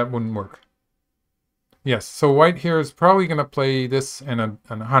 No, that wouldn't work. Yes, so white here is probably going to play this and a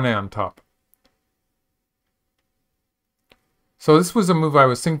hane on top. So this was a move I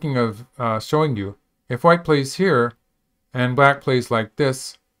was thinking of showing you. If white plays here and black plays like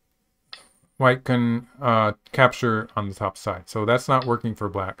this, white can capture on the top side. So that's not working for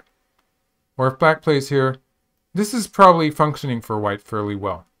black. Or if black plays here, this is probably functioning for white fairly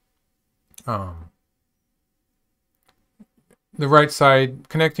well. The right side,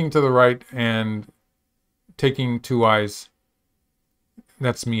 connecting to the right and taking two eyes,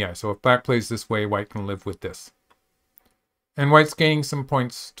 that's mi. So if black plays this way, white can live with this. And white's gaining some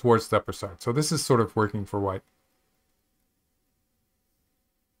points towards the upper side. So this is sort of working for white.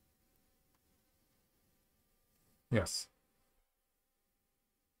 Yes.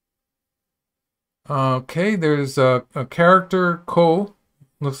 Okay, there's a character, Ko.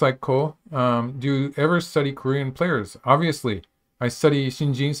 Looks like Ko. Do you ever study Korean players? Obviously, I study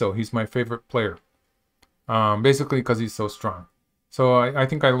ShinJinseo. He's my favorite player. Basically because he's so strong. So I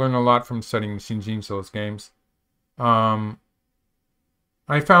think I learned a lot from studying ShinJinseo's games.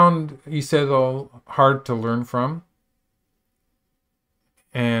 I found Isedo hard to learn from.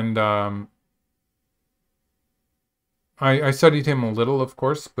 And I studied him a little, of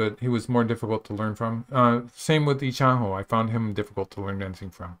course, but he was more difficult to learn from. Same with Ichanho. I found him difficult to learn anything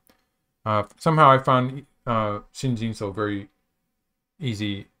from. Somehow I found ShinJinseo very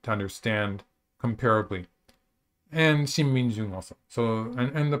easy to understand comparably. And Shin Minjun also. So,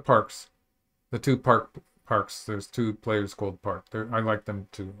 and the Parks. The two Parks. There's two players called Park. I like them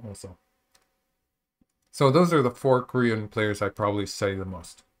too also. So those are the 4 Korean players I probably study the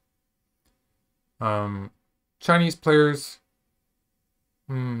most. Chinese players,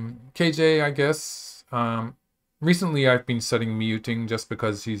 KJ, I guess. Recently, I've been studying Yuting just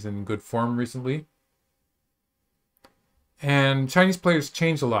because he's in good form recently. And Chinese players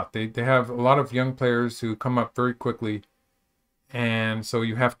change a lot. They have a lot of young players who come up very quickly. And so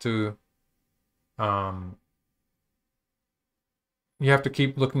you have to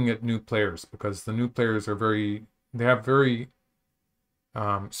keep looking at new players because the new players are they have very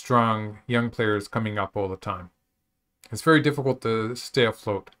strong young players coming up all the time. It's very difficult to stay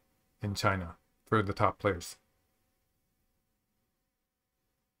afloat in China for the top players.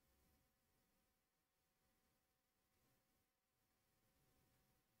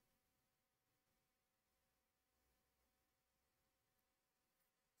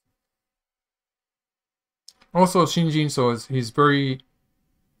 Also, ShinJinseo he's very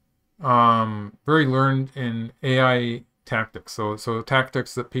learned in AI tactics. So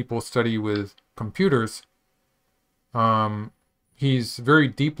tactics that people study with computers. He's very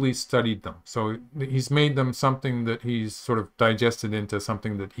deeply studied them. So he's made them something that he's sort of digested into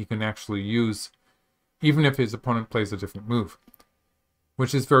something that he can actually use, even if his opponent plays a different move,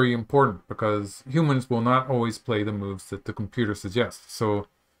 which is very important because humans will not always play the moves that the computer suggests. So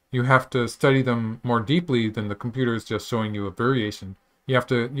you have to study them more deeply than the computer is just showing you a variation. You have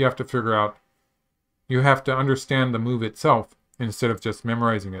to figure out, you have to understand the move itself instead of just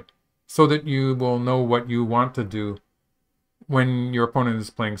memorizing it, so that you will know what you want to do when your opponent is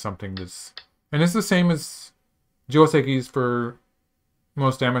playing something that's... And it's the same as Josekis for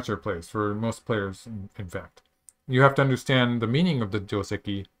most amateur players, for most players, in fact. You have to understand the meaning of the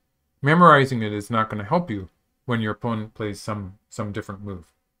Joseki. Memorizing it is not going to help you when your opponent plays some different move.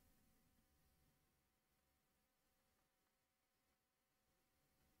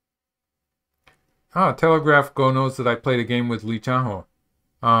 Telegraph Go knows that I played a game with Lee Chanho.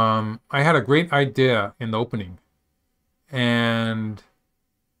 I had a great idea in the opening, and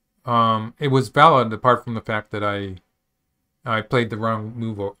it was valid apart from the fact that I played the wrong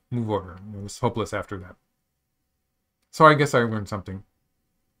move order. It was hopeless after that. So I guess I learned something.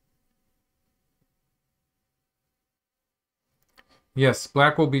 Yes,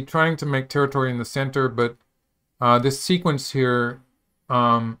 black will be trying to make territory in the center, but this sequence here,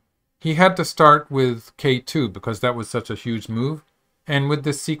 he had to start with K2 because that was such a huge move. And with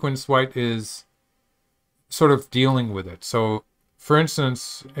this sequence, white is sort of dealing with it. So, for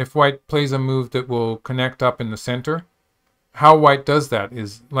instance, if white plays a move that will connect up in the center, how white does that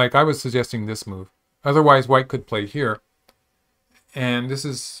is, like I was suggesting this move. Otherwise, white could play here. And this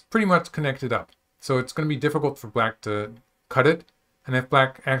is pretty much connected up. So it's going to be difficult for black to cut it. And if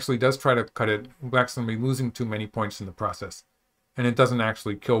black actually does try to cut it, black's going to be losing too many points in the process. And it doesn't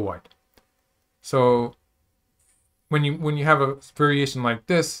actually kill white. So when you have a variation like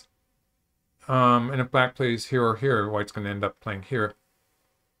this, and if black plays here or here, white's going to end up playing here.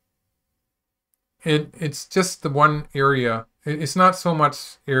 It's just the one area it's not so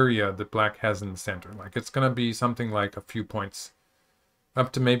much area that black has in the center. Like it's going to be something like a few points,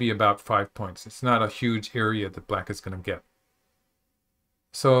 up to maybe about 5 points. It's not a huge area that black is going to get.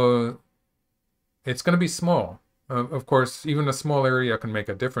 So it's going to be small. Of course, even a small area can make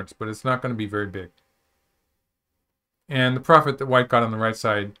a difference, but it's not going to be very big. And the profit that white got on the right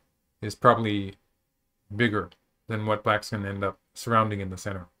side is probably bigger than what black's going to end up surrounding in the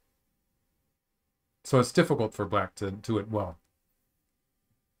center. So it's difficult for black to do it well.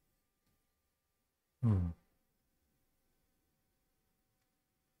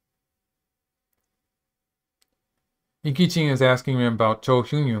 Ikichin is asking me about Cho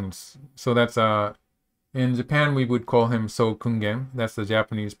Hyun-yoon's. So that's in Japan we would call him So Kungen. That's the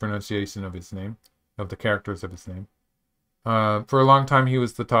Japanese pronunciation of his name, of the characters of his name. For a long time he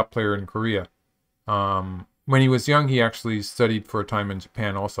was the top player in Korea. When he was young he actually studied for a time in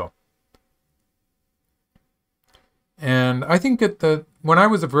Japan also. And I think when I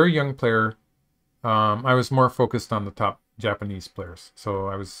was a very young player, I was more focused on the top Japanese players. So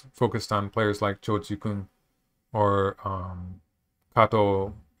I was focused on players like Cho Ji-kun or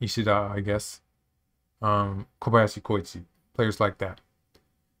Kato Ishida, I guess. Kobayashi Koichi, players like that.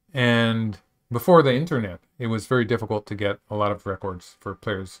 And before the internet, it was very difficult to get a lot of records for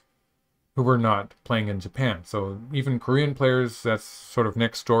players who were not playing in Japan. So even Korean players, that's sort of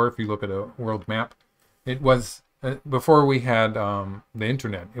next door if you look at a world map. It was... before we had the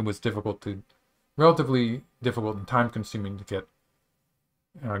internet, it was relatively difficult and time-consuming to get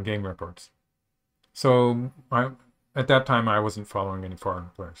game records. So at that time, I wasn't following any foreign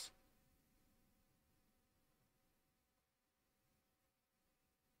players.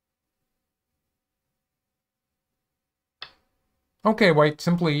 Okay, white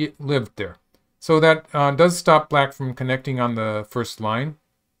simply lived there. So that does stop black from connecting on the first line.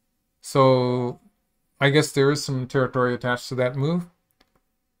 So I guess there is some territory attached to that move.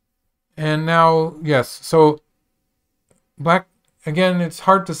 And now, yes, so black, again, it's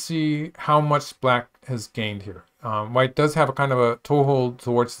hard to see how much black has gained here. White does have a kind of a toehold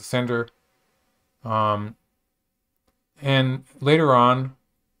towards the center. And later on,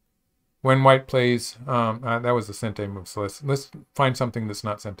 when white plays, that was the sente move, so let's find something that's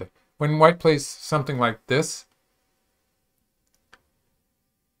not sente. When white plays something like this,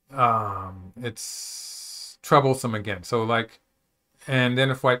 it's troublesome again. So and then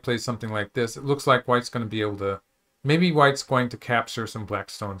if white plays something like this, it looks like white's going to be able to, maybe white's going to capture some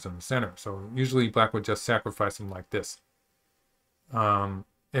black stones in the center. So usually black would just sacrifice them like this.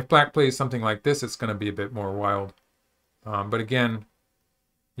 If black plays something like this, it's going to be a bit more wild. But again,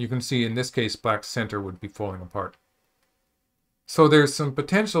 you can see in this case, black's center would be falling apart. So there's some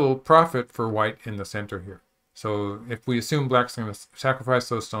potential profit for white in the center here. So if we assume black's going to sacrifice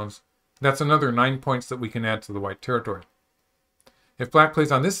those stones, that's another 9 points that we can add to the white territory. If black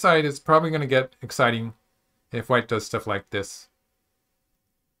plays on this side, it's probably going to get exciting if white does stuff like this.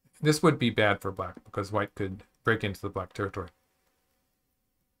 This would be bad for black because white could break into the black territory.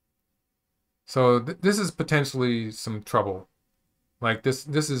 So this is potentially some trouble. Like this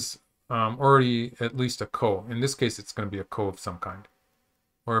is already at least a ko. In this case, it's going to be a ko of some kind.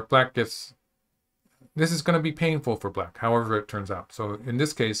 Or if black gets... This is going to be painful for black, however it turns out. So in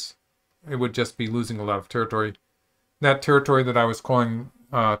this case, it would just be losing a lot of territory. That territory that I was calling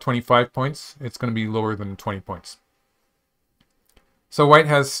 25 points, it's going to be lower than 20 points. So white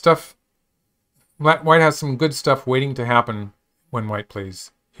has some good stuff waiting to happen when white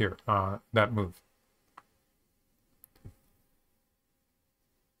plays here, that move.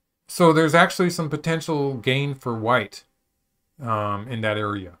 So there's actually some potential gain for white in that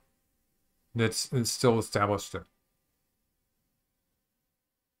area that's still established there.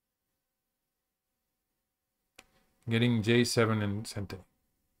 Getting J7 and sente.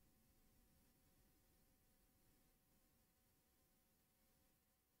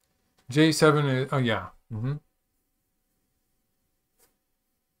 J7 is, oh yeah.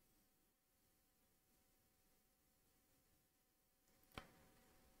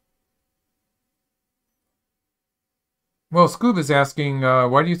 Well, Scoob is asking,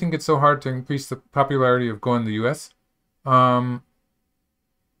 why do you think it's so hard to increase the popularity of Go in the US? I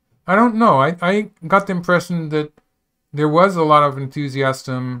don't know. I got the impression that there was a lot of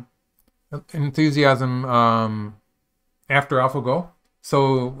enthusiasm after AlphaGo.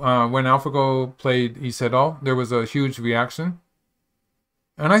 So when AlphaGo played Isedo, there was a huge reaction.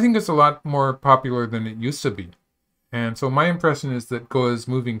 And I think it's a lot more popular than it used to be. And so my impression is that Go is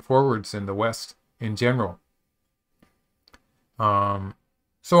moving forwards in the West in general.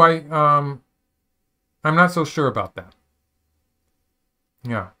 So I'm not so sure about that.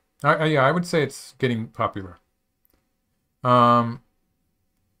 Yeah. I would say it's getting popular. But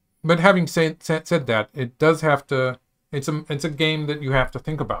having said that, it does have to. It's a game that you have to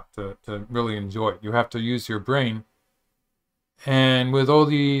think about to really enjoy it. You have to use your brain. And with all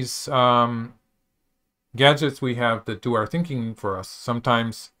these gadgets we have that do our thinking for us,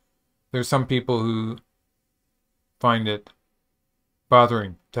 sometimes there's some people who find it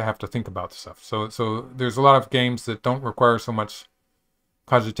bothering to have to think about stuff. So there's a lot of games that don't require so much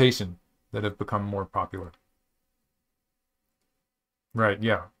cogitation that have become more popular. Right,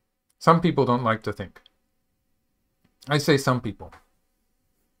 yeah. Some people don't like to think. I say some people.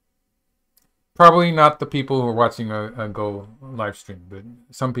 Probably not the people who are watching a Go live stream, but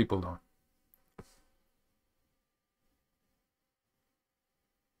some people don't.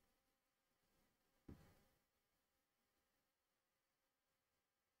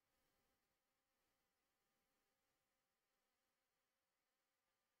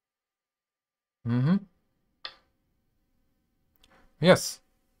 Mm-hmm. Yes.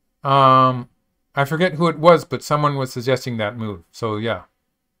 I forget who it was, but someone was suggesting that move. So yeah.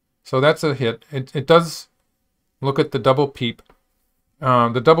 So that's a hit. It does look at the double peep.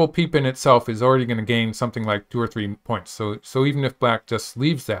 The double peep in itself is already going to gain something like 2 or 3 points. So even if black just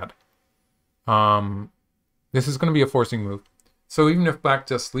leaves that, this is going to be a forcing move. So even if black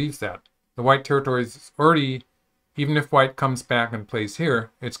just leaves that, the white territory is already, even if white comes back and plays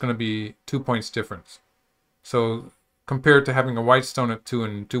here, it's going to be 2 points difference. So compared to having a white stone at 2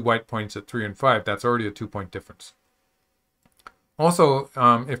 and 2 white points at 3 and 5, that's already a 2-point difference. Also,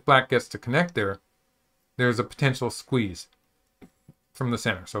 if black gets to connect there, there's a potential squeeze from the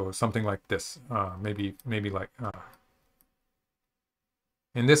center. So something like this, maybe like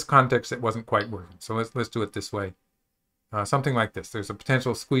in this context, it wasn't quite working. So let's do it this way. Something like this. There's a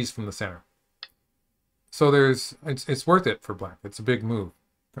potential squeeze from the center. So it's worth it for black. It's a big move,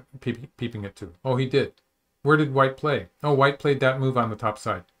 peeping it too. Oh, he did. Where did white play? Oh, white played that move on the top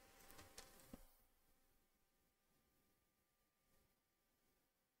side.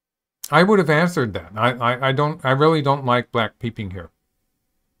 I would have answered that. I really don't like black peeping here.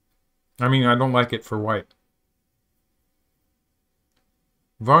 I mean, I don't like it for white.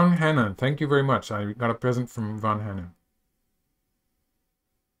 Von Hannon, thank you very much. I got a present from Von Hannon.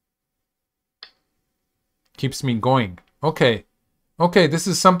 Keeps me going. Okay. Okay, this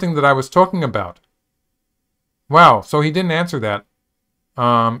is something that I was talking about. Wow, so he didn't answer that.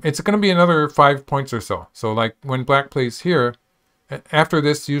 It's going to be another 5 points or so. So like when black plays here, after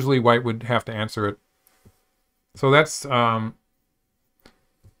this, usually white would have to answer it. So that's a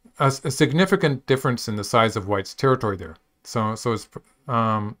significant difference in the size of white's territory there. So it's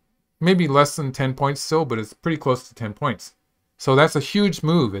maybe less than 10 points still, but it's pretty close to 10 points. So that's a huge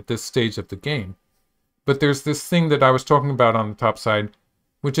move at this stage of the game. But there's this thing that I was talking about on the top side,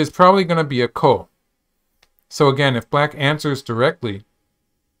 which is probably going to be a ko. So again, if black answers directly,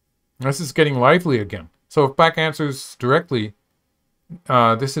 this is getting lively again. So if black answers directly,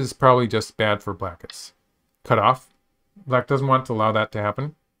 this is probably just bad for black. It's cut off. Black doesn't want to allow that to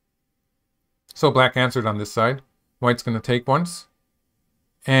happen. So black answered on this side. White's going to take once.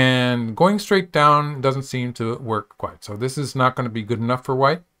 And going straight down doesn't seem to work quite. So this is not going to be good enough for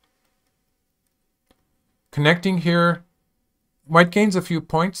white. Connecting here, white gains a few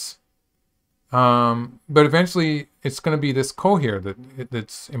points. But eventually it's going to be this ko here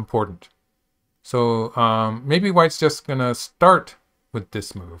that's important. So maybe white's just going to start with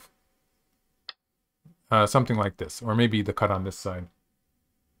this move. Something like this. Or maybe the cut on this side.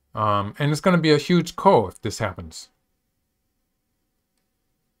 And it's going to be a huge ko if this happens.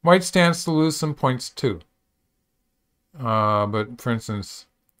 White stands to lose some points too. But for instance,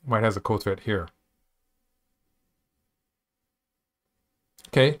 white has a ko threat here.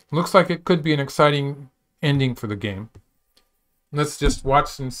 Okay, looks like it could be an exciting ending for the game. Let's just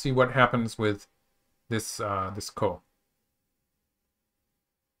watch and see what happens with this this ko.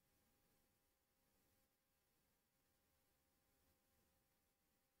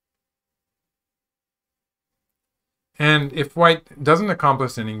 And if white doesn't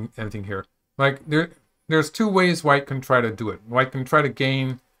accomplish anything here, like there's 2 ways white can try to do it. White can try to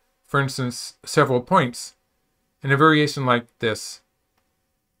gain, for instance, several points in a variation like this.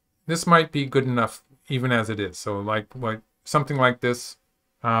 This might be good enough even as it is. So like something like this,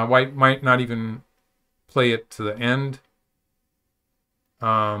 white might not even play it to the end.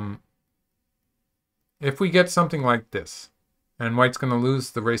 If we get something like this, and white's going to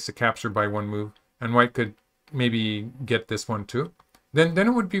lose the race to capture by 1 move, and white could maybe get this one too, then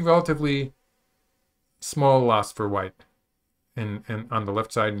it would be relatively small loss for white and on the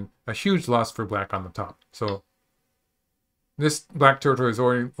left side, and a huge loss for black on the top. So this black territory is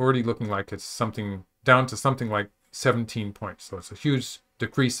already looking like it's something down to something like 17 points. So it's a huge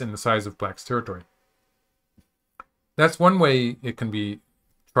decrease in the size of black's territory. That's one way it can be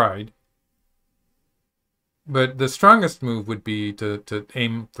tried. But the strongest move would be to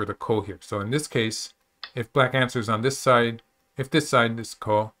aim for the ko here. So in this case, if black answers on this side, if this side is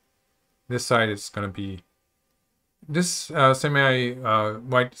ko, this side is going to be this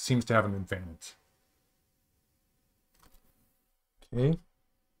white seems to have an advantage. Okay.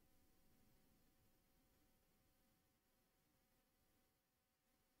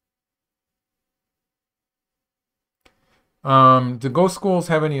 Do Go schools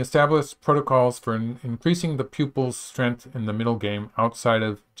have any established protocols for increasing the pupils' strength in the middle game outside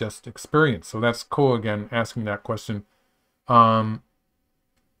of just experience? So that's Ko again asking that question. I'd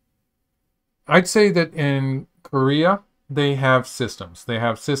say that in Korea, they have systems. They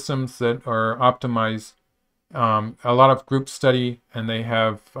have systems that are optimized, a lot of group study, and they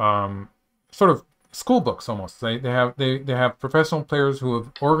have sort of school books almost. They have professional players who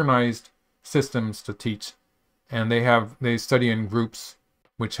have organized systems to teach. And they study in groups,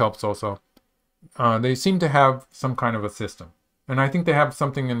 which helps also. They seem to have some kind of a system. And I think they have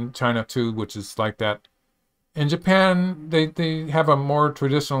something in China too, which is like that. In Japan, they have a more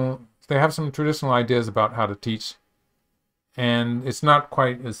traditional, they have some traditional ideas about how to teach. And it's not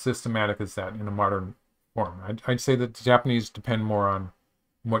quite as systematic as that in a modern form. I'd say that the Japanese depend more on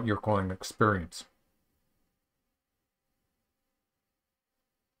what you're calling experience.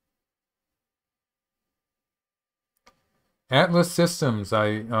 Atlas Systems,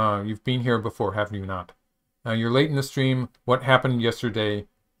 you've been here before, have you not? You're late in the stream. What happened yesterday?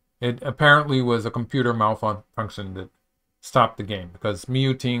 It apparently was a computer malfunction that stopped the game because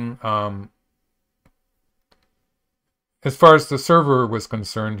Yuting, as far as the server was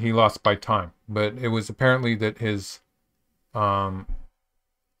concerned, he lost by time. But it was apparently that his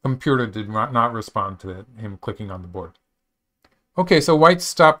computer did not respond to him clicking on the board. Okay, so white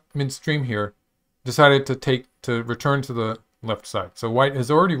stopped midstream here. Decided to return to the left side. So white has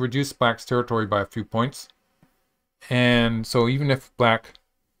already reduced black's territory by a few points. And so even if black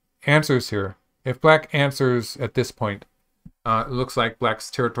answers here, if black answers at this point, it looks like black's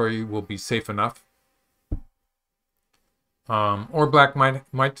territory will be safe enough. Or black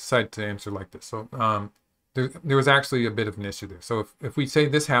might decide to answer like this. So there was actually a bit of an issue there. So if we say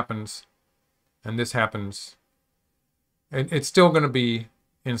this happens and this happens, it's still going to be,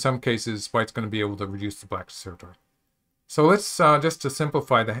 in some cases, white's going to be able to reduce the black's territory. So let's, just to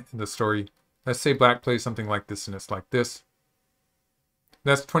simplify the story, let's say black plays something like this and it's like this.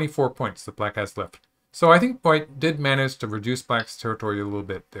 That's 24 points that black has left. So I think white did manage to reduce black's territory a little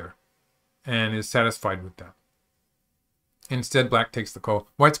bit there and is satisfied with that. Instead, black takes the ko.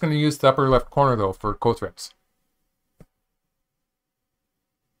 White's going to use the upper left corner, though, for ko threats.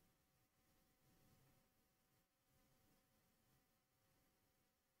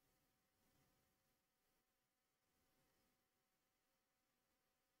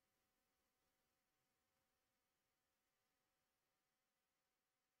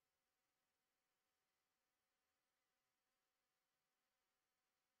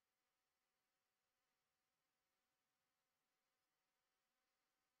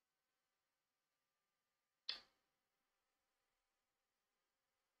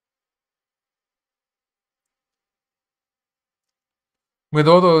 With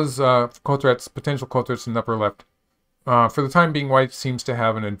all those ko threats, potential ko threats in the upper left, for the time being, white seems to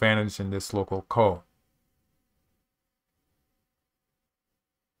have an advantage in this local ko.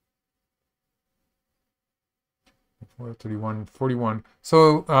 (31, 41).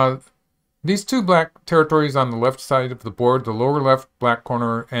 So these two black territories on the left side of the board, the lower left black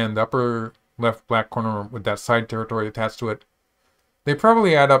corner and the upper left black corner with that side territory attached to it, they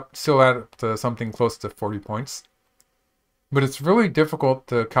probably still add up to something close to 40 points. But it's really difficult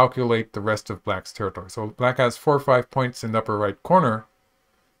to calculate the rest of black's territory. So black has 4 or 5 points in the upper right corner,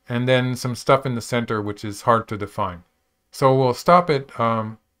 and then some stuff in the center, which is hard to define. So we'll stop it.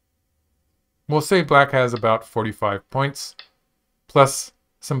 We'll say black has about 45 points, plus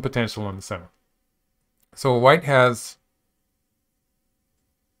some potential in the center. So white has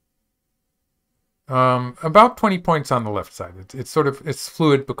about 20 points on the left side. It's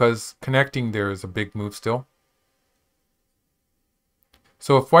fluid because connecting there is a big move still.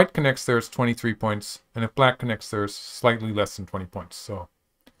 So if white connects there, it's 23 points, and if black connects there, it's slightly less than 20 points. So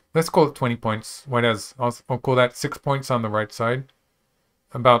let's call it 20 points. White has, I'll call that 6 points on the right side,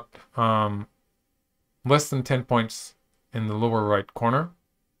 about less than 10 points in the lower right corner.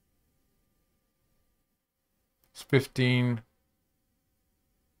 It's 15,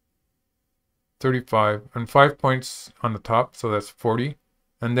 35, and 5 points on the top, so that's 40,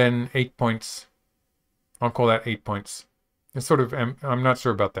 and then 8 points I'll call that 8 points. It's sort of, I'm not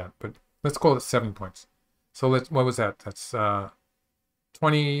sure about that, but let's call it 7 points. So what was that? That's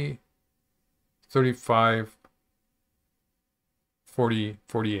 20, 35, 40,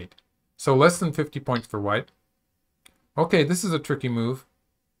 48. So less than 50 points for white. Okay, this is a tricky move.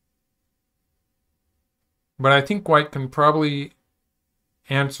 But I think white can probably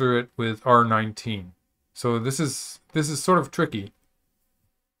answer it with R19. So this is sort of tricky.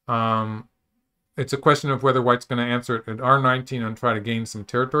 It's a question of whether white's going to answer it at R19 and try to gain some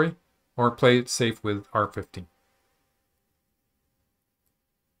territory, or play it safe with R15.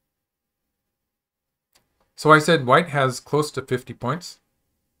 So I said white has close to 50 points.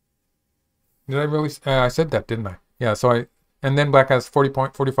 Did I really? I said that, didn't I? Yeah, and then black has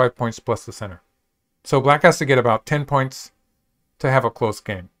 45 points plus the center. So black has to get about 10 points to have a close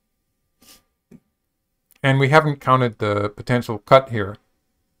game. And we haven't counted the potential cut here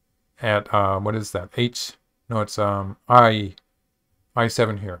at, what is that? H? No, it's I7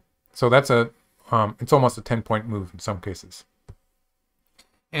 here. So that's it's almost a 10-point move in some cases.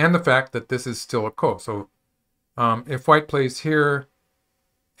 And the fact that this is still a ko. So if white plays here,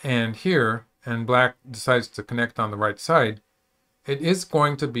 and black decides to connect on the right side, it is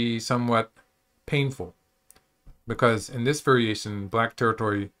going to be somewhat painful, because in this variation, black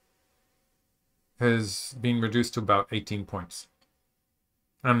territory has been reduced to about 18 points.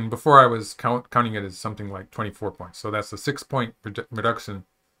 And before I was counting it as something like 24 points. So that's a 6-point reduction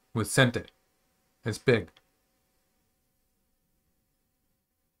with sente. It's big.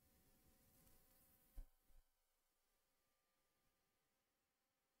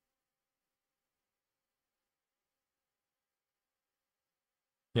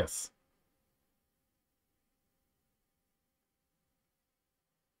 Yes.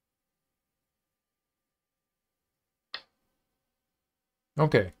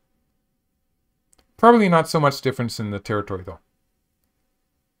 Okay. Probably not so much difference in the territory, though.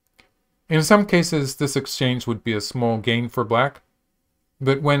 In some cases, this exchange would be a small gain for black,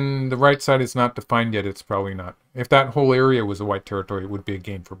 but when the right side is not defined yet, it's probably not. If that whole area was a white territory, it would be a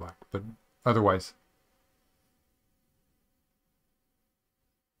gain for black, but otherwise.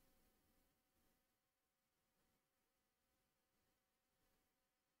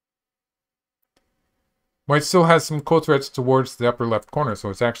 White still has some co-threats towards the upper left corner, so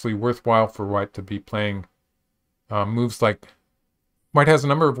it's actually worthwhile for white to be playing moves like... White has a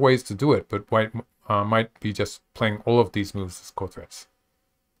number of ways to do it, but white might be just playing all of these moves as co-threats.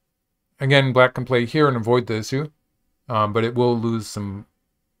 Again, black can play here and avoid the issue, but it will lose some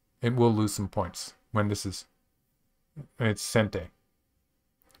points when this is... it's sente.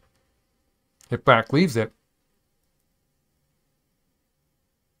 If black leaves it,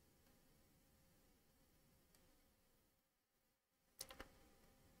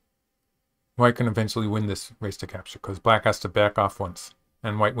 white can eventually win this race to capture, because black has to back off once,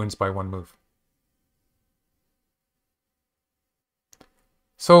 and white wins by 1 move.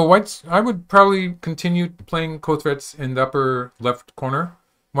 So I would probably continue playing co-threats in the upper left corner.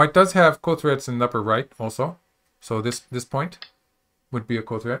 White does have co-threats in the upper right also, so this point would be a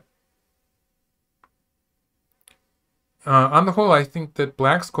co-threat. On the whole, I think that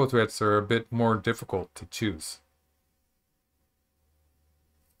black's co-threats are a bit more difficult to choose.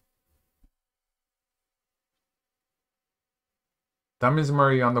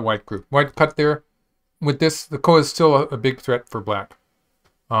 Damizumari on the white group. White cut there. With this, the ko is still a big threat for black.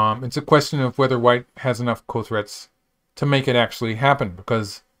 It's a question of whether white has enough co-threats to make it actually happen,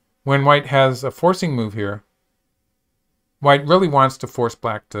 because when white has a forcing move here, white really wants to force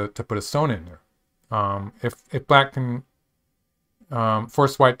black to put a stone in there. If black can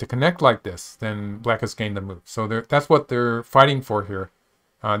force white to connect like this, then black has gained the move. So that's what they're fighting for here.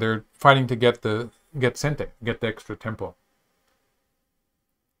 They're fighting to get sente, get the extra tempo.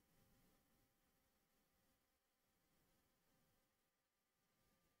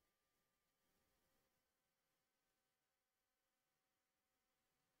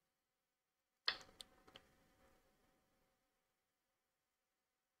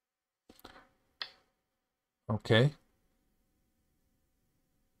 Okay.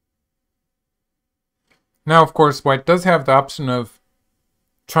 Now, of course, white does have the option of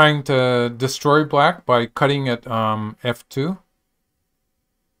trying to destroy black by cutting at f2.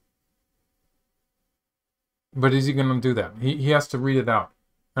 But is he going to do that? He has to read it out.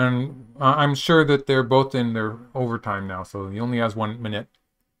 And I'm sure that they're both in their overtime now, so he only has 1 minute.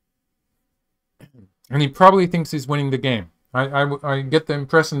 And he probably thinks he's winning the game. I get the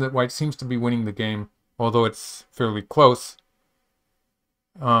impression that white seems to be winning the game, although it's fairly close.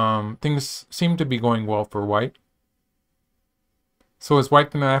 Things seem to be going well for white. So is white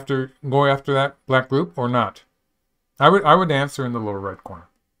going to go after that black group or not? I would answer in the lower right corner.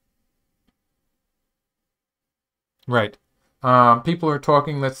 Right. People are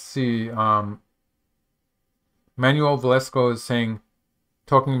talking. Let's see. Manuel Velasco is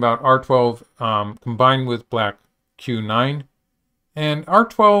talking about R12 combined with black Q9. And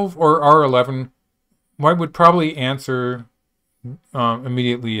R12 or R11, white would probably answer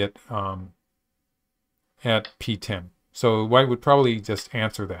immediately at P10. So white would probably just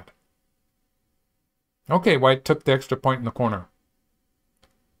answer that. Okay, white took the extra point in the corner.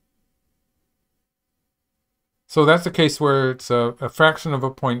 So that's a case where it's a fraction of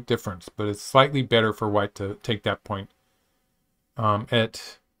a point difference, but it's slightly better for white to take that point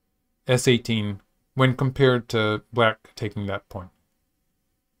at S18 when compared to black taking that point.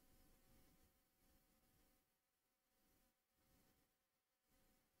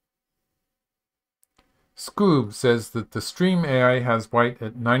 Scoob says that the stream AI has white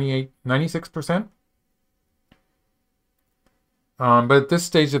at 96%. But at this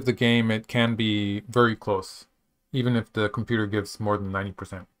stage of the game, it can be very close, even if the computer gives more than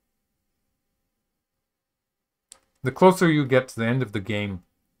 90%. The closer you get to the end of the game,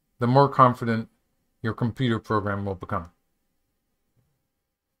 the more confident your computer program will become.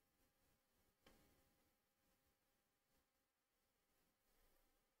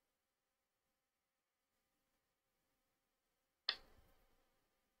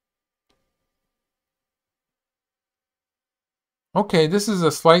 Okay, this is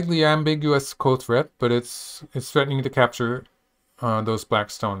a slightly ambiguous co-threat, but it's threatening to capture those black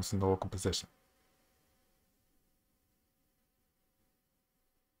stones in the local position.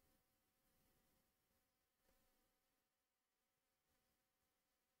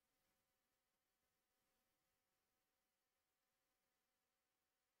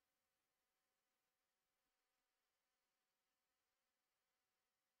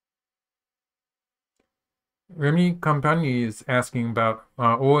 Remy Campagny is asking about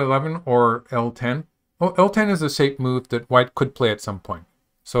O11 or L10. Oh, L10 is a shape move that white could play at some point.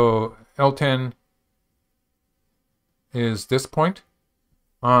 So L10 is this point.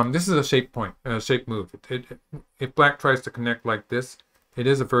 This is a shape move. If black tries to connect like this, it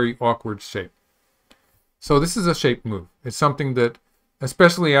is a very awkward shape. So this is a shape move. It's something that,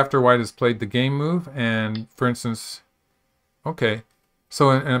 especially after white has played the game move, and for instance, okay, so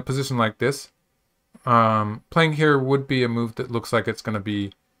in a position like this, playing here would be a move that looks like it's going to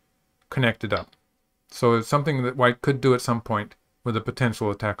be connected up. So it's something that white could do at some point with a potential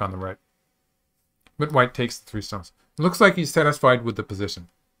attack on the right. But white takes the 3 stones. It looks like he's satisfied with the position.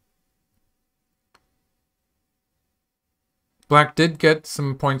 Black did get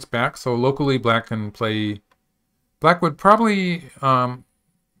some points back, so locally black can play... Black would probably add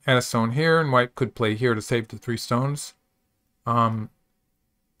a stone here, and white could play here to save the 3 stones.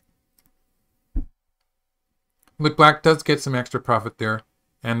 But black does get some extra profit there.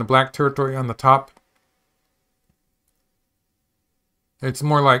 And the black territory on the top, it's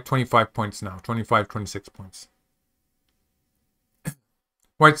more like 25 points now, 25, 26 points.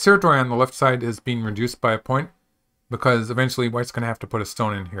 White's territory on the left side is being reduced by a point because eventually white's going to have to put a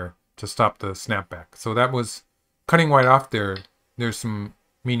stone in here to stop the snapback. So that was cutting white off there. There's some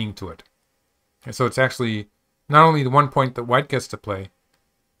meaning to it. And so it's actually not only the 1 point that white gets to play,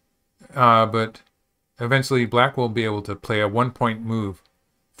 but eventually black will be able to play a 1 point move,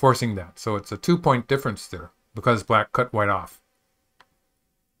 forcing that. So it's a 2 point difference there because black cut white off.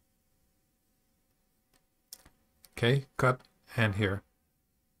 Okay, cut and here.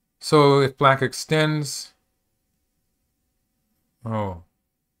 So if black extends, oh,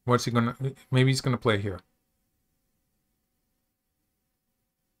 what's he gonna, maybe he's gonna play here.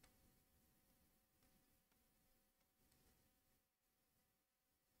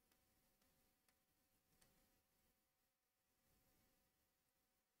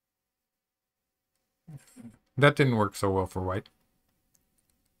 That didn't work so well for white.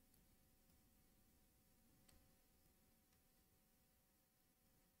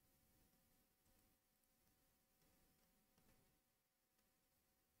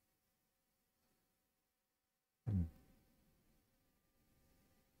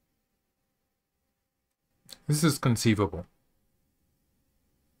 This is conceivable.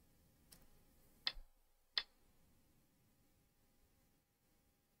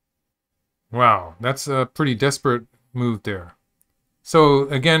 Wow, that's a pretty desperate move there. So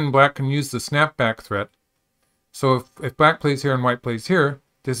again, black can use the snapback threat. So if black plays here and white plays here,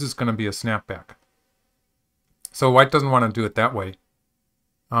 this is going to be a snapback. So white doesn't want to do it that way.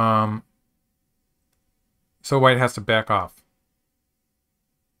 So white has to back off. .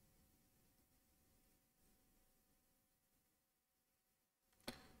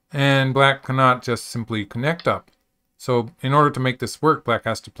 And black cannot just simply connect up. So in order to make this work, black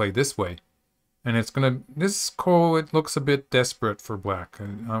has to play this way. And it's going to... This ko, it looks a bit desperate for black.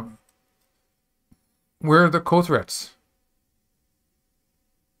 Where are the ko threats?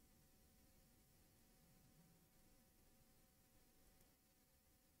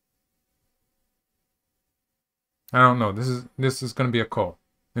 I don't know. This is going to be a ko.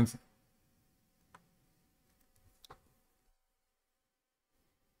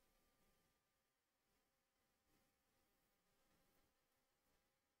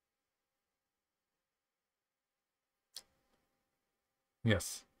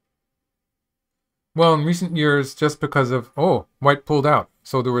 Yes. Well, in recent years, just because of... Oh, white pulled out.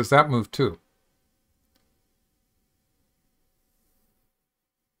 So there was that move too.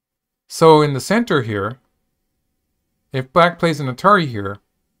 So in the center here, if black plays an Atari here,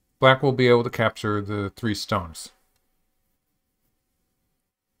 black will be able to capture the 3 stones.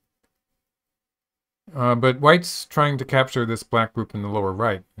 But white's trying to capture this black group in the lower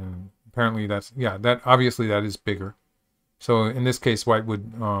right. And apparently that's... Yeah, obviously that is bigger. So in this case, white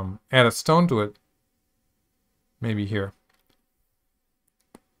would add a stone to it. Maybe here.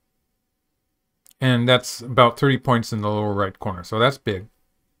 And that's about 30 points in the lower right corner. So that's big.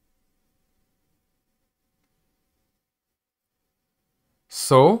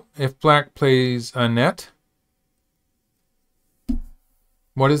 So if black plays a net,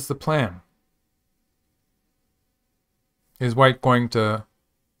 what is the plan? Is white going to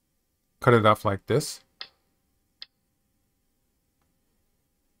cut it off like this?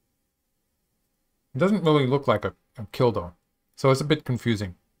 It doesn't really look like a kill though. So it's a bit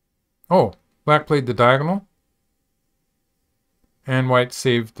confusing. Oh, black played the diagonal. And white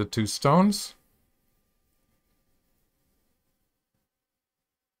saved the 2 stones.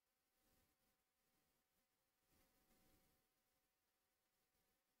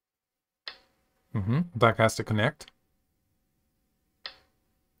 Black has to connect.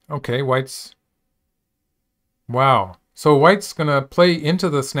 Okay, white's... Wow. So white's going to play into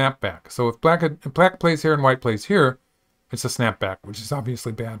the snapback. So if black plays here and white plays here, it's a snapback, which is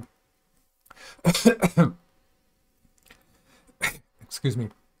obviously bad. Excuse me.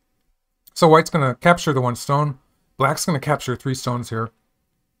 So white's going to capture the 1 stone. Black's going to capture 3 stones here.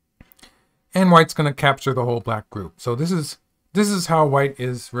 And white's going to capture the whole black group. So this is how white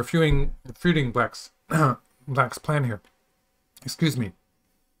is refuting black's black's plan here. Excuse me.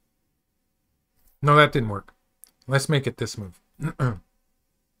 No, that didn't work. Let's make it this move. I'm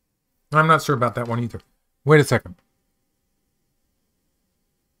not sure about that one either. Wait a second.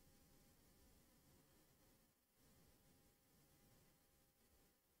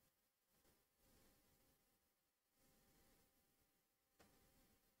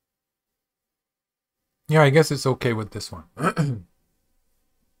 Yeah, I guess it's okay with this one.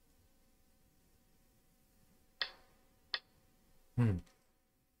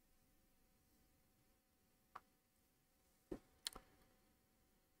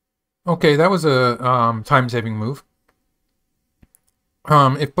 Okay, that was a time-saving move.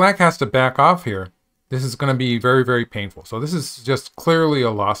 If black has to back off here, this is going to be very, very painful. So this is just clearly a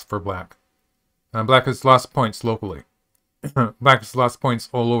loss for black. Black has lost points locally. Black has lost points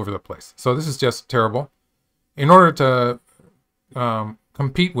all over the place. So this is just terrible. In order to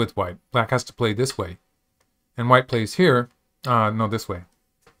compete with white, black has to play this way. And white plays here. No, this way.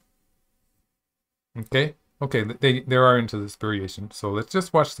 Okay? Okay, they are into this variation. So let's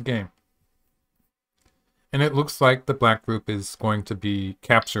just watch the game. And it looks like the black group is going to be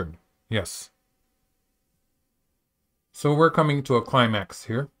captured. Yes. So we're coming to a climax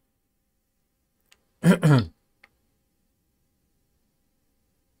here.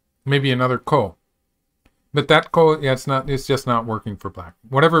 Maybe another ko. But that ko, yeah, it's just not working for black.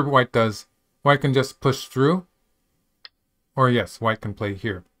 Whatever white does, white can just push through. Or yes, white can play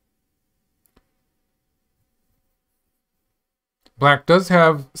here. Black does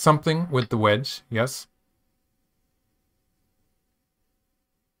have something with the wedge, yes.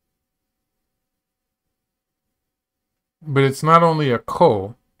 But it's not only a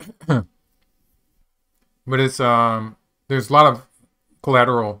ko, but it's there's a lot of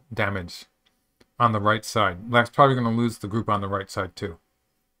collateral damage on the right side. Black's probably going to lose the group on the right side too.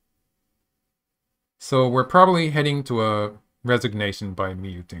 So we're probably heading to a resignation by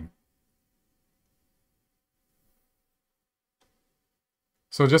Yuting.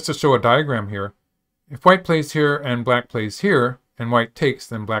 So just to show a diagram here, if white plays here and black plays here, and white takes,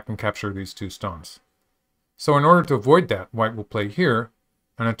 then black can capture these 2 stones. So in order to avoid that, white will play here,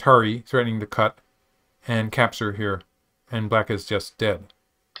 an Atari threatening to cut, and capture here, and black is just dead.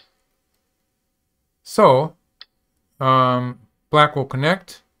 So, black will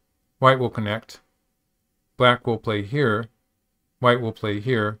connect, white will connect, black will play here, white will play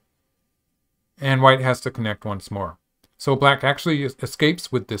here, and white has to connect once more. So black actually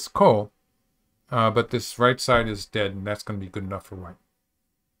escapes with this ko, but this right side is dead, and that's going to be good enough for white.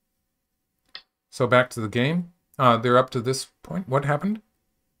 So back to the game. They're up to this point. What happened?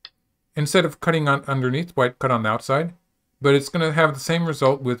 Instead of cutting on underneath, white cut on the outside, but it's going to have the same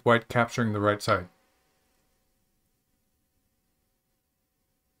result with white capturing the right side.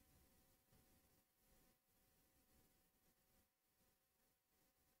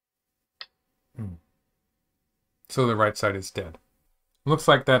 So the right side is dead. Looks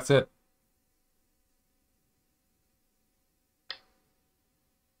like that's it.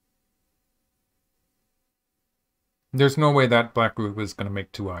 There's no way that black group is going to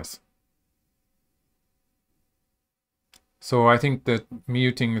make two eyes. So I think that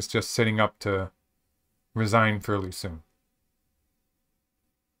Yuting is just setting up to resign fairly soon.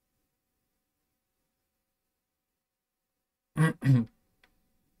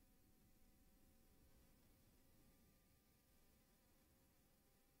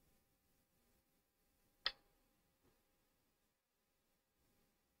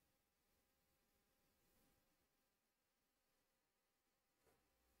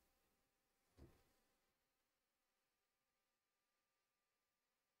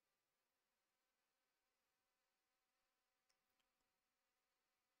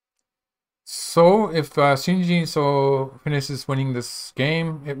 So if ShinJinseo finishes winning this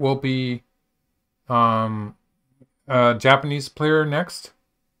game, it will be a Japanese player next.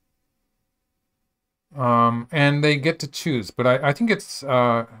 And they get to choose, but I think it's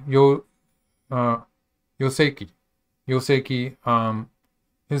Yoseki. Yoseki.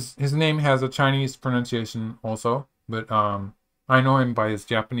 His name has a Chinese pronunciation also, but I know him by his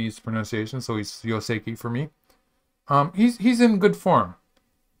Japanese pronunciation, so he's Yoseki for me. He's in good form.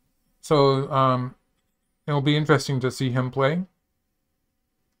 So it'll be interesting to see him play.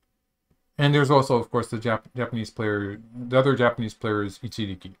 And there's also, of course, the Japanese player. The other Japanese player is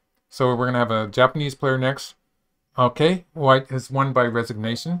Ichiriki. So we're going to have a Japanese player next. Okay, white has won by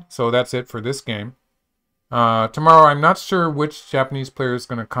resignation. So that's it for this game. Tomorrow, I'm not sure which Japanese player is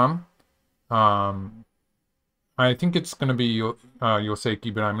going to come. I think it's going to be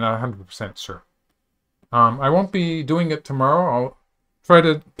Yoseki, but I'm not 100% sure. I won't be doing it tomorrow. I'll try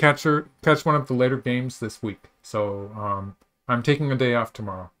to catch one of the later games this week. So I'm taking a day off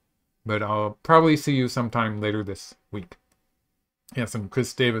tomorrow, but I'll probably see you sometime later this week. Yes, and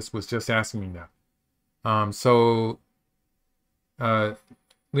Chris Davis was just asking me that.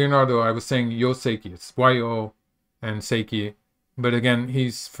 Leonardo, I was saying Yoseki. It's Y-O and Seiki. But again,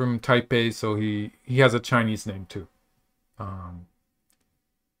 he's from Taipei, so he has a Chinese name too.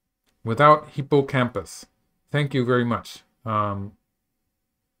 Without hippocampus. Thank you very much.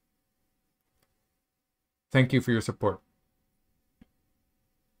 Thank you for your support.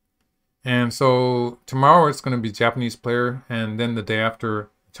 And so tomorrow it's going to be Japanese player, and then the day after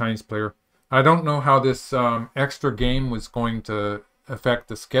Chinese player. I don't know how this extra game was going to affect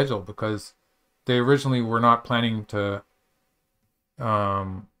the schedule, because they originally were not planning to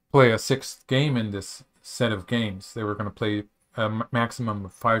play a sixth game in this set of games. They were going to play a maximum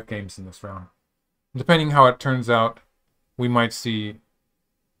of 5 games in this round. Depending how it turns out, we might see.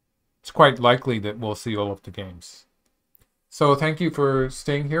 It's quite likely that we'll see all of the games. So thank you for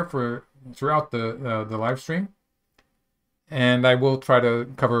staying here throughout the live stream. And I will try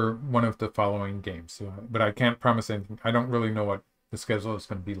to cover one of the following games, but I can't promise anything. I don't really know what the schedule is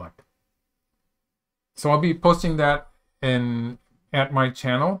going to be like. So I'll be posting that at my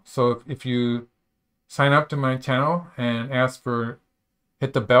channel. So if you sign up to my channel and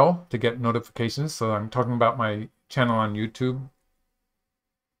hit the bell to get notifications. So I'm talking about my channel on YouTube.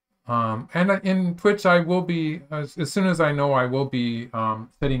 And in Twitch, I will be, as soon as I know, I will be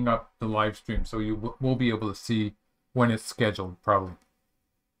setting up the live stream. So you will be able to see when it's scheduled, probably.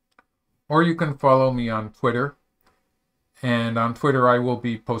 Or you can follow me on Twitter. And on Twitter, I will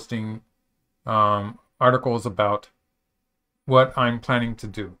be posting articles about what I'm planning to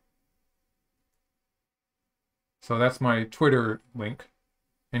do. So that's my Twitter link,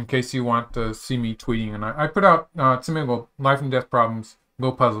 in case you want to see me tweeting. And I put out Tsumego Life and Death Problems,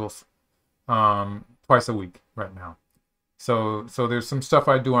 Go Puzzles, twice a week right now. So there's some stuff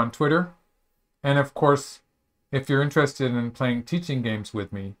I do on Twitter. And of course, if you're interested in playing teaching games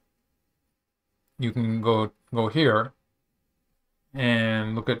with me, you can go here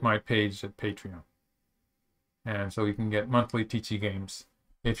and look at my page at Patreon. And so you can get monthly teaching games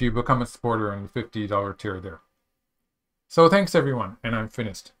if you become a supporter in the $50 tier there. So thanks everyone, and I'm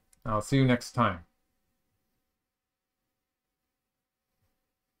finished. I'll see you next time.